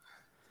 man.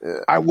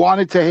 I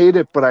wanted to hate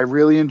it, but I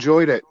really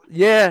enjoyed it.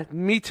 Yeah,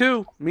 me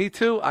too.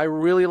 I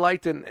really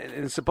liked it,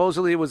 and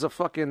supposedly it was a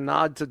fucking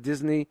nod to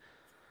Disney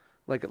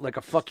like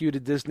a fuck you to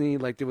Disney.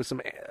 Like there was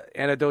some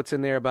anecdotes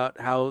in there about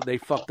how they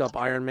fucked up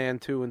Iron Man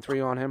 2 and 3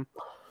 on him.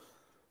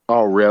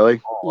 Oh,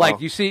 really?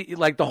 Like you see,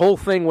 like the whole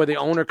thing where the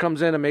owner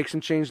comes in and makes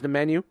him change the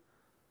menu.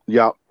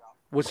 Yep.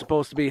 Was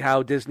supposed to be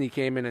how Disney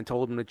came in and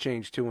told him to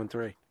change 2 and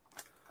 3.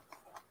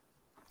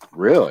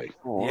 Really?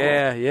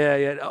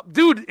 Yeah.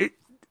 Dude,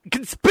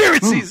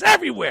 conspiracies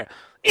everywhere.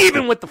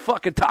 Even with the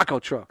fucking taco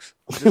trucks.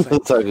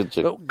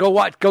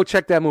 Go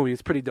check that movie.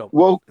 It's pretty dope.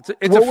 Well,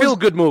 it's a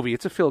feel-good movie.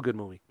 It's a feel-good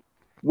movie.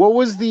 What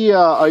was the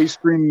ice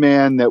cream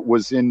man that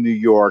was in New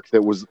York?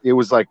 It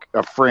was like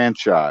a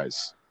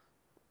franchise.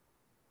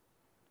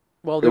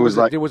 Well, there was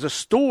a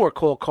store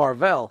called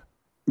Carvel.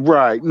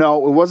 Right.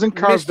 No, it wasn't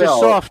Carvel. Mr.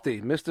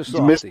 Softy.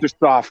 Mr.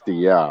 Softy,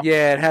 yeah.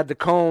 Yeah, it had the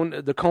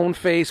cone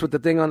face with the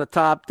thing on the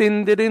top.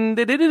 Din, din, din,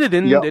 din, din,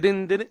 din, Yep.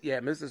 din, din. Yeah,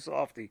 Mr.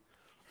 Softy.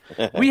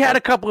 We had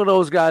a couple of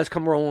those guys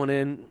come rolling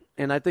in,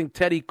 and I think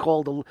Teddy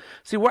called.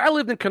 See, where I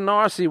lived in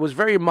Canarsie was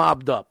very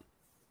mobbed up.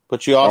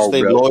 But you all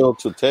stayed loyal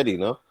to Teddy,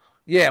 no?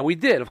 Yeah, we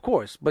did, of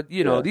course. But,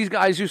 these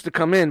guys used to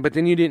come in, but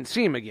then you didn't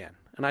see him again.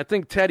 And I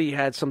think Teddy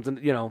had something,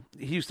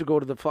 he used to go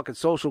to the fucking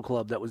social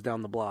club that was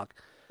down the block.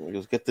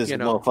 Just get this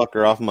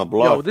motherfucker off my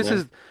block.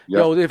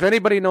 If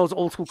anybody knows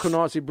old school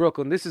Canarsie,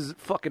 Brooklyn, this is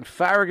fucking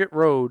Farragut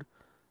Road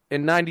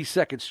and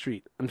 92nd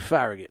Street in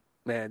Farragut.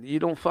 Man, you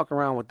don't fuck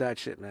around with that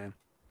shit, man.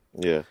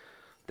 Yeah.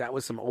 That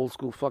was some old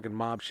school fucking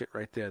mob shit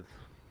right there.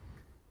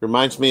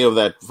 Reminds me of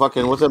that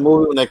fucking, what's that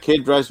movie when that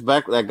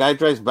guy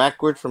drives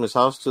backwards from his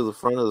house to the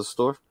front of the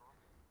store?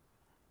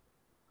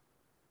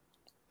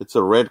 It's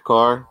a red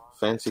car,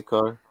 fancy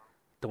car.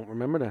 Don't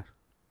remember that.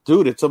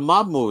 Dude, it's a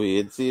mob movie.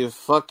 It's the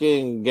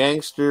fucking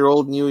gangster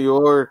old New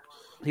York.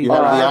 Is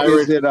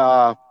it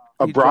a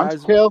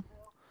Bronx Tale?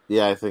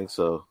 Yeah, I think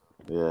so.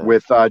 Yeah.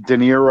 With De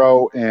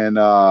Niro and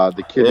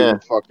the kid in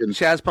fucking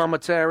Chaz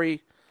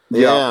Palminteri.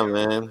 Yeah,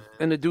 man.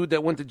 And the dude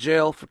that went to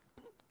jail for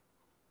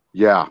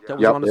that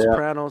was on The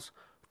Sopranos.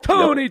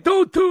 Tony,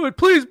 don't do it,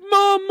 please,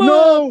 Mama.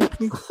 No.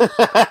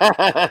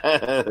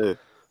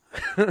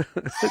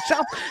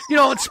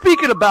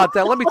 Speaking about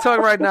that, let me talk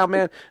right now,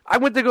 man. I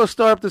went to go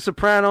start up The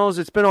Sopranos.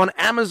 It's been on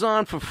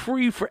Amazon for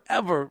free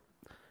forever.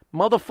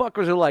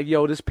 Motherfuckers are like,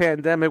 yo, this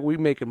pandemic, we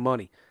making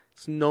money.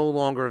 It's no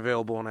longer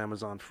available on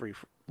Amazon free.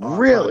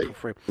 Really? For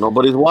free.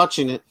 Nobody's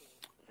watching it.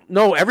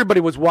 No,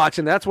 everybody was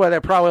watching. That's why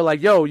they're probably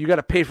like, yo, you got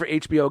to pay for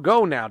HBO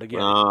Go now to get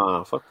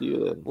it. Fuck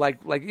you then. Like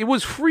it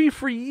was free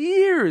for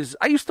years.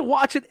 I used to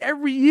watch it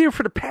every year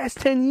for the past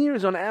 10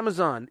 years on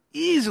Amazon.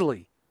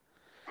 Easily.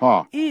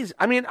 Huh.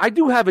 I mean, I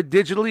do have it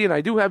digitally and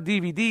I do have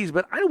DVDs,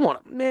 but I don't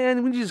want it.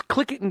 Man, when you just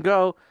click it and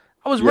go,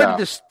 I was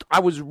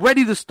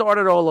ready to start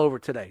it all over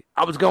today.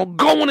 I was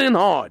going in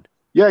hard.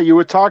 Yeah, you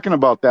were talking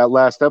about that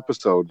last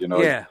episode,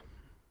 Yeah.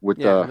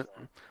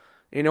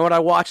 You know what I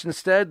watched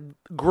instead?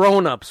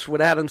 Grown Ups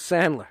with Adam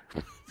Sandler.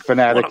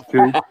 Fanatic 2.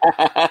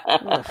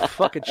 What a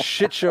fucking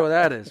shit show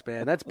that is,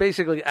 man. That's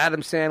basically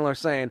Adam Sandler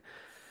saying,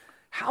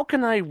 how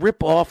can I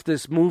rip off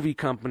this movie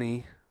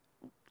company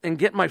and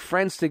get my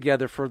friends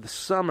together for the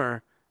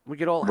summer? We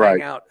could all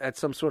hang out at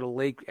some sort of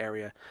lake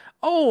area.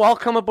 Oh, I'll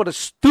come up with a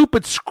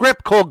stupid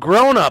script called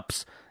Grown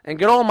Ups and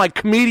get all my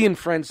comedian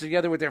friends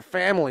together with their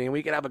family and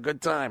we can have a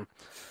good time.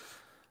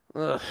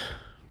 Ugh.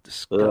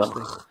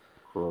 Disgusting. Ugh.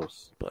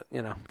 Gross. But,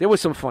 there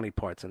was some funny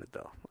parts in it,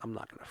 though. I'm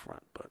not going to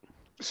front, but...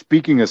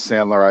 Speaking of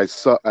Sandler,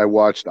 I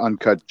watched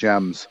Uncut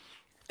Gems.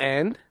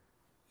 And?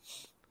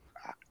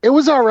 It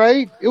was all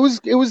right. It was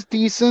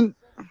decent.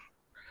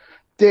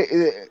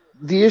 The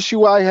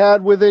issue I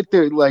had with it,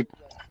 like,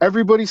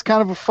 everybody's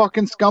kind of a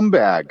fucking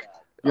scumbag.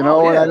 Isn't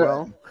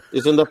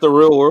that the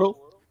real world?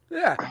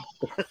 Yeah.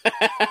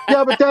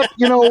 Yeah, but that,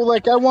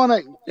 like, I want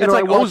to... It's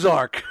like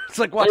Ozark. It's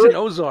like watching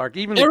Ozark.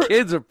 Even the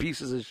kids are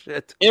pieces of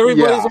shit.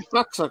 Everybody's a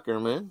fucksucker,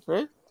 man,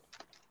 right?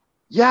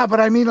 Yeah, but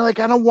I mean, like,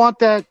 I don't want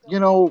that,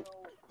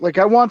 like,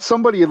 I want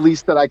somebody at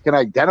least that I can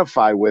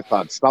identify with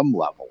on some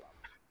level,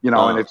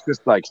 and it's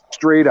just like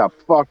straight up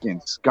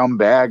fucking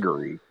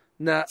scumbaggery.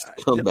 Nah,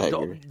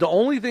 the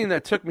only thing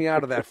that took me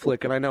out of that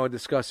flick, and I know I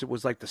discussed it,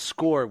 was like the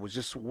score was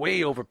just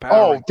way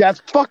overpowering. Oh,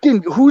 that's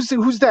fucking who's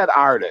that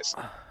artist?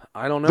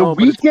 I don't know.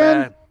 The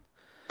Weeknd.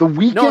 The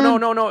Weeknd?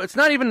 No. It's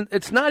not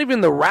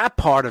even the rap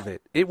part of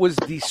it. It was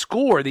the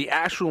score, the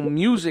actual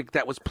music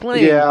that was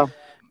playing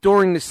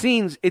during the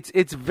scenes.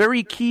 It's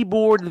very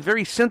keyboard and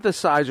very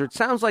synthesizer. It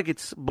sounds like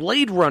it's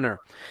Blade Runner.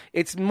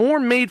 It's more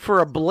made for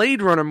a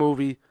Blade Runner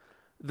movie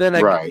than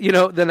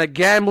a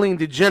gambling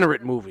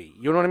degenerate movie.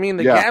 You know what I mean?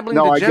 The gambling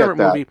degenerate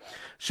movie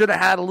should have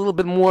had a little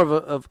bit more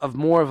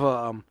of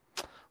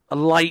a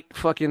light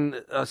fucking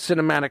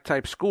cinematic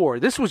type score.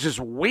 This was just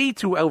way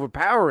too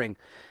overpowering.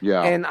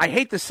 Yeah. And I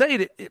hate to say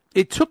it,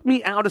 it took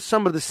me out of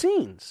some of the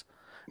scenes.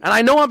 And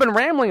I know I've been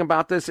rambling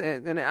about this,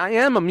 and I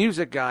am a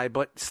music guy,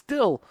 but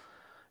still,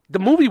 the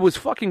movie was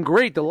fucking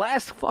great. The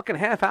last fucking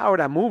half hour of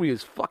that movie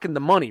is fucking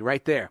the money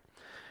right there.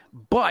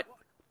 But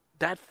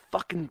that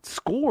fucking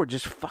score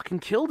just fucking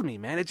killed me,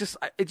 man. It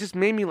just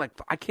made me like,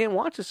 I can't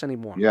watch this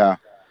anymore. Yeah.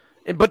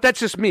 But that's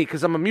just me,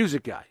 because I'm a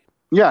music guy.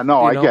 Yeah,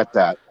 no, I get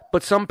that.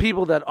 But some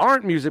people that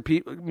aren't music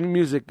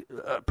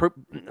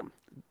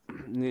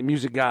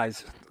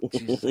guys,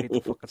 Jesus, I hate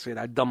to fucking say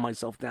that. I dumbed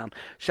myself down.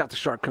 Shout to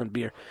Shark Cunt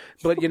Beer.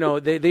 But,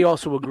 they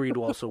also agreed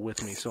also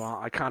with me. So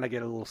I kind of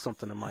get a little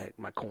something in my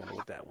corner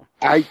with that one.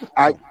 I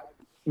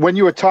when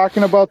you were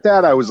talking about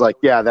that, I was like,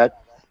 yeah,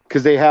 that,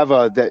 because they have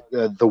The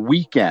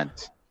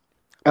Weeknd.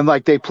 And,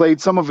 like, they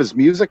played some of his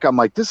music. I'm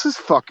like, this is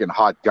fucking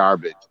hot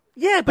garbage.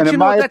 Yeah, but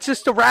that's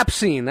just the rap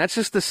scene. That's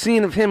just the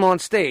scene of him on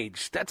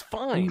stage. That's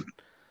fine.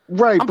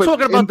 Right. I'm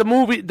talking about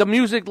the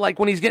music, like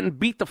when he's getting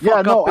beat the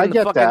fuck up. I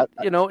get that.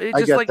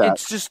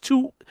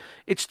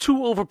 It's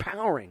too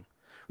overpowering.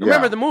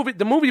 Remember,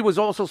 the movie was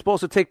also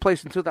supposed to take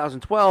place in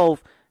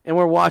 2012, and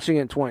we're watching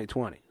it in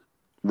 2020.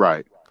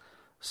 Right.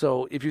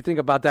 So if you think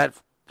about that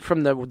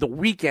from the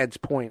Weeknd's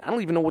point, I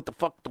don't even know what the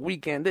fuck the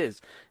Weeknd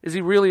is. Is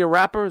he really a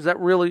rapper? Is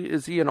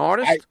he an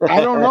artist? I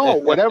don't know.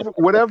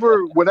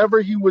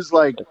 Whatever he was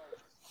like,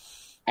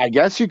 I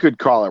guess you could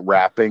call it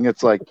rapping.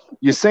 It's like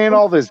you're saying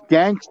all this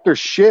gangster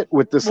shit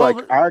with this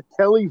R.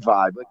 Kelly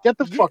vibe. Like, get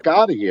the fuck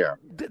out of here.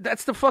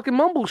 That's the fucking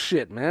mumble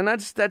shit, man.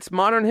 That's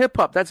modern hip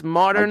hop. That's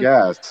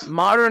modernized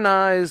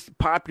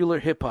popular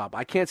hip hop.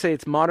 I can't say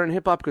it's modern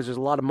hip hop because there's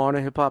a lot of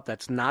modern hip hop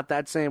that's not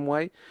that same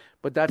way.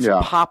 But that's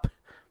pop.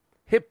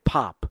 Hip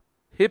hop,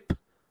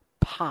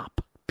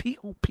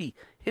 P-O-P,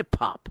 hip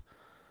hop.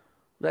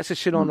 That's the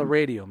shit on the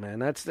radio, man.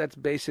 That's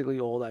basically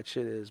all that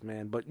shit is,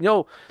 man. But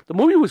the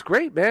movie was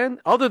great, man.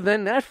 Other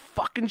than that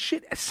fucking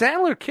shit,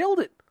 Sandler killed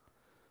it.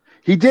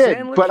 He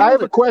did, but I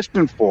have a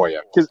question for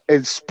you because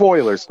it's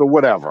spoilers, so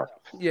whatever.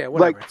 Yeah,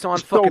 whatever. It's on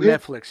fucking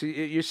Netflix.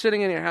 You're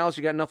sitting in your house,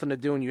 you got nothing to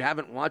do, and you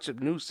haven't watched a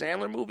new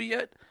Sandler movie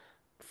yet.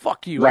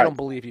 Fuck you! Right. I don't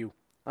believe you.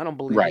 I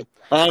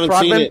haven't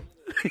seen it.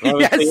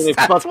 Yes,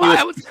 that's why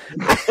I was.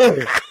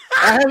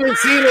 I haven't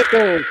seen it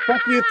though.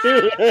 Fuck you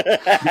too.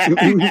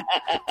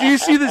 Do you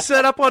see the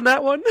setup on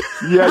that one?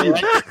 Yeah,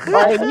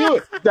 I knew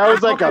it. That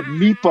was like a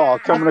meatball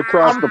coming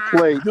across the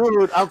plate.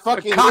 Dude, I'm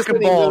fucking cock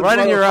and ball right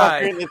in your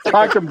eye.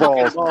 Cock and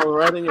balls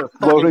right in your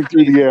floating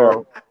through the air.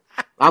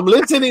 I'm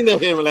listening to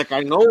him like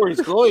I know where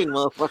he's going,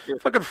 motherfucker.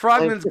 Fucking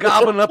Frogman's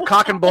gobbling up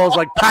cock and balls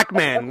like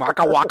Pac-Man.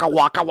 Waka waka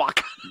waka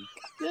waka.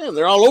 Yeah,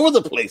 they're all over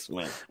the place,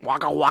 man.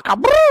 Waka waka.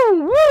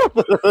 Woo,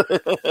 woo.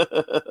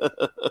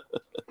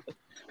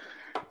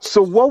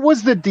 So what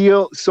was the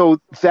deal?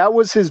 So that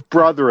was his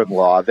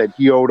brother-in-law that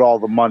he owed all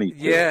the money to.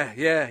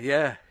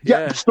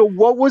 Yeah. So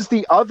what was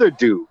the other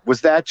dude?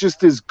 Was that just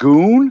his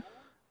goon?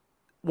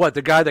 What,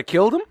 the guy that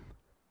killed him?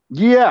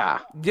 Yeah.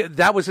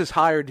 That was his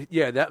hired.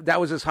 Yeah, that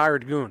was his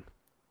hired goon.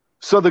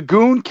 So the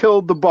goon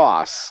killed the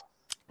boss.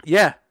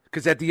 Yeah,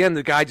 because at the end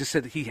the guy just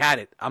said he had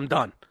it. I'm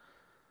done.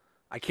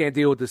 I can't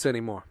deal with this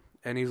anymore.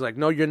 And he's like,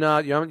 "No, you're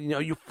not.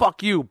 You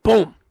fuck you."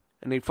 Boom,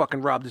 and they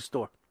fucking robbed his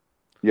store.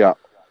 Yeah.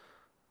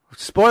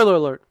 Spoiler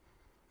alert.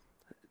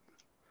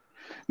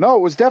 No, it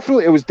was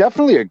definitely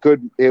a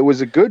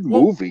good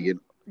movie.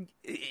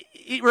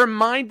 It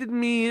reminded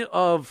me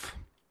of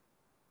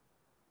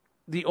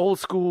the old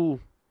school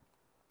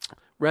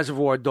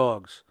Reservoir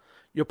Dogs,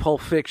 your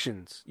Pulp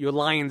Fictions, your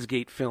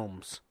Lionsgate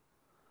films.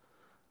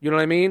 You know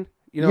what I mean?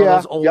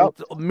 Those old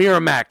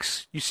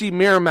Miramax. You see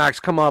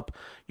Miramax come up,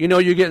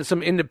 you're getting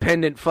some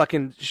independent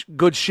fucking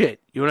good shit.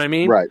 You know what I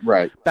mean?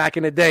 Right. Back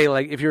in the day,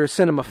 like if you're a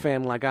cinema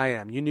fan like I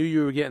am, you knew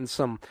you were getting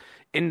some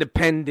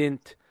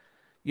independent,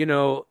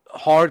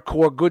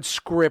 hardcore, good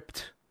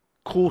script,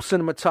 cool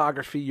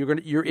cinematography. You're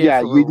you're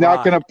probably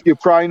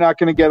not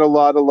gonna get a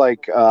lot of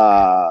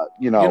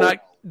you're not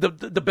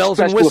the bells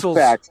and whistles.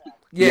 Effects.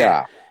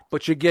 Yeah.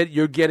 But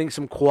you're getting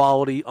some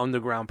quality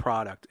underground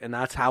product, and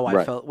that's how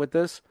I felt with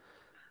this.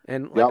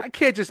 And I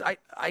can't just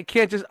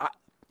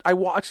I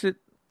watched it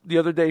the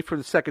other day for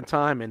the second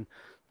time, and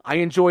I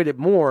enjoyed it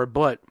more.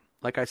 But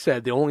like I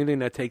said, the only thing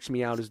that takes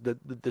me out is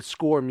the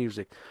score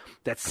music,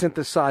 that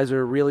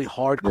synthesizer, really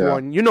hardcore. Yeah.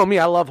 And you know me,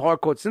 I love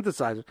hardcore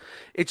synthesizer.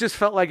 It just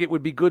felt like it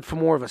would be good for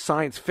more of a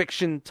science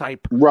fiction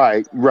type.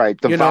 Right.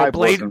 The vibe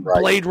wasn't right.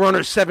 Blade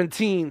Runner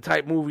 17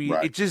 type movie.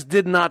 Right. It just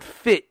did not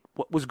fit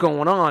what was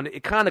going on.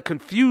 It kind of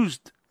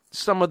confused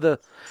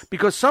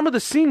because some of the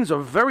scenes are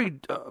very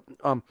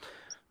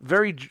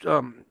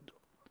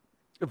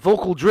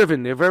vocal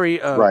driven. They're very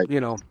how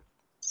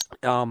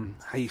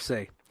you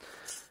say,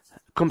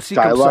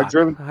 dialogue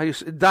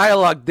driven.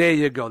 Dialogue. There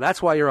you go.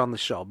 That's why you're on the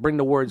show. Bring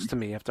the words to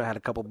me after I had a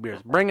couple of beers.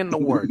 Bring in the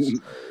words.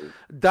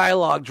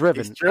 Dialogue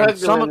driven. He's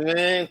struggling,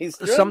 man. He's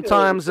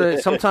sometimes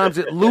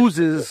it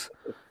loses.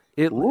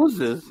 It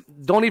loses.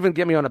 Don't even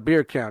get me on a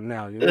beer count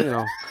now.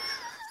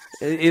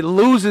 It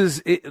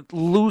loses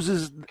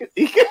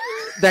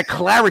that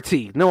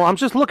clarity. No, I'm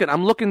just looking.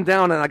 I'm looking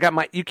down, and I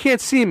got you can't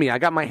see me. I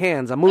got my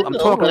hands. I'm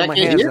talking with my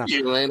hands now.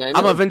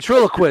 I'm a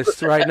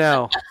ventriloquist right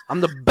now.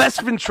 I'm the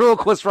best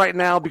ventriloquist right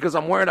now because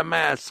I'm wearing a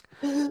mask.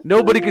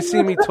 Nobody can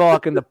see me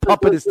talk, and the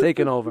puppet is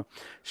taking over.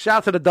 Shout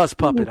out to the dust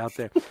puppet out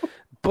there.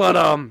 But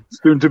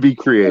soon to be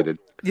created.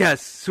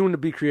 Yes, soon to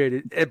be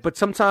created. But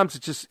sometimes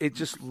it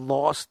just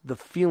lost the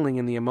feeling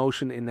and the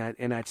emotion in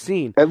that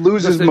scene. It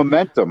loses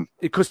momentum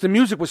because the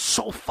music was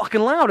so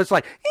fucking loud. It's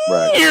like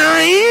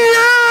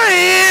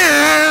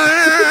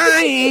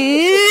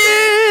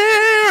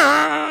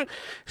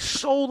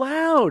so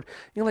loud.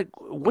 You're like,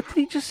 what did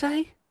he just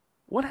say?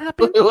 What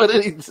happened? What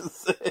did he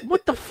just say?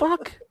 What the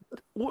fuck?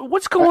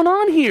 What's going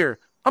on here?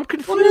 I'm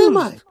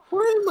confused.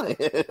 Where am I?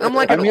 I'm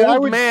like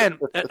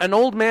an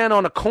old man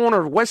on a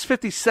corner of West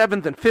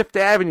 57th and 5th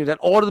Avenue that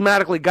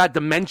automatically got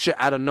dementia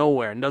out of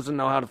nowhere and doesn't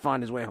know how to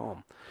find his way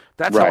home.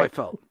 That's how I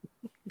felt,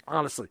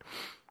 honestly.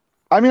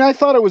 I mean, I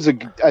thought it was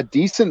a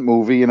decent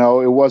movie. You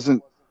know, it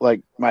wasn't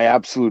like my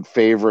absolute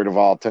favorite of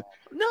all time.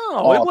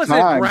 No, it wasn't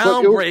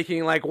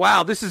groundbreaking. Like,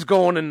 wow, this is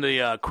going in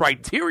the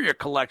Criteria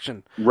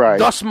collection. Right.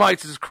 Dust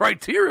Mites'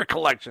 Criteria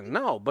collection.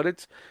 No,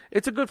 but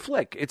it's a good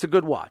flick. It's a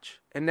good watch.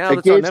 And now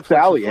it gave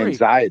Sally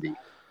anxiety.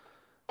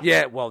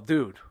 Yeah, well,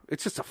 dude,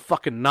 it's just a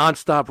fucking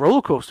nonstop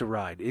roller coaster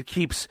ride. It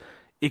keeps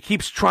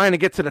trying to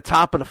get to the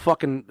top of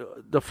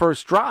the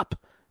first drop.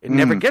 It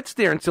never gets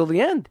there until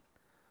the end.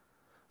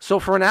 So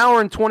for an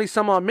hour and 20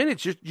 some odd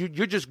minutes,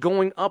 you're just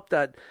going up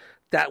that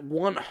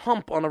one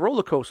hump on the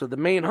roller coaster, the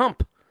main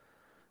hump.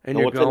 And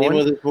what's the name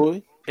of this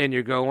movie? And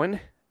you're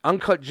going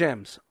Uncut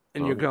Gems.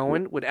 And you're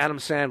going with Adam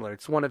Sandler.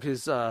 It's one of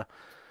his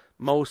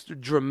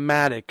most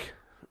dramatic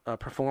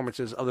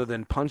performances other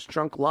than Punch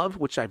Drunk Love,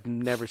 which I've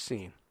never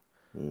seen.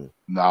 No,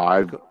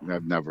 I've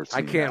never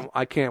seen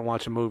I can't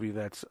watch a movie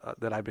that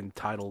I've been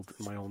titled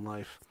in my own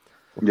life.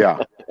 Yeah.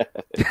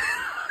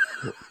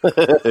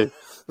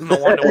 No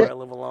wonder why I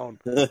live alone.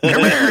 Come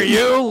here,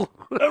 you!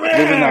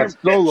 Living that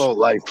solo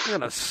life. I'm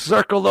gonna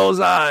circle those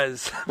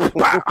eyes.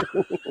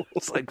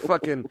 It's like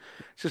fucking,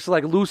 it's just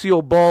like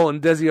Lucille Ball and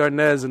Desi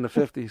Arnaz in the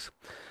 50s.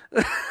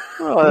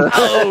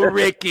 Oh,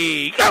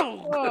 Ricky!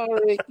 Oh,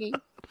 Ricky!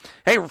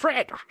 Hey,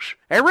 Fred!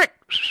 Hey, Rick!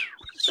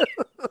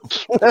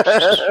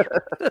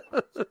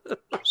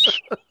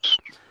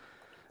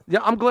 Yeah,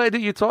 I'm glad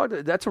that you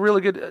talked. That's a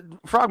really good.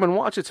 Frogman,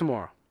 watch it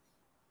tomorrow.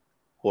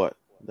 What?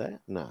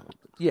 That? No.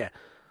 Yeah.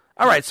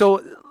 All right,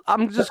 so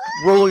I'm just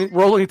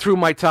rolling through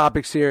my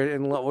topics here,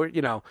 and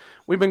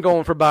we've been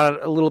going for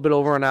about a little bit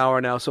over an hour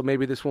now, so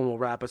maybe this one will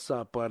wrap us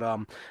up. But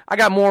I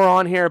got more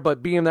on here,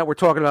 but being that we're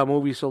talking about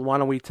movies, so why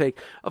don't we take?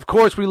 Of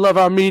course, we love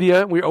our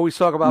media. We always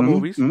talk about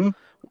movies,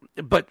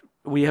 but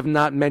we have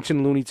not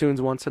mentioned Looney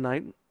Tunes once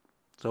tonight,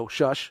 so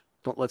shush.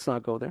 Let's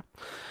not go there.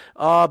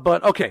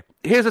 But okay,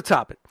 here's a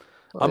topic: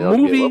 a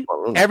blockbuster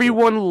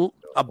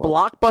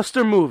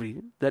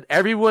movie that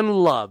everyone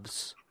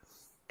loves.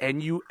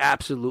 And you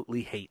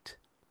absolutely hate.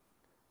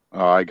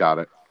 Oh, I got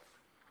it.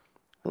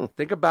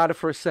 Think about it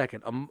for a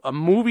second. A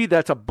movie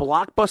that's a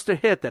blockbuster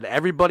hit that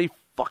everybody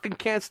fucking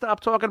can't stop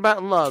talking about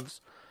and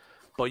loves,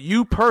 but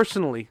you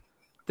personally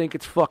think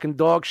it's fucking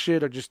dog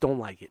shit or just don't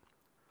like it.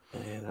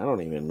 Man, I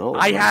don't even know.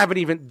 I haven't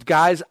even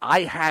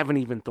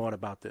thought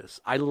about this.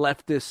 I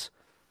left this.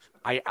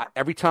 I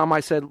every time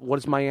I said, what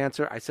is my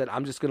answer? I said,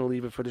 I'm just going to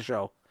leave it for the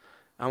show.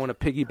 I want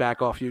to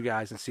piggyback off you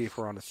guys and see if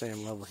we're on the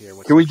same level here.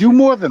 Can we do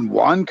more than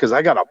one? Because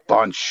I got a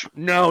bunch.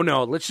 No.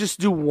 Let's just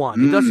do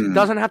one. It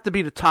doesn't have to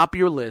be the top of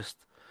your list.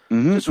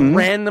 Just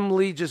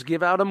randomly just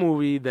give out a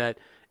movie that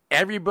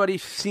everybody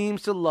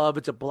seems to love.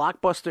 It's a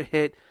blockbuster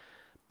hit,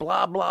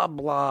 blah, blah,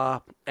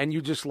 blah. And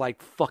you just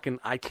like,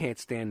 fucking, I can't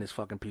stand this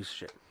fucking piece of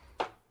shit.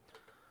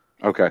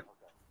 Okay.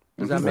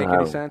 Does that make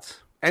any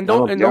sense? And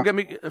don't get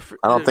me...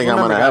 I don't think I'm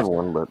going to have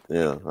one, but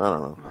yeah, I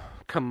don't know.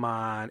 Come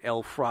on,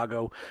 El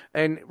Frago.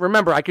 And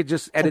remember, I could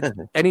just edit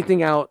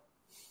anything out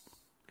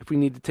if we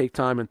need to take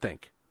time and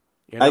think.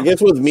 You know? I guess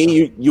with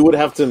me, you would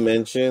have to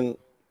mention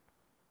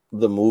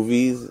the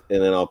movies,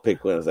 and then I'll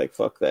pick one. It's like,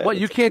 fuck that. What,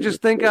 you can't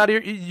just think out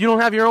of you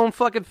don't have your own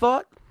fucking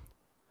thought?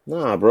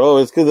 Nah, bro.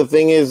 It's because the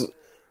thing is,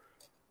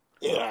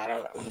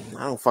 I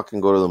don't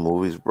fucking go to the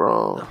movies,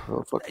 bro.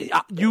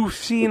 You've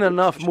seen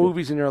enough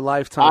movies in your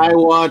lifetime. I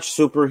watch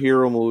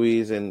superhero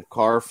movies and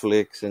car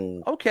flicks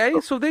and. Okay,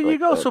 so there you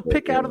go. So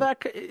pick out of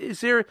that.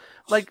 Is there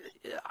like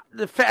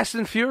the Fast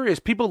and Furious?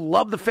 People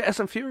love the Fast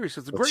and Furious.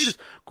 It's the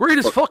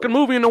greatest fucking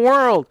movie in the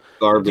world.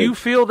 Garbage. Do you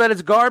feel that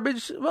it's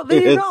garbage? Well,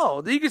 there you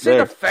go. You can say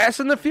the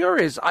Fast and the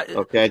Furious.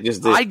 Okay, I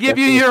just did. I give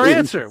you your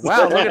answer.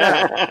 Wow, look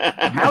at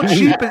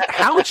that.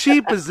 How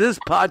cheap is this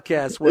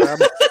podcast? Where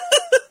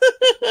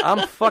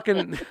I'm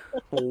fucking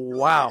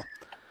wow.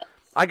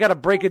 I got to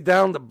break it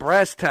down to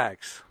brass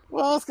tacks.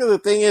 Well, that's because the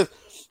thing is,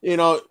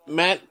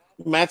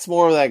 Matt's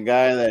more of that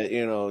guy that,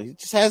 he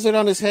just has it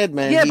on his head,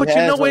 man. Yeah, but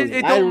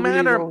it don't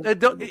matter.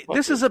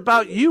 This is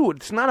about you.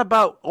 It's not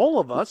about all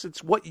of us.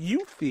 It's what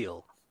you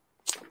feel.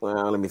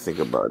 Well, let me think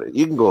about it.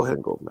 You can go ahead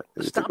and go, Matt.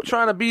 Stop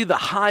trying to be the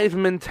hive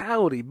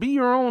mentality. Be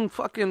your own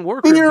fucking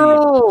worker.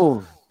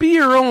 Be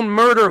your own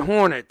murder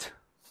hornet.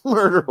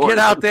 Get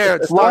out there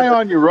and fly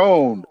on your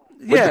own.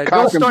 Yeah,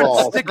 don't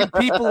start sticking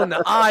people in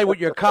the eye with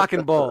your cock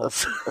and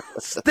balls.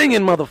 Stinging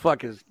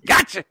motherfuckers.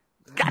 Gotcha,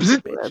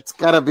 bitch. That's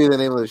gotta be the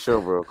name of the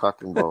show, bro.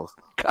 Cock and balls.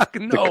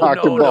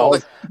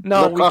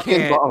 No, we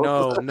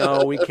can't.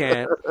 No, we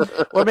can't.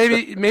 Or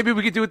maybe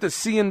we could do it the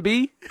C and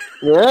B.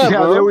 Yeah,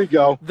 there we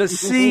go. The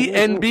C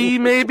and B,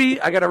 maybe.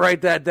 I gotta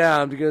write that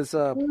down because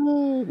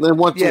then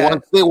once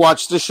they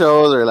watch the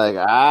show, they're like,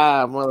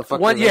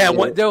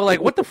 motherfucker. They're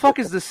like, what the fuck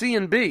is the C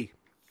and B?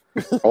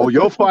 Oh,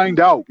 you'll find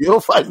out.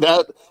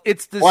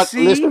 It's the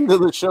C. Listen to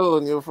the show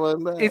and you'll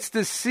find out. It's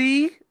the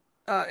C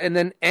and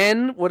then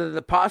N. What are the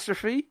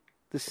apostrophe?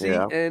 The C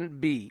and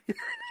B.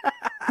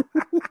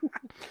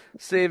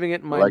 Saving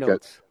it in my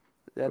notes.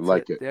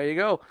 That's it. There you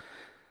go.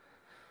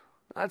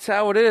 That's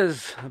how it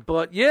is.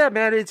 But yeah,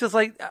 man, it's just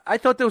like I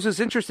thought this was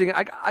interesting.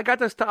 I got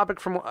this topic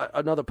from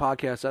another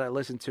podcast that I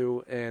listened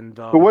to, and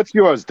so what's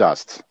yours,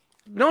 Dust?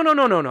 No. I'm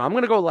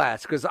going to go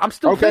last because I'm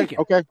still thinking.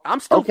 Okay. I'm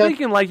still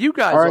thinking like you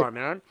guys are,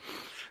 man.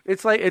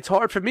 It's like it's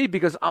hard for me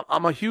because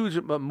I'm a huge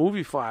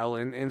movie file,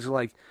 and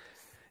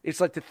it's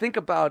like to think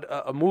about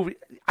a movie.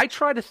 I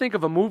try to think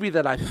of a movie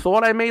that I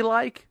thought I may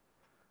like,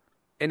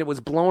 and it was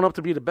blown up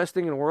to be the best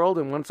thing in the world.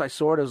 And once I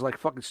saw it, it was like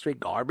fucking straight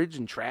garbage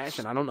and trash,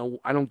 and I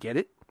don't get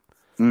it.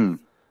 You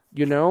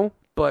know,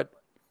 but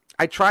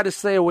I try to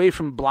stay away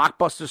from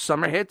blockbuster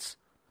summer hits.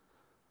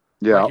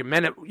 Yeah, like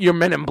your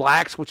Men in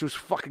Blacks, which was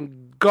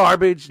fucking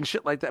garbage and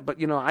shit like that.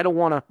 But I don't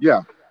want to.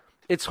 Yeah,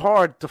 it's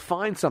hard to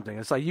find something.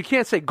 It's like you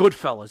can't say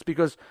Goodfellas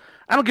because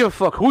I don't give a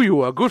fuck who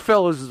you are.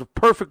 Goodfellas is a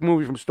perfect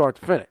movie from start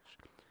to finish.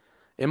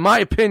 In my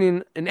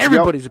opinion, in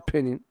everybody's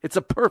opinion, it's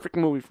a perfect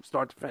movie from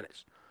start to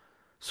finish.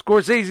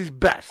 Scorsese's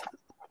best,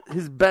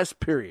 his best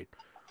period.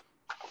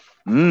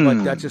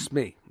 But that's just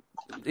me.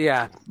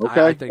 Yeah,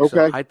 okay. I think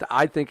so.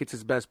 I think it's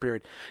his best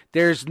period.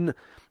 There's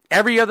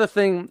every other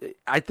thing.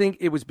 I think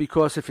it was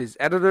because of his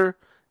editor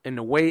and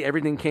the way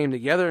everything came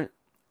together.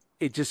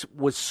 It just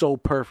was so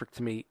perfect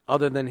to me.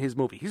 Other than his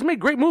movie, he's made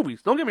great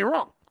movies. Don't get me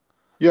wrong.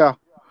 Yeah,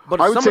 but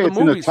I would say it's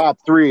movies, in the top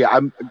 3.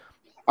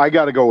 I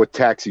got to go with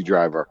Taxi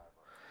Driver.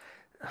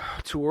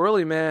 Too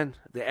early, man.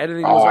 The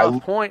editing was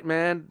off point,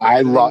 man.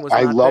 I love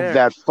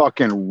that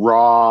fucking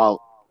raw.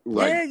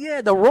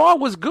 Yeah. The raw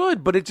was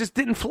good, but it just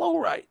didn't flow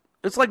right.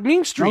 It's like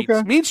Mean Streets.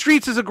 Okay. Mean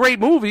Streets is a great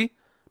movie,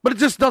 but it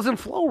just doesn't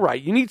flow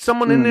right. You need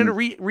someone in there to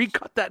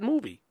recut that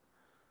movie.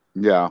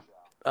 Yeah.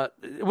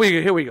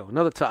 Here we go.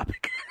 Another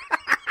topic.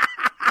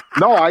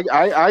 No,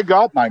 I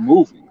got my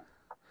movie.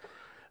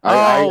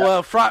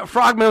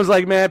 Frogman was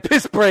like, man,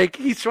 piss break.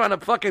 He's trying to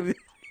fucking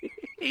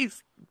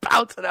he's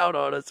bouncing out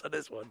on us on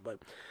this one. But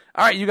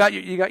all right, you got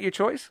your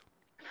choice?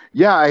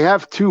 Yeah, I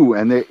have 2,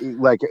 and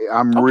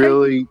I'm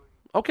really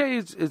okay.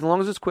 As long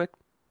as it's quick.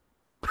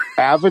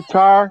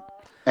 Avatar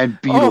and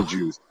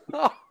Beetlejuice.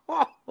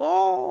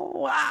 Oh,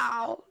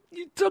 wow.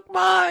 You took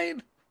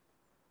mine.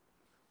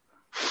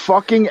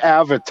 Fucking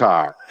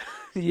Avatar.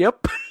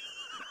 Yep.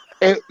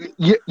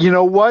 You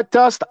know what,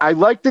 Dust? I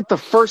liked it the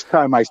first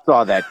time I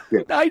saw that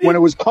shit. When it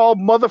was called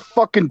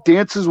motherfucking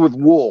Dances with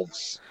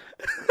Wolves.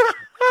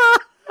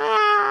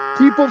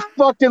 People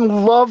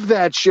fucking love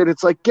that shit.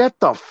 It's like, get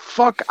the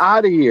fuck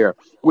out of here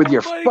with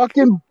your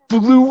fucking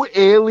blue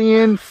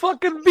alien.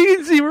 Fucking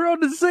Beansy, we're on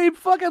the same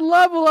fucking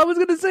level. I was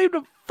going to say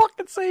the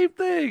fucking same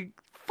thing.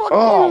 Fuck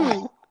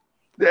you.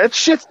 That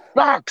shit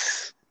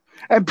sucks.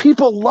 And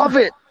people love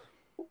it.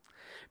 $1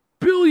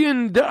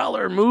 billion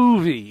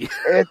movie.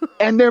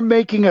 and they're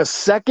making a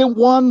second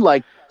one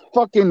like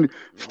fucking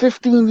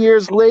 15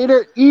 years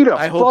later.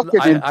 I will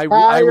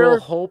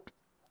hope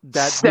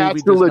that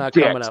movie does not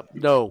coming up.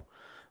 No.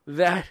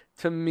 That,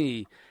 to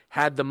me,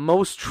 had the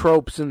most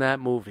tropes in that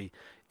movie.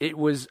 It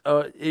was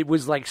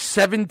like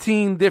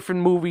 17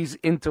 different movies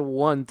into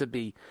one to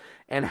be.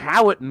 And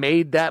how it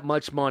made that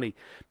much money.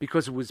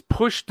 Because it was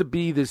pushed to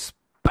be this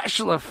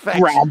special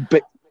effects.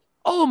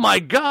 Oh, my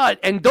God.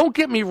 And don't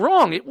get me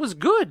wrong. It was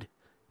good.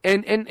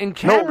 And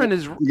Cameron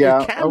is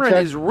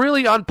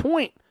really on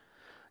point.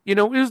 You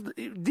know,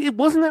 it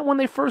wasn't that when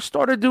they first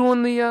started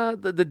doing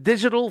the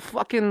digital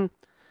fucking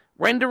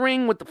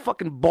rendering with the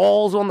fucking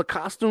balls on the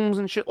costumes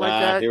and shit like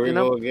that. Here we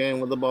go again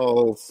with the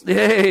balls.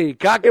 Hey,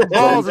 Cock and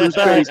Balls is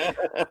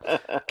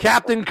back.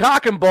 Captain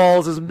Cock and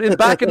Balls is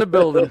back in the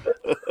building.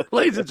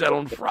 Ladies and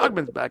gentlemen,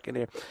 Frogman's back in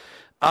here.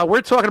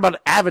 We're talking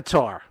about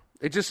Avatar.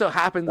 It just so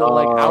happened that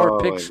our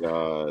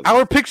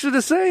picks are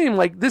the same.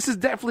 Like, this is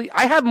definitely.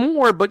 I have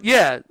more, but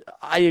yeah,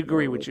 I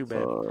agree with you,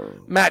 man.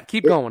 Matt,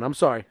 keep going. I'm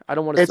sorry, I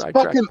don't want to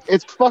sidetrack.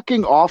 It's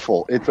fucking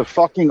awful. It's a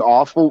fucking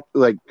awful.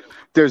 Like,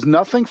 there's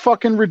nothing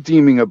fucking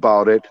redeeming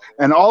about it.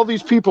 And all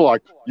these people are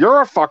like,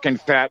 you're a fucking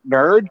fat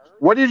nerd.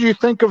 What did you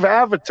think of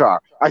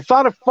Avatar? I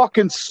thought it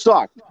fucking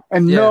sucked.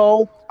 And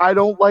no, I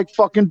don't like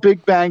fucking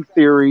Big Bang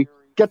Theory.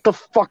 Get the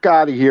fuck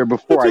out of here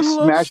before I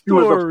smash you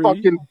with a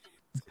fucking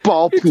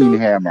ball-peen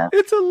hammer.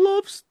 It's a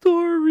love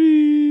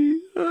story.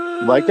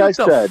 Like I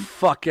said,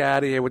 fuck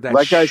out of here with that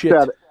like shit. I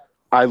said,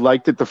 I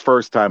liked it the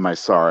first time I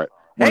saw it.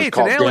 Hey, it's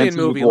an alien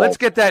movie. Let's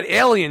get that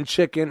alien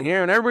chick in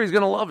here, and everybody's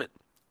gonna love it.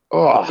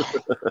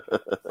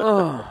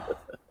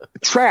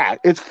 Trash.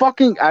 It's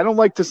fucking. I don't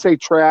like to say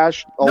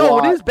trash.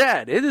 It is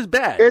bad. It is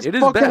bad. It's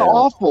fucking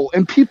awful,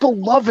 and people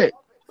love it.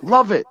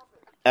 Love it.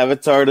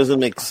 Avatar doesn't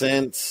make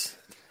sense.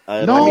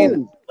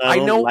 I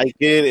don't like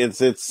it.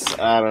 It's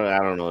I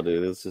don't know,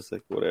 dude. It's just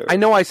like whatever. I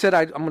know I said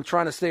I'm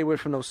trying to stay away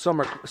from those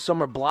summer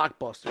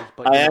blockbusters,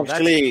 but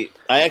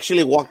I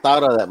actually walked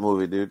out of that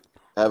movie, dude.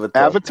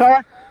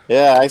 Avatar?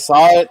 Yeah, I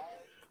saw it.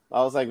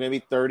 I was like maybe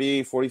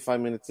 30,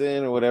 45 minutes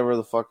in or whatever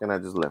the fuck, and I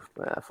just left.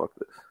 Fuck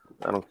this.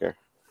 I don't care.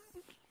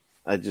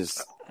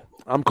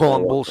 I'm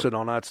calling bullshit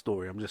on that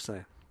story. I'm just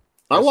saying.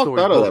 I walked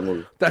out of that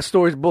movie. That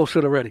story's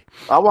bullshit already.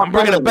 I'm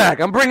bringing it back.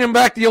 I'm bringing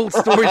back the old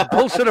story's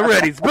bullshit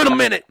already. It's been a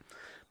minute.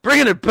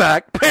 Bringing it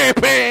back.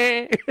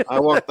 I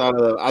walked out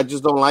of that. I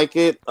just don't like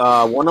it.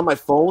 One of my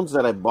phones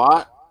that I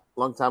bought a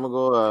long time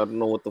ago, I don't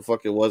know what the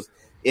fuck it was.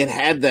 It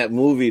had that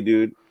movie,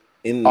 dude.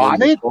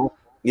 On it? Phone.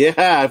 Yeah,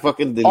 I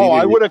fucking deleted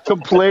it. I would have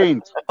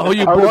complained.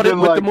 You bought it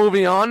with the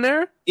movie on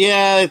there?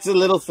 Yeah, it's a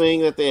little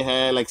thing that they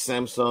had, like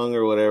Samsung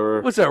or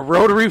whatever. What's that,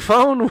 rotary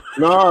phone?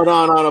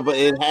 No, but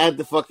it had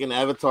the fucking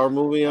Avatar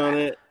movie on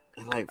it.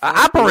 Like,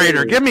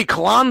 operator, give me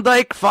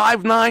Klondike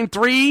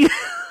 593.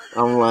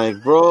 I'm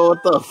like, bro,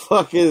 what the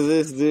fuck is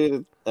this,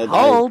 dude?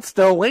 Hold,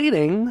 still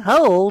waiting.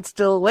 Well,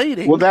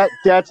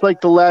 that's like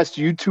the last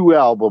U2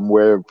 album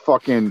where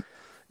fucking...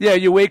 Yeah,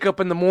 you wake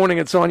up in the morning,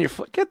 it's on your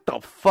foot. Get the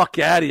fuck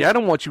out of here. I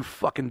don't want you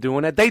fucking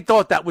doing that. They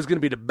thought that was going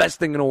to be the best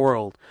thing in the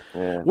world.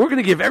 Yeah. We're going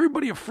to give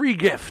everybody a free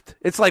gift.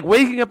 It's like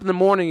waking up in the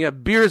morning, you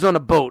have beers on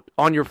a boat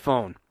on your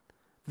phone.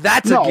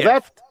 That's a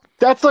gift.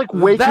 That's like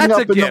waking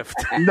up in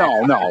gift.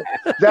 No.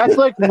 That's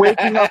like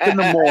waking up in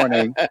the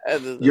morning,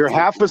 you're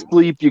half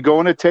asleep, you're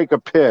going to take a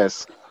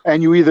piss,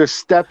 and you either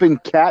step in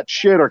cat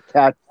shit or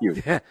cat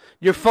puke. Yeah.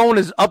 Your phone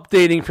is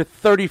updating for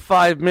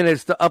 35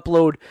 minutes to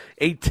upload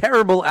a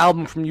terrible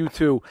album from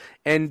U2.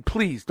 And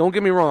please, don't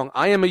get me wrong,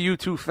 I am a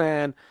U2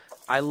 fan.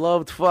 I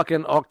loved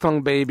fucking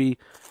Achtung Baby.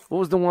 What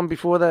was the one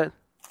before that?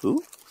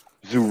 Who?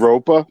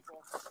 Zooropa?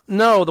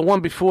 No, the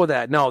one before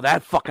that. No,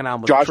 that fucking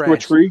album was Joshua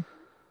trash. Tree?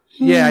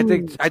 Yeah, I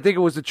think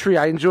it was the Tree.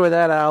 I enjoy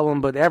that album,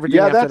 but everything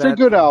after that... Yeah, that's a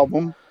good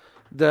album.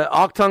 The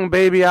Achtung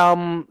Baby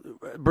album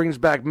brings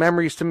back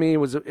memories to me. It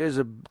was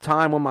a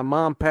time when my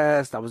mom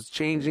passed. I was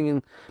changing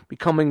and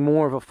becoming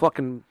more of a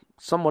fucking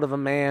somewhat of a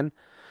man.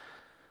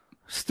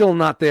 Still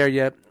not there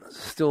yet.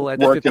 Still at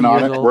 50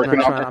 years old.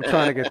 I'm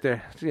trying to get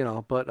there,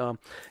 But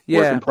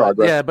yeah,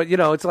 but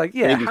it's like,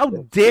 how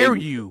dare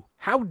you?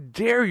 How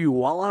dare you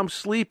while I'm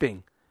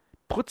sleeping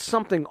put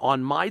something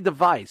on my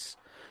device,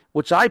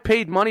 which I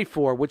paid money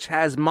for, which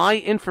has my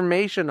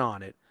information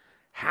on it?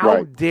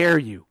 How dare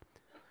you?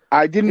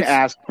 I didn't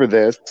ask for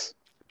this.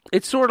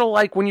 It's sort of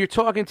like when you're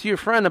talking to your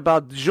friend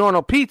about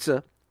DiGiorno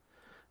pizza,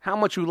 how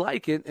much you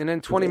like it, and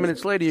then 20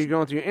 minutes later you're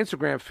going through your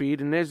Instagram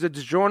feed and there's a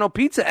DiGiorno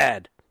pizza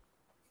ad.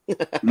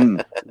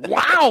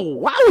 Wow,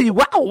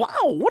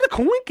 what a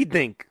coinky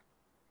dink.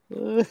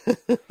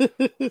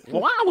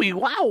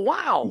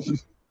 Wow.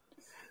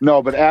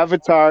 No, but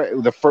Avatar,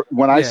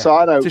 when I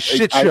saw it, it's a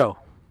shit show.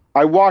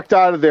 I walked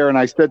out of there and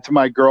I said to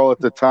my girl at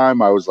the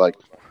time, I was like,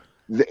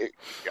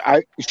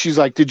 she's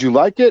like, did you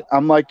like it?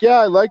 I'm like, yeah,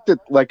 I liked it.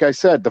 Like I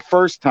said, the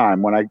first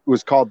time when it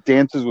was called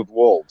Dances with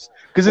Wolves,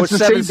 because it's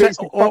the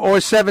same or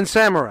Seven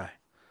Samurai.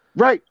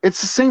 Right,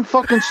 it's the same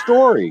fucking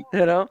story.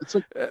 It's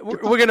like,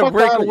 we're gonna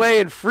break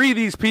away and free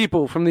these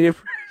people from the,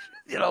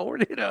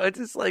 it's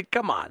just like,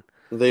 come on.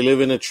 They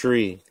live in a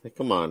tree. Like,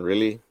 come on,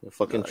 really? A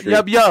fucking tree.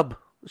 Yub.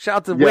 Shout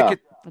out to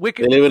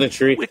Wicked. They live in a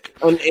tree.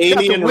 An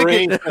alien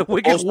race.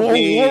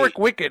 Warwick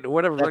Wicked,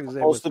 whatever. They're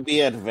supposed to be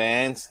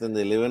advanced, and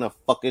they live in a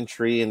fucking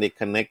tree, and they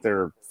connect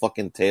their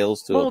fucking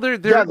tails to. Well, they're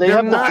not.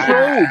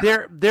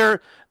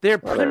 They're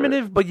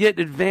primitive, but yet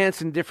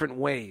advanced in different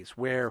ways.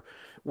 Where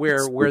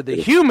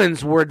the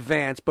humans were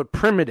advanced but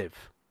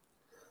primitive.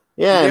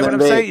 Yeah, you know what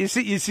I'm saying?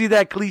 You see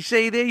that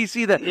cliche there. You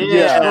see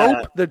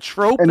the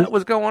trope that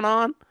was going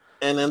on.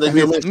 And then the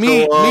humans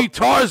show up. Me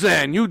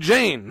Tarzan, you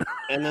Jane.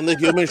 And then the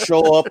humans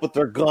show up with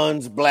their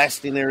guns,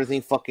 blasting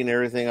everything, fucking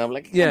everything. I'm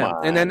like, come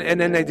on,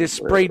 and then they just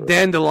spray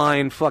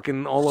dandelion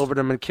fucking all over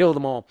them and kill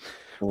them all.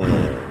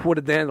 What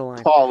a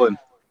dandelion. Pollen.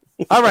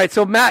 All right,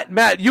 so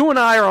Matt, you and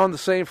I are on the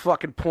same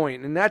fucking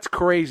point, and that's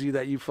crazy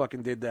that you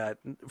fucking did that.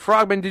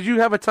 Frogman, did you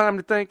have a time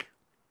to think?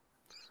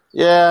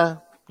 Yeah.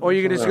 Or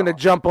you're just going to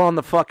jump on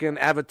the fucking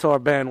Avatar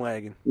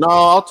bandwagon? No,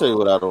 I'll tell you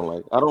what I don't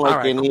like. I don't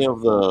like any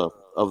of the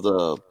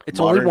It's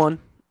modern.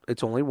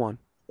 Only one.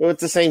 Well,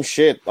 it's the same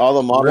shit. All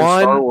the modern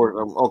Star Wars.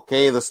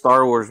 Okay, the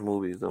Star Wars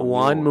movies.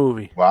 One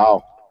movie.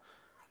 Wow.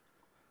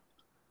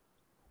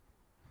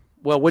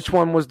 Well, which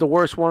one was the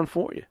worst one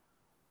for you?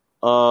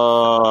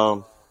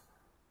 I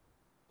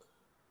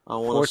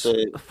want to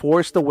say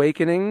Forced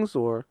Awakenings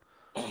or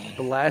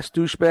The Last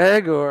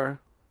Douchebag,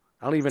 or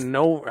I don't even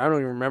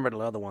remember the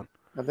other one.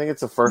 I think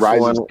it's the first Rise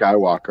one. Rise of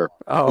Skywalker.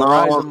 Oh, no,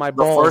 Rise of my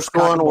balls. The first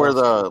one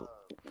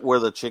where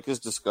the chick is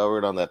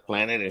discovered on that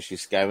planet and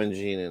she's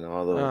scavenging and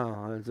all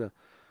the.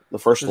 The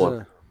first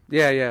one.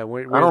 Yeah. I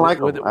don't like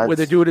them. Where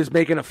the dude is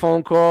making a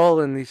phone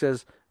call and he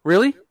says,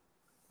 "Really?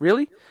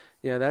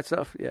 Yeah, that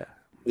stuff. Yeah.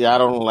 Yeah, I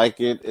don't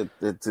like it.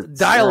 It's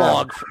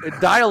dialogue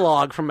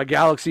from a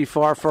galaxy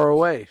far, far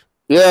away.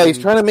 Yeah, he's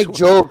trying to make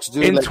jokes,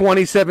 dude. In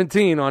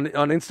 2017 on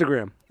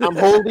Instagram. I'm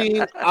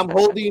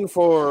holding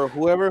for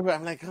whoever.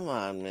 I'm like, come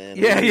on, man.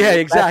 Yeah,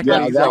 exactly.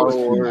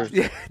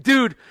 Yeah,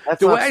 dude,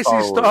 the way I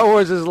see Star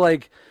Wars is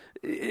like,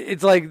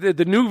 it's like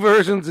the new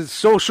versions is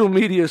social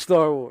media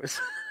Star Wars.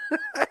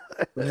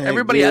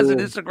 Everybody has an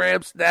Instagram,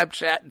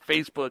 Snapchat, and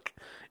Facebook,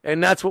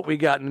 and that's what we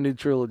got in the new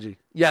trilogy.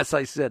 Yes,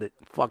 I said it.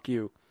 Fuck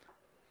you.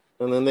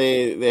 And then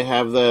they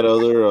have that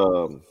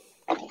other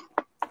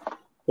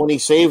when he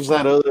saves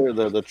that other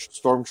the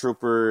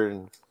stormtrooper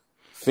and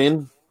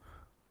Finn.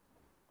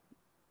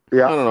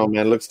 Yeah, I don't know,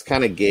 man. It looks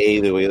kind of gay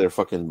the way they're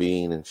fucking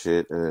being and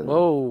shit. And,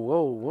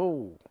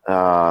 whoa.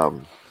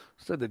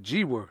 Said the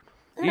G word.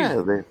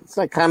 Yeah, it's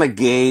like kind of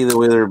gay the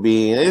way they're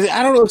being.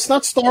 I don't know. It's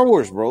not Star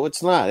Wars, bro.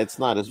 It's not. It's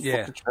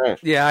fucking trash.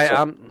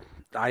 Yeah,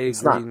 I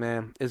agree,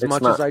 man. As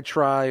much as I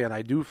try, and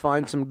I do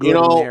find some good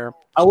in there.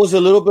 I was a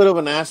little bit of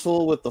an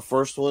asshole with the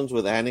first ones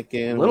with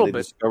Anakin when they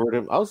discovered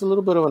him. I was a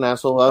little bit of an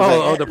asshole.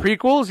 The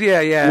prequels?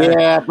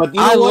 Yeah, but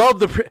I love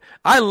the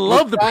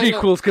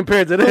prequels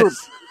compared to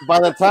this. By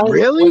the time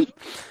really.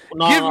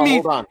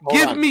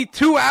 Give me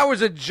 2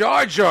 hours of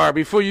Jar Jar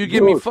before you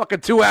give me fucking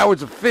 2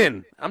 hours of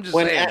Finn. I'm just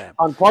saying that.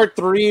 On part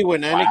 3,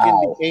 when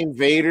Anakin became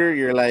Vader,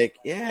 you're like,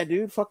 yeah,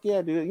 dude, fuck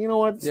yeah, dude. You know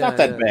what? It's not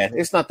that bad.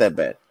 It's not that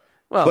bad.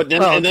 Well, but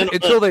then,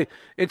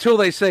 until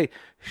they say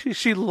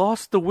she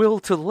lost the will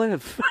to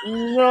live.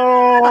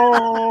 No,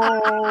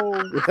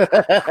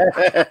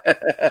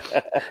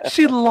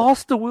 she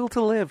lost the will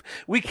to live.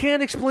 We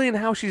can't explain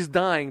how she's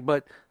dying,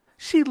 but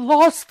she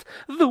lost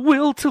the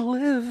will to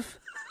live.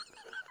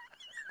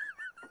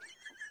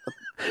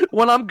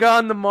 When I'm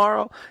gone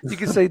tomorrow, you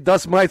can say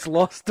Dust Mites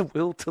lost the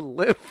will to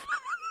live.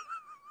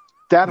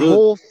 That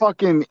whole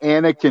fucking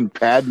Anakin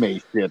Padme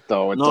shit,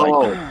 though. It's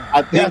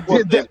I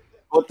think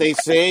what they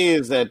say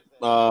is that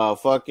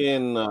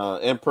fucking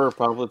Emperor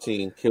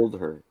Palpatine killed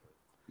her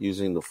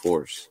using the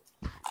Force.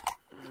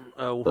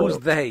 Who's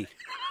they?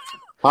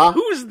 Huh?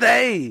 Who's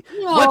they?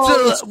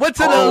 What's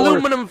an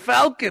aluminum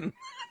falcon?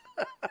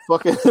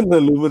 Fucking an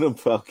aluminum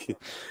falcon.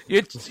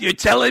 You're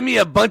telling me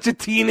a bunch of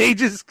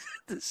teenagers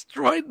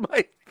destroyed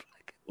my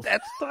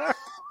Death Star?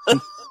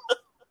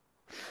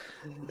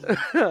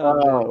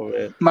 Oh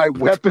man! My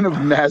weapon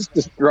of mass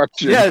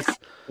destruction. Yes.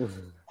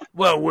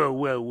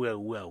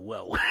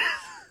 Whoa.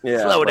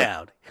 Yeah, slow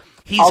down.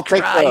 He's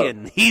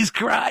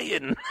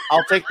crying.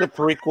 I'll take the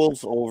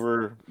prequels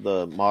over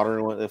the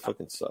modern one. They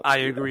fucking suck. I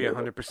agree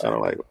 100%. I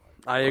don't like it.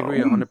 I agree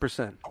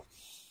 100%.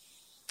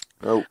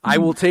 Nope. I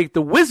will take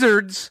the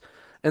wizards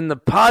and the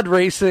pod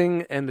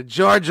racing and the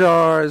Jar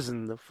Jars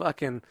and the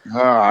fucking.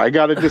 I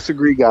gotta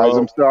disagree, guys.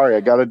 I'm sorry. I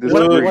gotta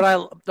disagree.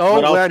 Now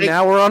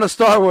we're on a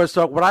Star Wars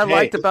talk. What I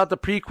liked about the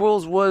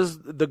prequels was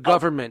the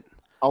government.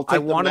 I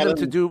wanted them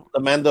to do the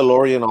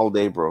Mandalorian all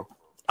day, bro.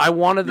 I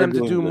wanted them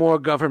to do more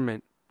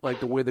government, like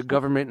the way the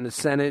government and the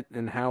Senate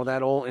and how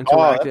that all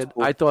interacted.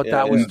 Cool. I thought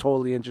that was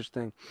totally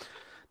interesting.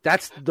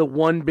 That's the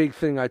one big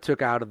thing I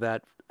took out of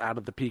the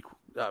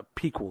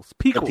prequels.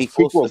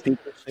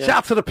 Yeah.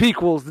 Shout to the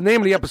Pequels. The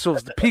name of the episode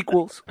is the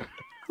Pequels.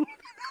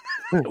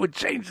 It would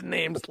change the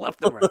names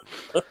left and right.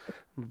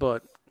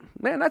 But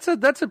man, that's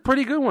a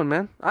pretty good one,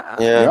 man.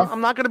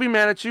 I'm not gonna be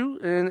mad at you.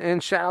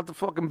 And shout out to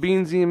fucking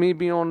Beansy and me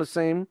being on the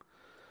same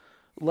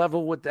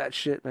level with that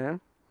shit,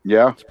 man.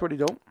 Yeah, it's pretty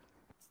dope.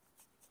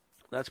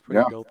 That's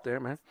pretty dope there,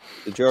 man.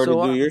 Did you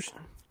already do yours?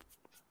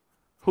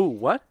 Who?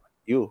 What?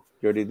 You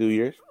already do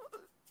yours?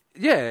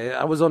 Yeah,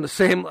 I was on the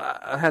same.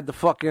 I had the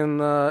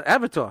fucking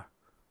Avatar.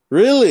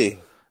 Really?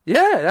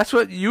 Yeah, that's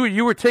what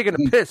you were taking a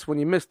piss when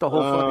you missed the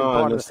whole fucking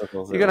part of it.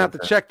 You're gonna have to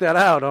check that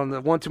out on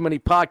the One Too Many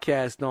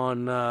podcast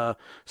on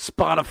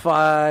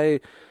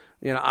Spotify,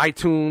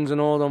 iTunes, and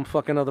all them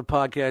fucking other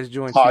podcast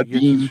joints.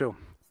 Podbean.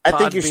 I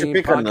think you should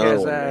pick another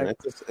one. Man.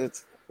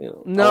 It's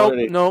Nope.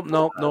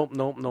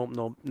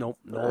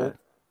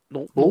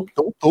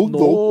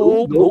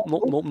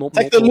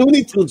 Like the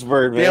Looney Tunes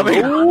bird, man.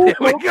 There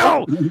we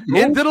go.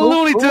 Into the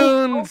Looney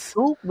Tunes.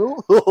 To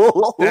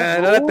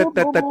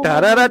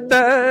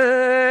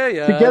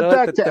get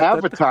back to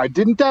Avatar,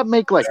 didn't that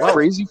make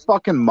crazy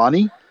fucking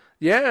money?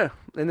 Yeah,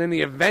 and then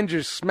the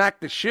Avengers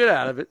smacked the shit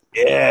out of it.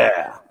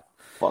 Yeah.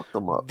 Fuck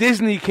them up.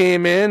 Disney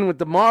came in with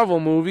the Marvel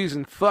movies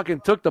and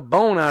fucking took the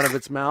bone out of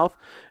its mouth.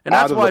 And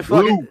that's why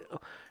fucking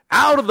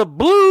out of the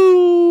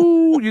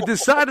blue, you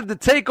decided to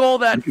take all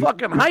that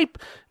fucking hype.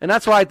 And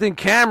that's why I think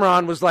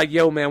Cameron was like,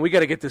 yo, man, we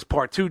got to get this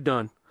part 2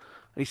 done. And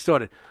he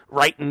started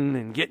writing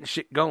and getting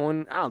shit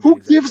going. Who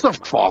gives a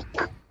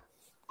fuck?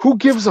 Who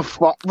gives a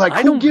fuck?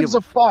 Who gives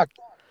a fuck?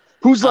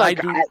 Who's like,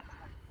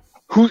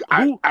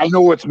 I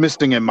know what's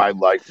missing in my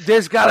life.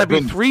 There's got to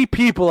be 3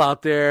 people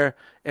out there,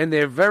 and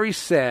they're very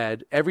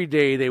sad. Every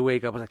day they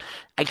wake up and like,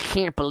 I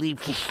can't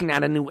believe there's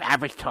not a new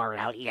Avatar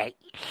out yet.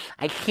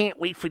 I can't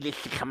wait for this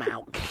to come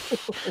out.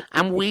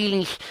 I'm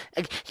waiting.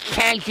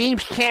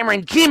 James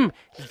Cameron, Jim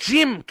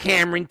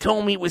Cameron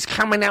told me it was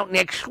coming out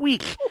next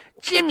week.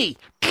 Jimmy,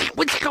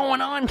 what's going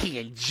on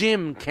here?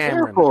 Jim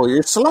Cameron. Careful,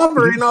 you're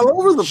slobbering all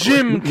over the place.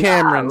 Jim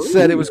Cameron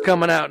said it was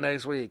coming out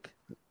next week.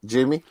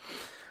 Jimmy?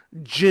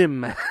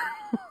 Jim.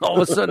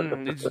 All of a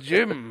sudden, it's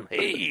Jim.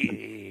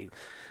 Hey,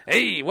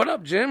 what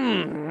up,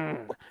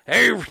 Jim?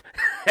 Hey,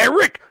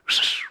 Rick.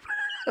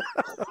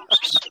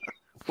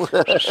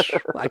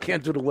 I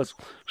can't do the whistle.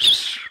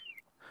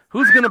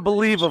 Who's gonna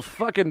believe a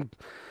fucking?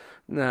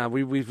 Nah,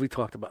 we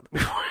talked about it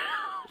before.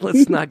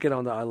 Let's not get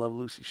on the I Love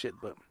Lucy shit,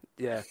 but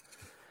yeah,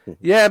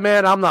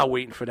 man, I'm not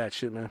waiting for that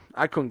shit, man.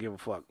 I couldn't give a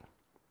fuck.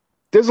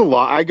 There's a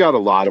lot. I got a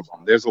lot of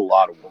them. There's a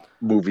lot of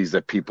movies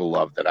that people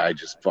love that I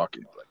just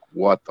fucking like.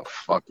 What the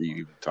fuck are you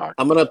even talking?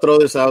 I'm gonna throw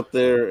this out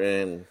there,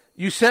 and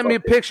you sent me a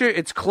picture.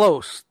 It's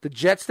close. The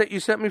Jets that you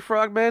sent me,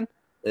 Frogman.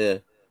 Yeah.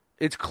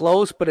 It's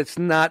close, but it's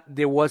not.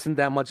 There wasn't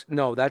that much.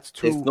 No, that's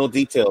too. It's no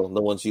detail.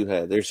 The ones you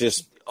had. There's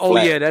just. Oh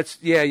flat.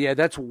 yeah.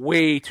 That's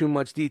way too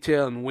much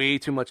detail and way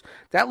too much.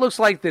 That looks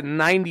like the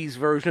 '90s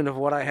version of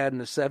what I had in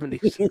the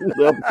 '70s.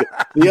 the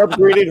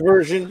upgraded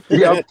version.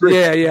 Yeah.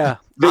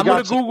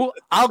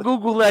 I'll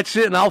Google that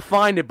shit and I'll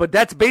find it. But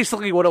that's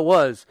basically what it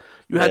was.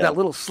 You had that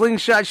little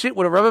slingshot shit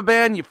with a rubber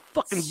band. You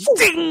fucking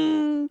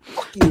ding.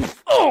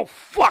 Oh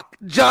fuck!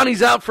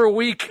 Johnny's out for a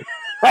week.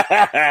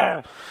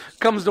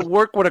 Comes to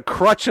work with a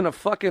crutch and a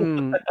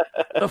fucking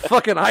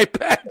eye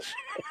patch.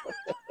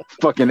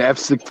 Fucking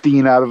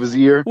F-16 out of his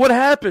ear. What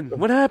happened?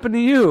 What happened to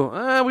you?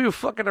 We were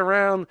fucking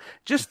around.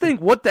 Just think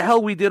what the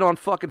hell we did on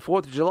fucking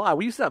 4th of July.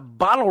 We used to have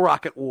bottle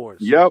rocket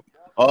wars. Yep.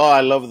 Oh,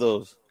 I love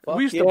those.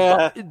 We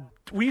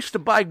used to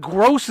buy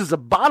grosses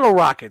of bottle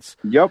rockets.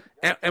 Yep.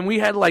 And we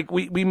had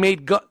we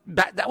made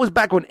that was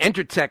back when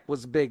Entertech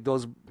was big.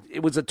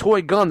 It was a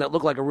toy gun that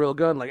looked like a real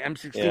gun, like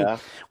M16. Yeah.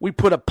 We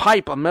put a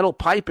metal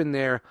pipe in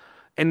there,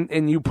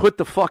 and you put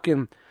the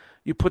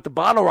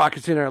bottle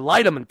rockets in there and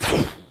light them, and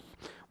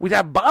we'd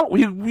have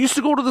we used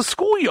to go to the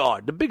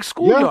schoolyard, the big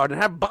schoolyard,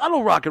 and have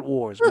bottle rocket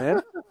wars,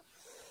 man.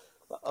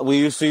 We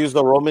used to use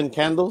the Roman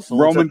candles.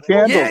 Roman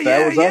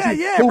candles.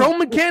 Yeah.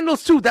 Roman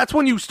candles too. That's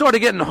when you started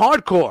getting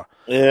hardcore.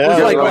 Yeah,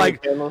 it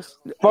was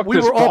fuck we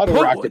were all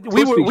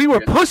we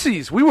were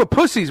pussies. We were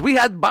pussies. We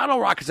had bottle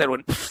rockets that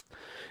went. Pfft.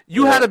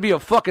 You had to be a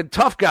fucking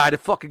tough guy to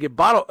fucking get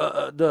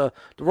the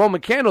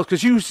Roman candles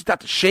because you used to have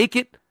to shake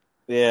it.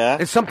 Yeah.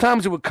 And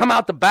sometimes it would come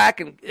out the back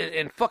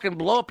and fucking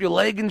blow up your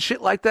leg and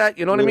shit like that.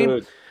 You know what I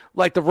mean?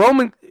 Like the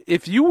Roman,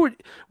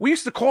 we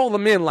used to call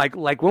them in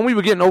like when we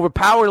were getting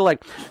overpowered,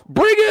 like,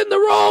 bring in the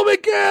Roman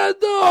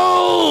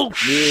candle.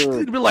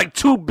 It'd be like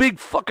two big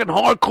fucking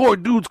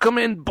hardcore dudes come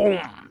in, boom,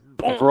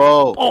 boom.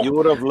 Bro, boom. You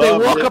would have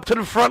loved They walk up to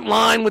the front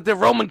line with their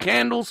Roman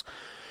candles.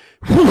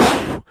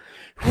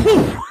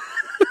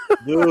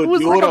 Dude,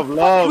 you would have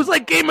loved. It was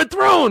like Game of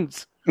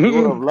Thrones. You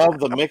would have loved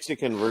the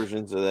Mexican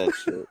versions of that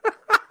shit.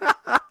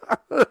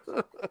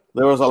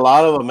 There was a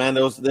lot of them, man.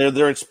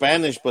 They're in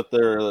Spanish, but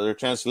their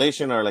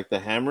translation are like the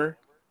hammer.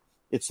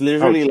 It's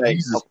literally like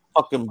a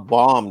fucking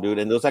bomb, dude.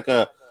 And there's like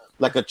a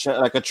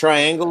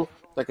triangle,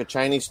 like a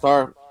Chinese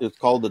star. It's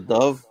called the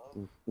dove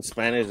in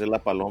Spanish, de la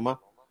paloma.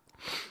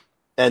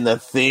 And the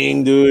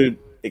thing, dude,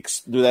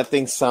 that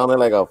thing sounded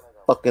like a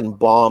fucking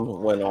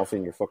bomb went off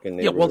in your fucking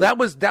neighborhood. Yeah,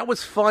 well, that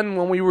was fun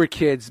when we were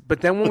kids,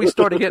 but then when we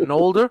started getting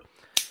older,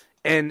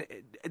 and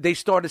they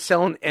started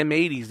selling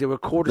M80s. They were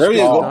quarter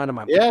sticks of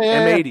dynamite. Yeah,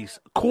 M80s.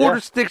 Quarter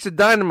sticks of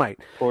dynamite.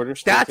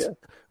 That's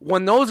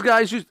when those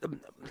guys used.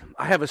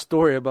 I have a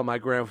story about my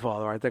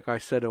grandfather. I think I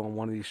said it on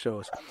one of these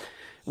shows.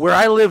 Where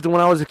I lived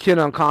when I was a kid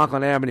on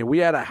Conklin Avenue, we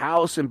had a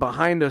house, and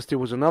behind us there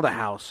was another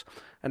house,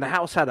 and the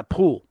house had a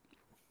pool.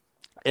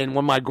 And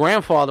when my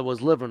grandfather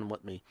was living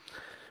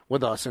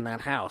with us in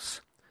that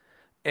house,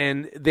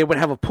 and they would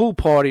have a pool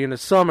party in the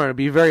summer, it'd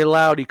be very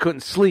loud. He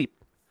couldn't sleep.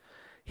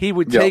 He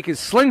would take his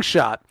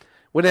slingshot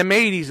with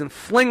M80s and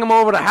fling them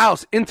over the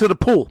house into the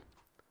pool.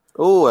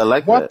 Oh, I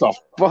like what that.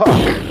 What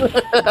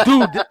the fuck?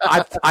 Dude,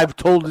 I've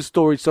told this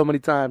story so many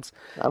times.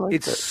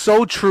 It's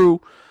so true.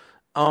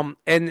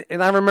 And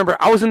I remember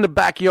I was in the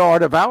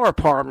backyard of our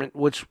apartment,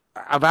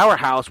 of our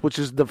house, which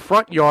is the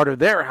front yard of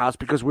their house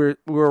because we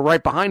were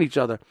right behind each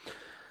other.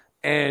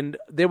 And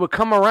they would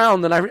come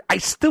around, and I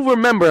still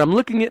remember, I'm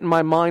looking at it in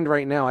my mind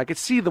right now. I could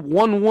see the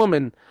one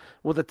woman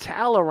with a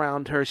towel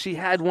around her. She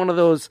had one of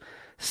those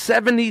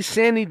 70s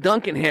Sandy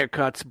Duncan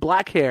haircuts,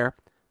 black hair,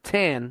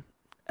 tan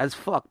as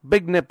fuck,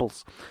 big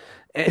nipples,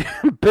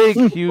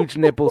 big, huge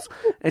nipples.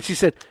 And she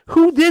said,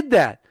 "Who did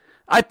that?"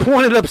 I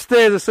pointed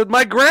upstairs and said,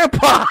 "My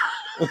grandpa."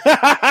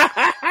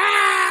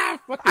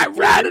 I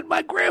ratted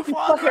my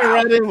grandfather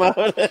out.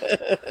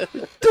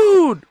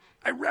 Dude,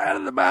 I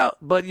ratted him out.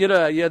 But,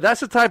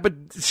 that's the type of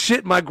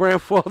shit my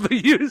grandfather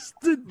used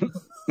to do.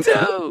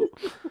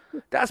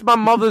 That's my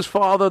mother's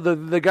father,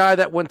 the guy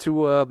that went to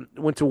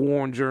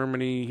war in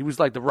Germany. He was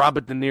like the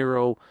Robert De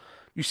Niro.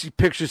 You see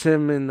pictures of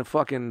him in the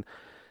fucking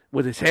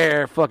with his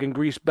hair fucking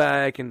greased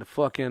back and the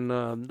fucking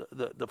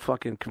the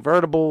fucking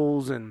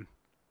convertibles and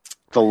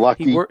the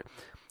Lucky.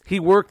 He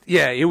worked.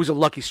 Yeah, he was a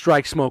Lucky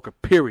Strike smoker.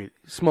 Period.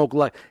 Smoked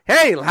Lucky.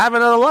 Hey, have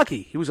another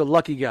Lucky. He was a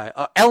Lucky guy.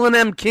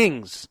 L&M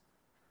Kings.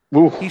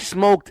 Ooh. He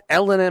smoked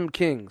L&M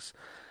Kings.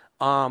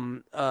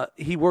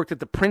 He worked at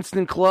the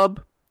Princeton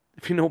Club.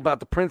 If you know about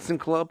the Princeton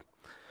Club,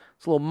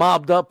 it's a little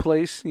mobbed up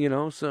place,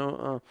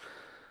 So,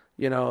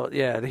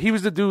 Yeah, he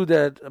was the dude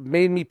that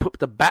made me put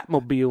the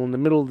Batmobile in the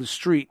middle of the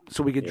street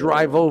so we could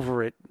drive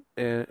over it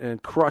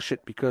and crush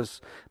it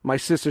because my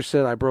sister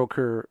said I broke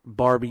her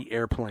Barbie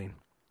airplane,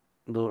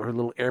 her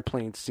little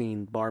airplane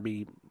scene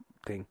Barbie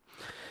thing,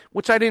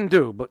 which I didn't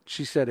do, but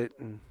she said it,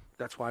 and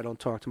that's why I don't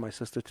talk to my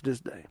sister to this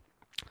day.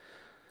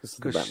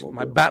 Because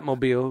my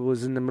Batmobile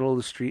was in the middle of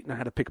the street, and I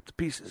had to pick up the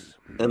pieces.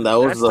 And that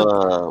was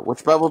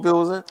which Batmobile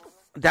was it?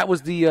 That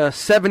was the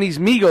 '70s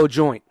Mego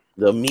joint.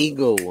 The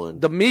Mego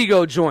one. The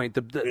Mego joint.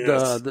 The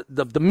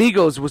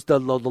Migos was the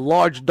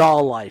large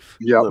doll life.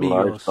 Yeah,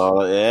 large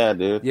doll. Yeah,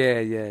 dude.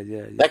 Yeah.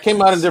 That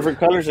came out in different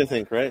colors, I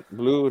think, right?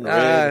 Blue and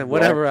red.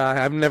 Whatever.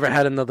 I've never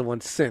had another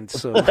one since.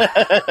 So,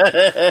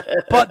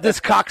 but this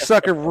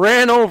cocksucker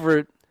ran over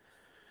it,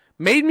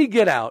 made me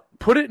get out,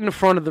 put it in the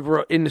front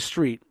of in the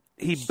street.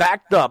 He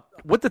backed up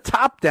with the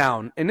top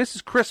down, and this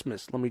is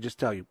Christmas. Let me just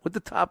tell you, with the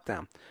top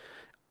down,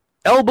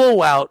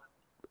 elbow out,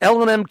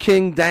 L&M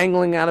King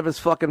dangling out of his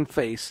fucking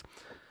face,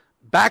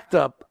 backed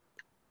up,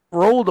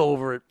 rolled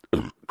over it,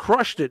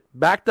 crushed it,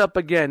 backed up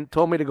again,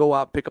 told me to go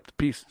out, pick up the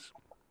pieces.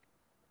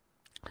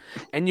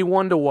 And you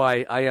wonder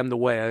why I am the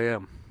way I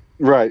am.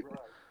 Right.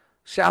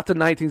 Shout to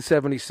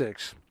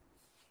 1976.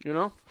 You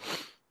know?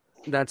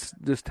 That's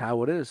just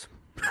how it is.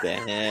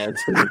 Damn.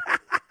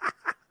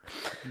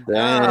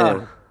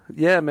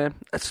 Yeah, man.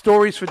 That's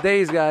stories for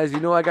days, guys. You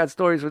know I got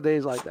stories for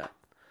days like that.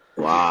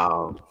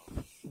 Wow.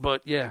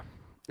 But, yeah.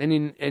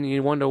 And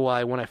you wonder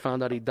why when I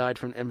found out he died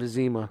from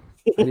emphysema,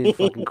 I didn't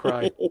fucking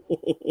cry.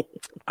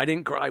 I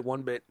didn't cry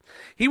one bit.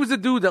 He was a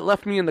dude that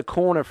left me in the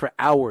corner for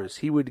hours.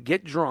 He would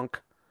get drunk.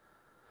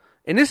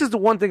 And this is the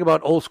one thing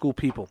about old school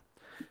people.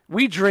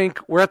 We drink,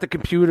 we're at the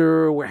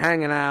computer, we're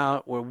hanging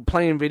out, we're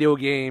playing video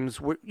games.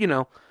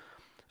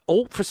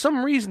 For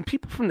some reason,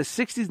 people from the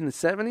 60s and the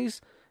 70s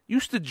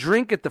used to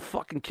drink at the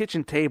fucking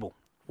kitchen table,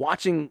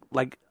 watching,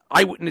 like,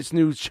 Eyewitness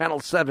News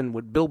Channel 7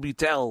 with Bill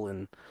Beutel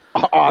and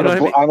on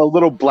a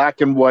little black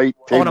and white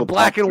on a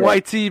black and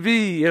white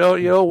TV,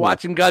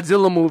 watching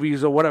Godzilla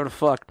movies or whatever the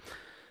fuck,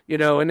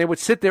 and they would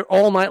sit there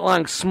all night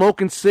long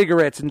smoking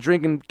cigarettes and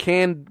drinking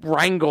canned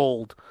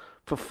Rheingold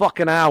for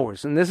fucking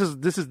hours. And this is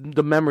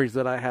the memories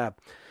that I have.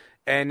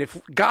 And if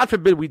God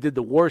forbid we did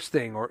the worst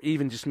thing or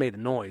even just made a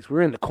noise,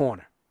 we're in the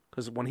corner.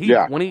 Because when he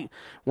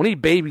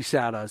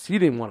babysat us, he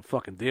didn't want to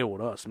fucking deal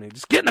with us. I mean,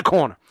 just get in the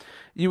corner.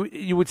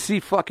 You would see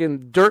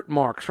fucking dirt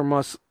marks from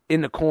us in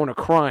the corner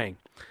crying.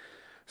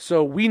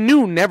 So we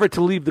knew never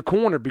to leave the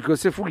corner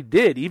because if we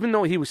did, even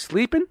though he was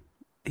sleeping,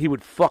 he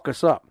would fuck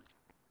us up.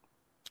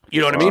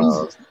 You know what I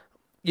mean?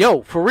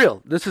 Yo, for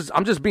real.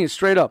 I'm just being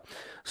straight up.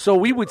 So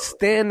we would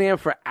stand there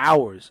for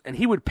hours, and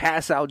he would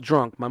pass out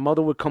drunk. My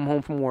mother would come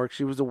home from work.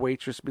 She was a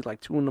waitress. It'd be like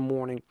 2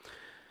 a.m,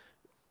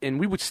 and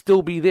we would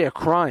still be there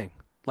crying.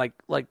 Like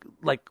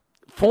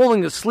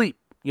falling asleep,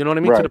 you know what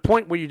I mean? Right. To the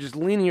point where you're just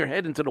leaning your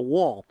head into the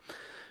wall.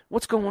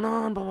 What's going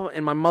on? Blah, blah, blah.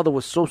 And my mother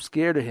was so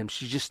scared of him,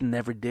 she just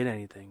never did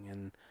anything.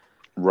 And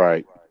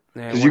right,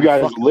 because you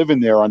guys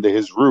living there under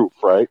his roof,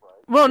 right?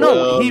 Well,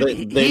 no,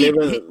 they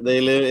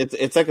live.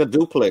 It's like a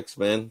duplex,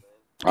 man.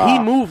 He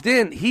moved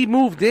in. He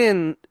moved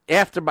in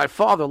after my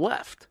father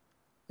left.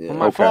 Yeah, when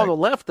my father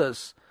left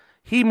us,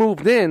 he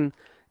moved in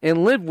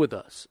and lived with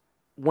us.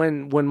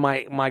 When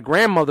my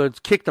grandmother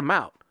kicked him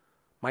out.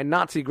 My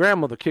Nazi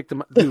grandmother kicked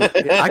him out. Dude,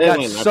 I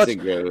got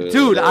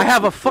Dude, I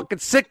have a fucking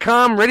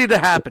sitcom ready to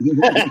happen.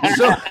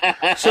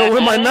 So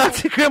when my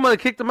Nazi grandmother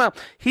kicked him out,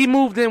 he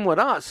moved in with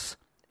us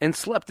and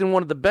slept in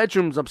one of the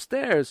bedrooms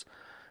upstairs.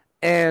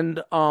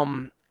 And,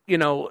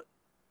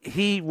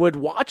 he would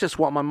watch us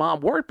while my mom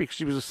worked because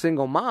she was a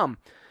single mom.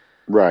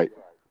 Right.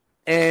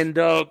 And,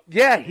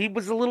 he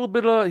was a little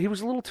bit, he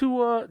was a little too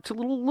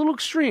little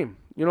extreme.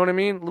 You know what I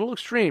mean? A little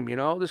extreme,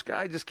 This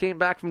guy just came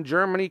back from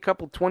Germany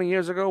 20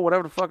 years ago,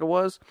 whatever the fuck it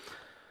was.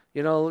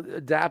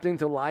 Adapting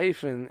to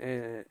life,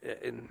 and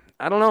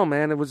I don't know,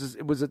 man. It was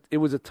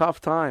a tough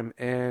time,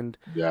 and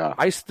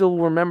I still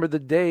remember the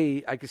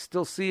day. I can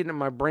still see it in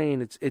my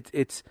brain.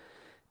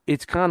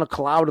 It's kind of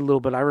clouded a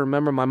little bit. I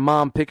remember my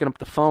mom picking up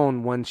the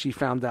phone when she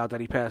found out that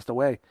he passed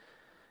away,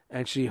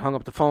 and she hung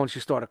up the phone. She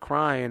started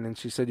crying, and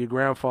she said, "Your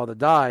grandfather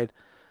died,"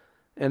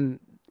 and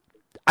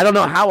I don't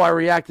know how I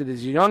reacted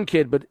as a young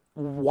kid, but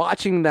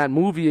watching that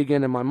movie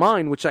again in my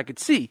mind, which I could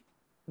see,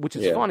 which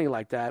is funny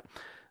like that,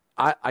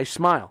 I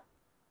smile.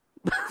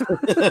 Because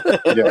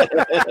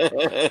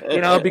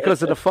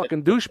of the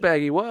fucking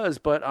douchebag he was.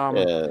 But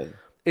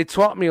it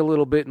taught me a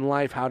little bit in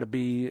life how to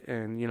be,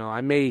 and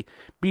I may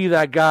be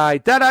that guy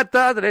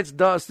that it's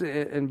dust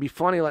and be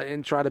funny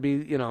and try to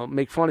be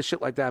make fun of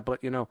shit like that.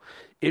 But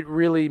it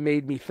really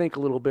made me think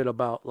a little bit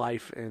about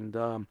life and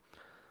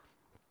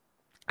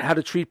how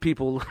to treat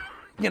people.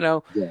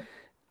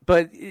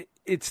 But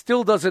it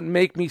still doesn't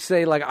make me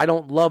say, like, I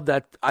don't love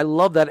that. I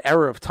love that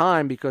era of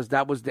time because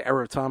that was the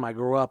era of time I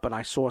grew up and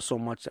I saw so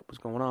much that was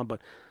going on.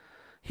 But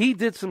he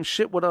did some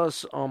shit with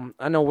us.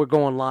 I know we're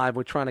going live.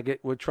 We're trying to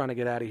get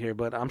out of here,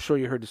 but I'm sure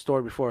you heard the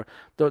story before.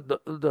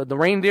 The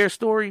reindeer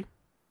story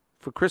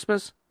for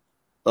Christmas.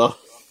 Oh,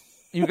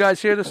 you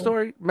guys hear the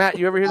story? Matt,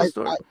 you ever hear the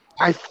story?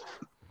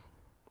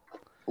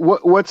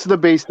 What's the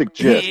basic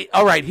gist?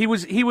 All right, he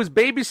was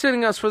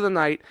babysitting us for the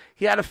night.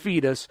 He had to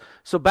feed us.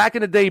 So back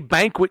in the day,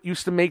 Banquet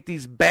used to make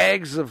these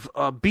bags of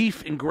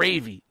beef and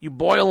gravy. You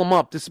boil them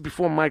up. This is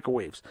before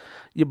microwaves.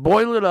 You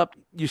boil it up.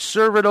 You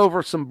serve it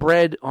over some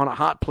bread on a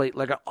hot plate,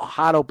 like a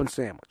hot open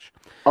sandwich.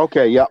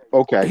 Okay, yeah,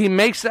 okay. He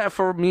makes that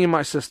for me and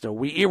my sister.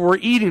 We're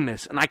eating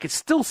this, and I could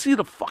still see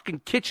the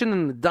fucking kitchen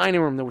and the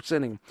dining room that we're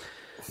sitting in.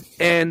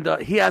 And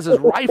he has his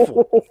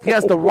rifle. He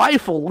has the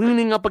rifle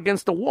leaning up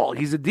against the wall.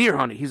 He's a deer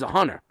hunter. He's a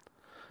hunter.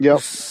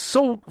 Yep.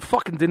 So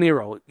fucking De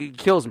Niro. He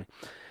kills me.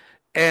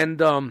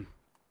 And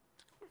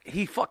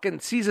he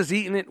fucking sees us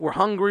eating it. We're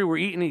hungry. We're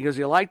eating it. He goes,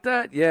 "You like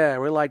that?" "Yeah,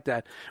 we like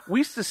that."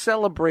 We used to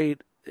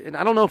celebrate, and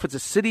I don't know if it's a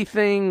city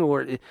thing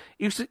or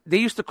they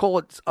used to call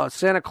it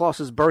Santa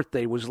Claus's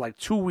birthday, was like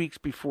 2 weeks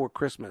before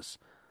Christmas.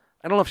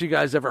 I don't know if you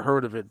guys ever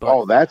heard of it. But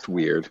oh, that's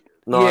weird.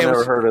 No, I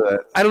never heard of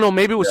that. I don't know.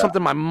 Maybe it was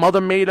something my mother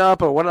made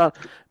up or whatever.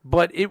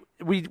 But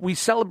we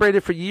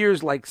celebrated for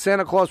years. Like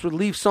Santa Claus would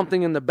leave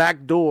something in the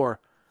back door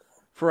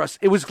for us.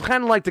 It was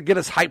kind of like to get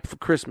us hyped for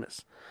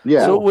Christmas.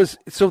 Yeah.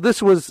 So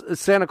this was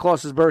Santa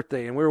Claus's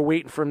birthday, and we were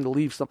waiting for him to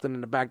leave something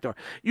in the back door.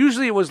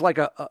 Usually it was like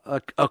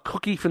a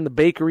cookie from the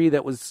bakery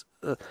that was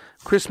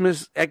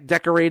Christmas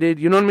decorated.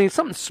 You know what I mean?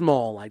 Something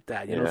small like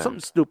that. You know,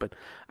 something stupid.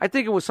 I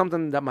think it was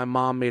something that my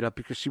mom made up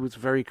because she was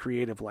very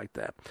creative like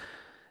that.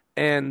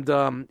 And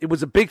it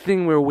was a big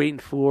thing we were waiting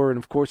for, and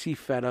of course he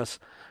fed us.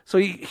 So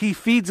he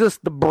feeds us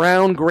the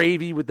brown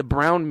gravy with the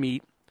brown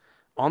meat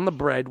on the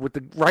bread with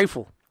the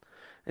rifle.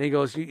 And he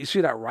goes, "You see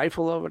that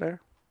rifle over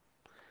there?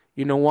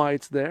 You know why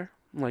it's there?"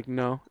 I'm like,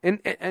 "No." And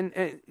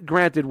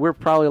granted, we're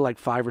probably like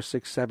 5 or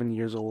 6, 7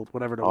 years old,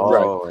 whatever it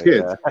was. Right,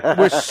 kids.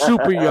 We're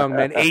super young,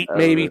 man. 8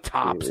 maybe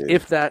tops,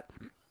 if that.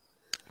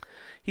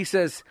 He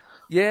says,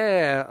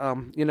 "Yeah,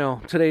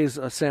 today's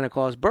Santa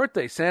Claus'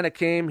 birthday. Santa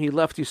came, he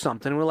left you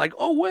something." And we're like,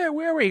 "Oh,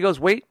 where?" He goes,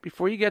 "Wait,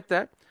 before you get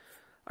that,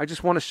 I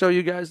just want to show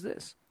you guys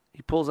this."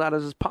 He pulls out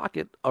of his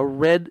pocket a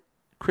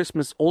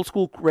old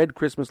school red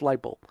Christmas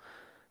light bulb.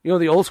 You know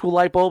the old school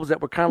light bulbs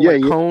that were kind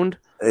of coned?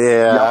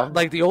 Yeah.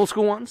 Like the old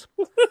school ones?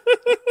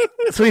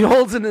 So he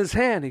holds it in his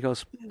hand. He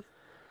goes,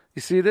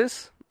 "You see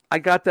this? I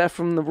got that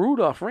from the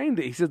Rudolph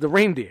reindeer." He said, "The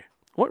reindeer."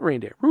 "What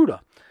reindeer?"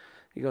 "Rudolph."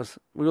 He goes,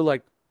 we were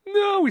like,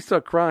 "No." We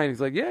start crying.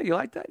 He's like, "Yeah, you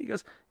like that?" He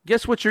goes,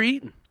 "Guess what you're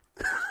eating?"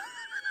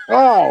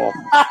 Oh.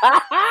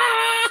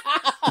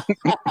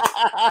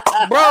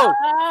 Bro,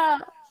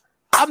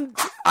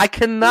 I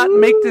cannot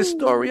make this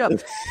story up.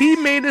 He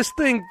made us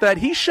think that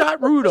he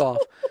shot Rudolph,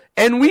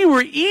 and we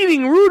were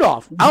eating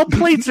Rudolph. Our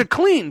plates are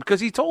clean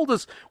because he told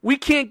us we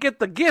can't get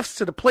the gifts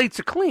till the plates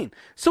are clean.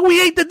 So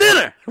we ate the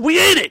dinner. We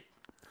ate it.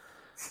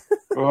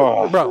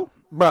 Oh. Bro,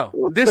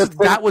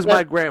 that was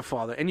my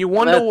grandfather, and you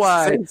wonder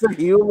why. Sense of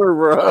humor,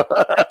 bro.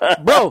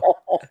 Bro,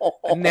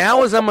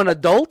 now as I'm an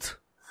adult,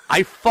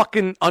 I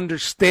fucking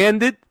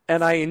understand it,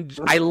 and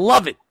I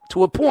love it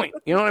to a point.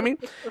 You know what I mean?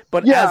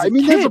 But as a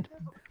kid,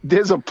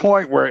 there's a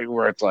point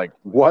where it's like,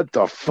 what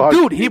the fuck,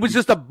 dude? He was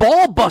just a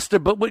ball buster.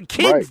 But with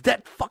kids,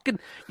 that fucking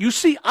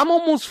I'm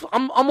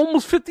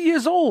almost 50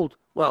 years old.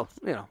 Well,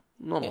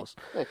 almost.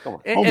 Hey, come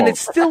on. And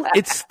it's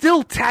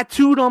still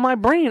tattooed on my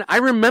brain. I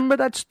remember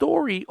that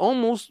story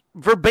almost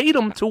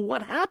verbatim to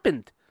what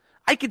happened.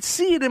 I could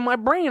see it in my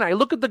brain. I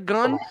look at the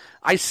gun.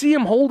 I see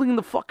him holding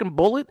the fucking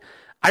bullet.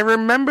 I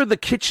remember the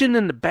kitchen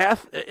and the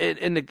bath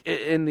in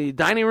the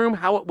dining room,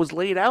 how it was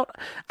laid out.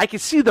 I could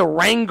see the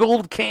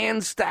Rheingold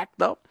cans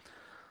stacked up.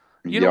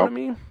 You know what I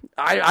mean?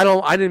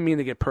 I didn't mean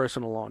to get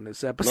personal on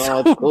this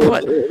episode,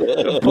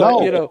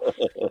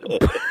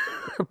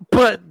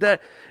 but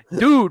that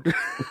dude.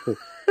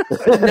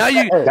 now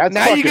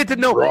you get to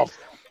know. Rough.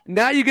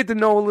 Now you get to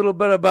know a little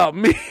bit about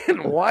me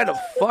and why the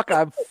fuck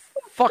I've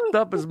fucked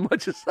up as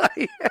much as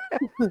I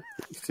am.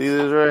 See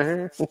this right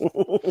here?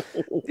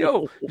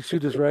 Yo, you see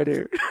this right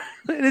here?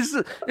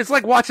 It's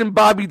like watching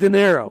Bobby De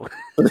Niro.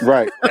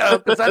 Right.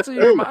 Because that's what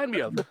you remind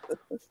me of.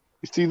 You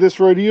see this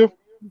right here?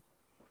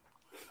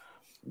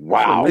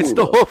 Wow. It's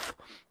the hoof.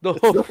 The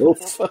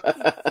hoof.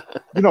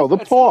 The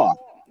paw.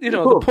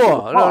 The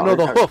paw. No,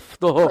 the hoof.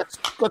 The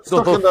hoof. Got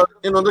stuck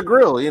in the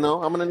grill,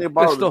 I'm gonna need to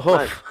borrow it's the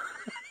hoof.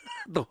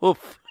 The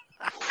hoof.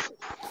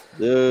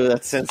 Dude,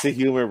 that sense of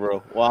humor,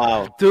 bro.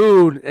 Wow.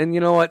 Dude, and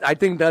you know what? I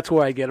think that's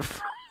where I get it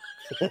from.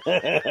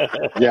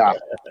 Yeah.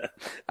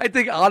 I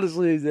think,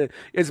 honestly,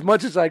 as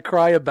much as I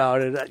cry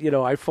about it,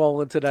 I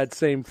fall into that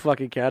same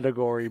fucking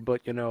category.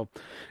 But, and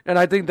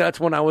I think that's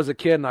when I was a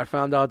kid and I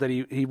found out that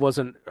he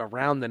wasn't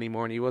around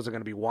anymore and he wasn't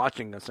going to be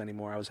watching us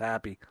anymore. I was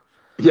happy.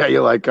 Yeah,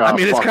 you're like, I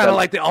mean, it's kind of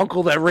like the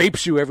uncle that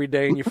rapes you every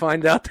day and you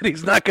find out that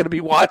he's not going to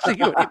be watching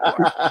you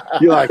anymore.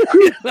 You're like,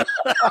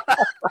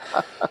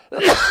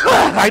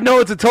 I know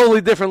it's a totally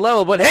different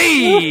level, but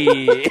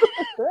hey,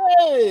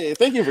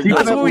 thank you for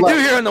that's what we do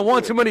here on the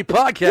One Too Many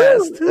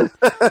podcast.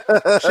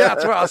 Shout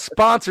out to our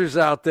sponsors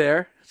out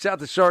there. Shout out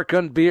to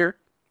Shotgun Beer.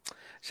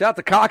 Shout out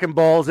to Cock and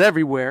Balls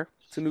everywhere.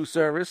 It's a new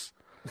service.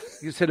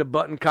 You just hit a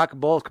button, cock and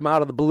balls come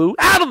out of the blue.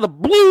 Out of the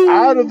blue!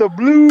 Out of the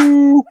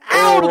blue!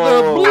 Out of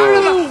the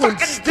blue! And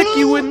stick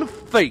you in the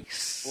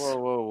face.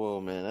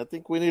 Whoa, man. I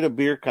think we need a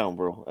beer count,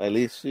 bro. At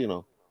least, you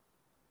know.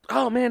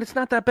 Oh, man, it's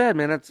not that bad,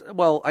 man.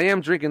 I am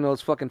drinking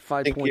those fucking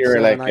 5.7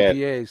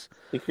 IPAs. I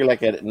think you're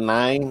like at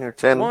 9 or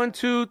 10. 1,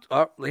 2,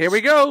 here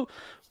we go.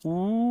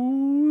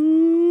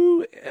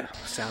 Ooh,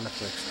 sound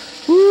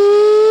effects. Ooh,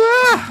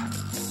 ah.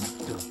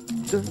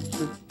 1, 2,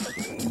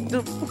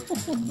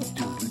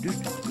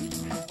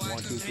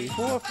 3,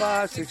 4,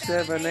 5, 6,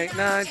 7, 8,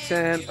 9,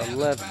 10,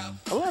 11.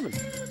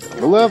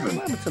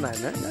 11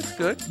 tonight, man. That's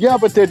good. Yeah,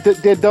 but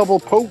they're double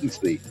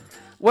potency.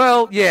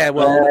 Well, yeah,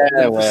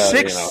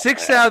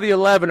 six out of the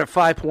 11 are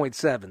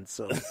 5.7,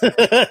 so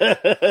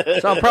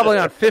I'm probably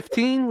on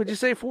 15. Would you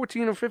say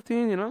 14 or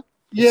 15? You know?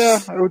 Yeah,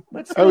 I would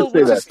say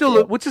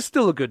that. Which is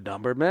still a good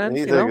number, man.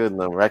 It's a good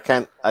number. I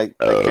can't,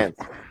 can't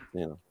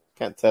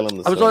tell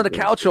him. I was on the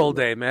couch all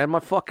day, man. My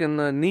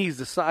fucking knees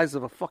the size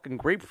of a fucking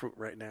grapefruit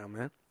right now,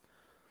 man.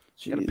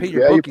 You gotta pay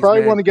your bookies, you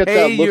probably man. want to get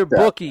pay that your looked at.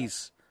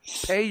 bookies.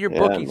 Pay your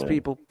bookies, man.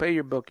 people. Pay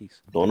your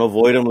bookies. Don't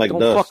avoid them like Don't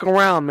dust. fuck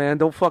around, man.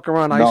 Don't fuck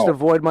around. I used to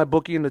avoid my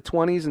bookie in the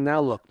 20s, and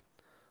now look,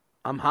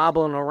 I'm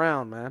hobbling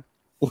around, man.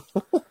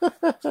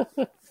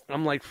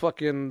 I'm like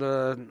fucking.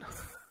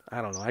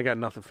 I don't know. I got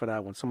nothing for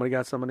that one. Somebody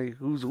got somebody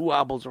who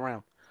hobbles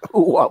around.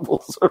 Who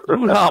hobbles around?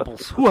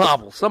 Who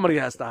hobbles? Somebody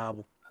has to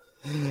hobble.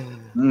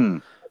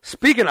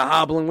 Speaking of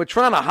hobbling, we're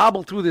trying to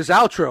hobble through this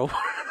outro.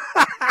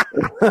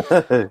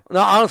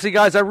 No, honestly,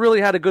 guys, I really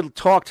had a good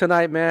talk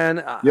tonight, man.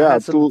 I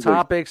had some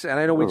topics, and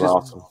I know we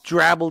just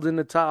drabbled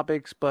into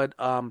topics, but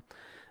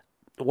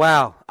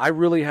wow, I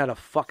really had a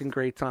fucking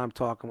great time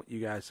talking with you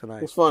guys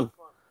tonight. It's fun.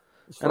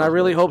 And I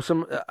really hope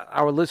some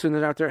our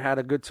listeners out there had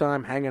a good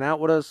time hanging out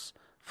with us.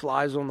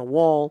 Flies on the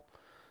wall.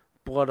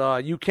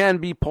 But you can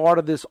be part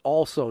of this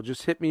also.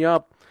 Just hit me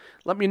up.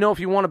 Let me know if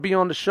you want to be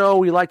on the show.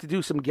 We like to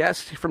do some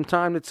guests from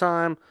time to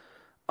time.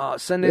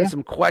 Send in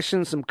some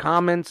questions, some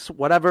comments,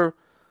 whatever.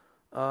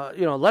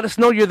 Let us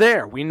know you're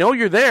there. We know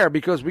you're there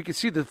because we can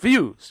see the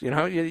views. You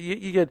know,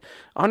 you get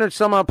 100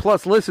 some odd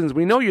plus listens.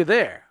 We know you're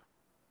there.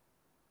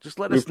 Just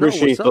let us know. We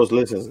appreciate those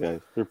listens,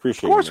 guys. We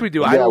appreciate it. Of course we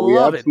do. Yeah, I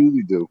love we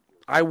absolutely do.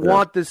 I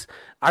want this.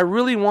 I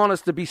really want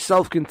us to be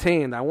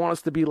self-contained. I want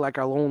us to be like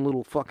our own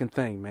little fucking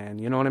thing, man.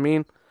 You know what I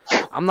mean?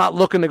 I'm not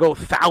looking to go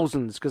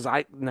thousands because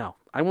I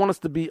want us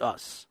to be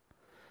us.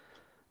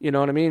 You know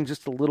what I mean?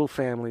 Just a little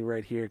family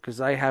right here because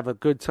I have a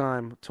good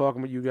time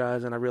talking with you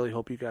guys, and I really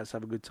hope you guys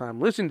have a good time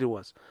listening to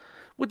us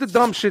with the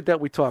dumb shit that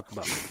we talk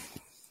about.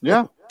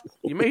 Yeah.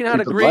 You may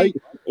not agree.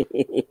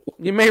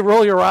 You may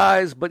roll your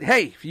eyes, but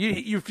hey,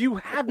 if you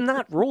have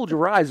not rolled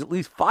your eyes at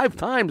least 5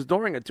 times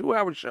during a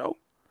 2-hour show,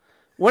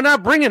 we're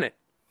not bringing it.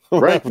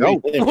 Right? No,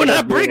 we're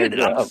not bringing it.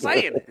 I'm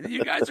saying it.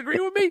 You guys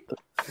agree with me?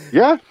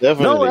 Yeah,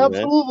 definitely. No,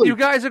 absolutely. You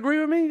guys agree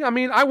with me? I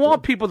mean, I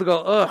want people to go,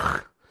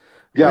 ugh.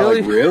 Yeah,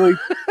 really? like, really?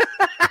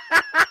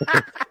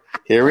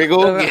 Here we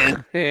go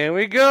again. Here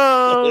we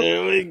go.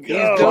 Here we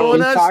go. He's doing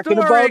that talking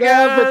story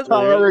about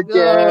Avatar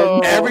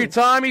again. Every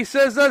time he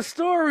says that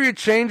story, it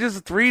changes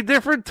 3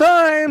 different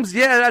times.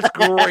 Yeah, that's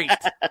great.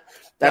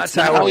 That's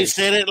how we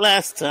said it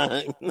last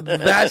time.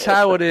 That's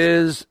how it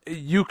is.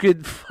 You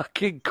could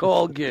fucking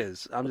call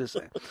Giz. I'm just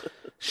saying.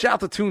 Shout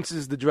to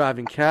Toonces, the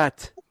driving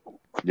cat.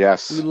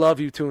 Yes. We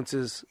love you,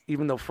 Toonces,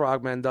 even though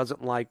Frogman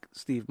doesn't like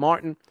Steve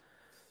Martin.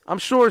 I'm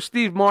sure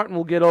Steve Martin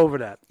will get over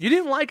that. You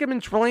didn't like him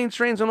in Planes,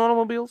 Trains, and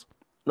Automobiles?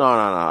 No.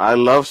 I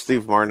love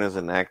Steve Martin as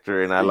an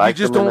actor, and I like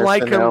him. You just don't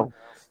like him.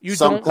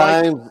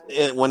 Sometimes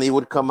when he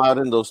would come out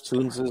in those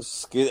tunes, I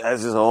just,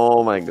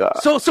 oh my god.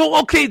 So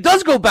okay, it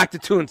does go back to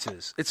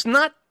Toonces. It's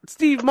not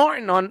Steve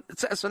Martin on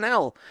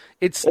SNL.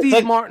 It's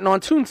Steve Martin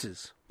on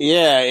Toonces.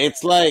 Yeah,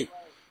 it's like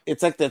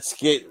that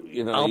skit.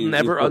 You know, I'll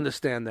never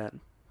understand that.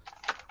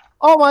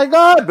 Oh my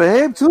god,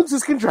 babe!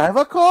 Toonces can drive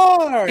a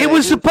car. It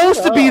was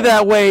supposed to be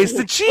that way. It's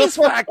the cheese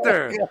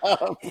factor.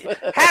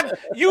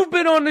 You've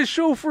been on this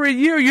show for a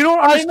year. You don't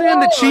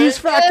understand the cheese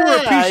factor or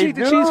appreciate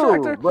the cheese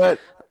factor? But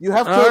you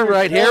have to. All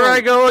right, here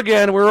I go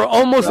again. We're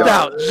almost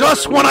out.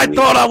 Just when I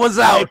thought I was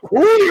out.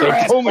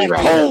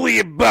 Pull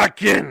you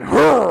back in.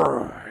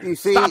 You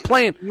see,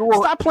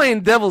 stop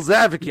playing devil's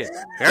advocate.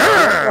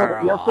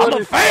 I'm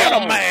a fan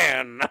of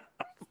man.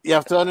 You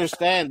have to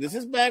understand, this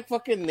is back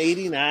fucking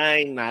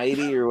 89,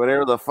 90, or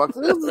whatever the fuck.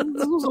 This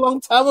was a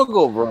long time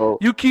ago, bro.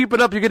 You keep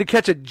it up, you're going to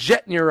catch a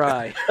jet in your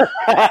eye.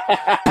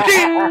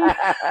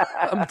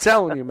 I'm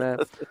telling you, man.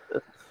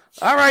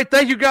 All right,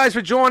 thank you guys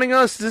for joining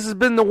us. This has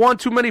been the One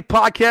Too Many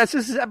podcast.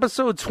 This is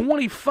episode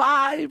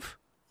 25.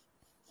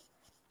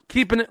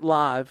 Keeping it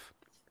live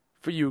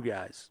for you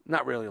guys.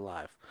 Not really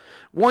live.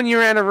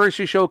 1-year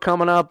anniversary show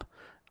coming up.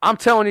 I'm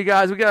telling you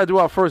guys, we got to do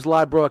our first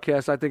live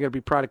broadcast. I think it'd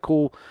be pretty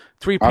cool.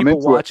 3 people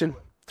watching.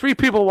 3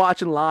 people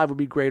watching live would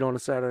be great on a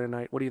Saturday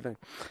night. What do you think?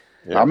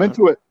 Yeah, I'm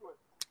into it.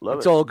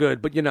 It's all good.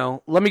 But,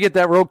 let me get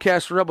that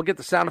Rodecaster up. We'll get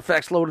the sound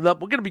effects loaded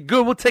up. We're going to be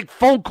good. We'll take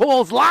phone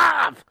calls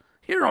live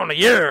here on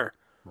the air.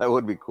 That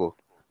would be cool.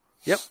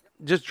 Yep.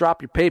 Just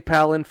drop your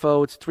PayPal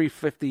info. It's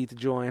 $3.50 to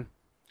join.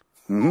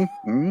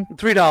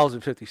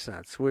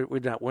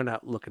 $3.50. We're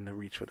not looking to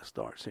reach for the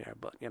stars here,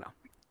 but,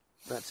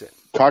 that's it.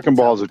 Talking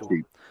balls are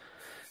cheap.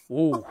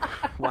 Ooh,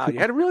 wow!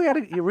 You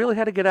really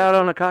had to get out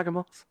on the cock and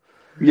balls.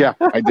 Yeah,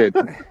 I did.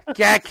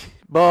 Cack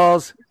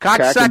balls,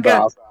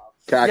 cocksucker.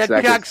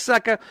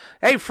 Cocksucker.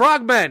 Hey,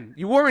 Frogman,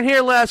 you weren't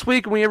here last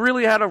week, and we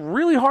really had a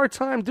really hard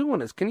time doing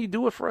this. Can you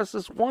do it for us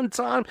this one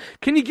time?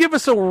 Can you give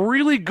us a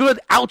really good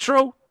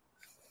outro?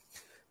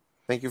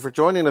 Thank you for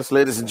joining us,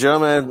 ladies and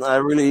gentlemen. I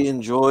really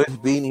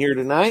enjoyed being here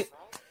tonight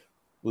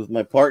with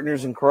my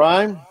partners in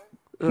crime.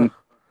 Ugh.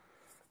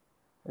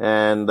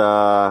 And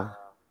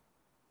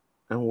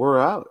we're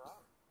out.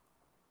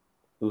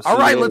 All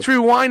right, let's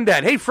rewind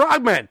that. Hey,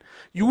 Frogman,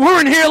 you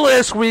weren't here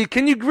last week.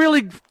 Can you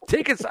really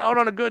take us out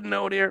on a good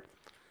note here?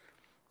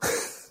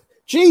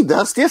 Gee,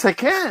 Dust, yes, I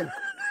can.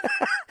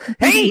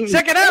 Hey,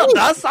 check it out,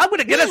 Dust. I'm going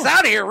to get us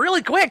out of here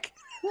really quick.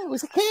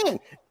 Yes, I can.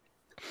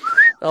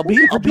 I'll be.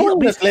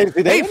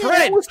 Hey,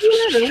 Fred.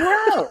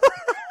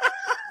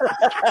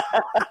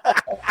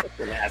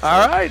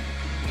 All right.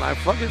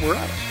 We're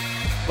out.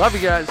 Love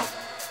you guys.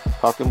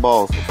 Talking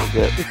balls, don't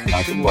forget.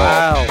 Talking balls.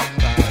 Wow.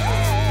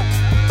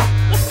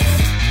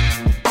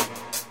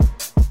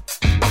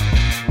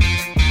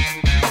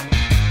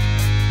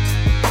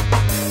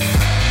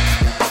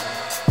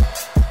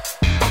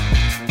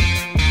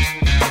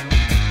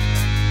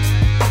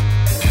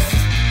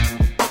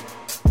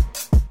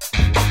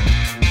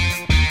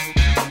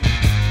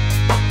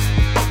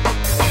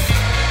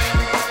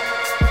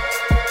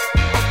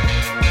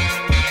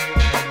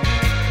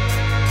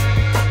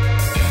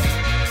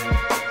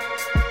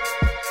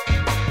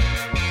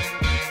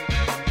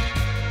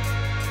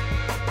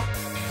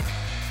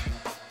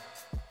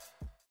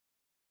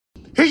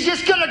 He's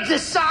just gonna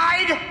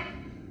decide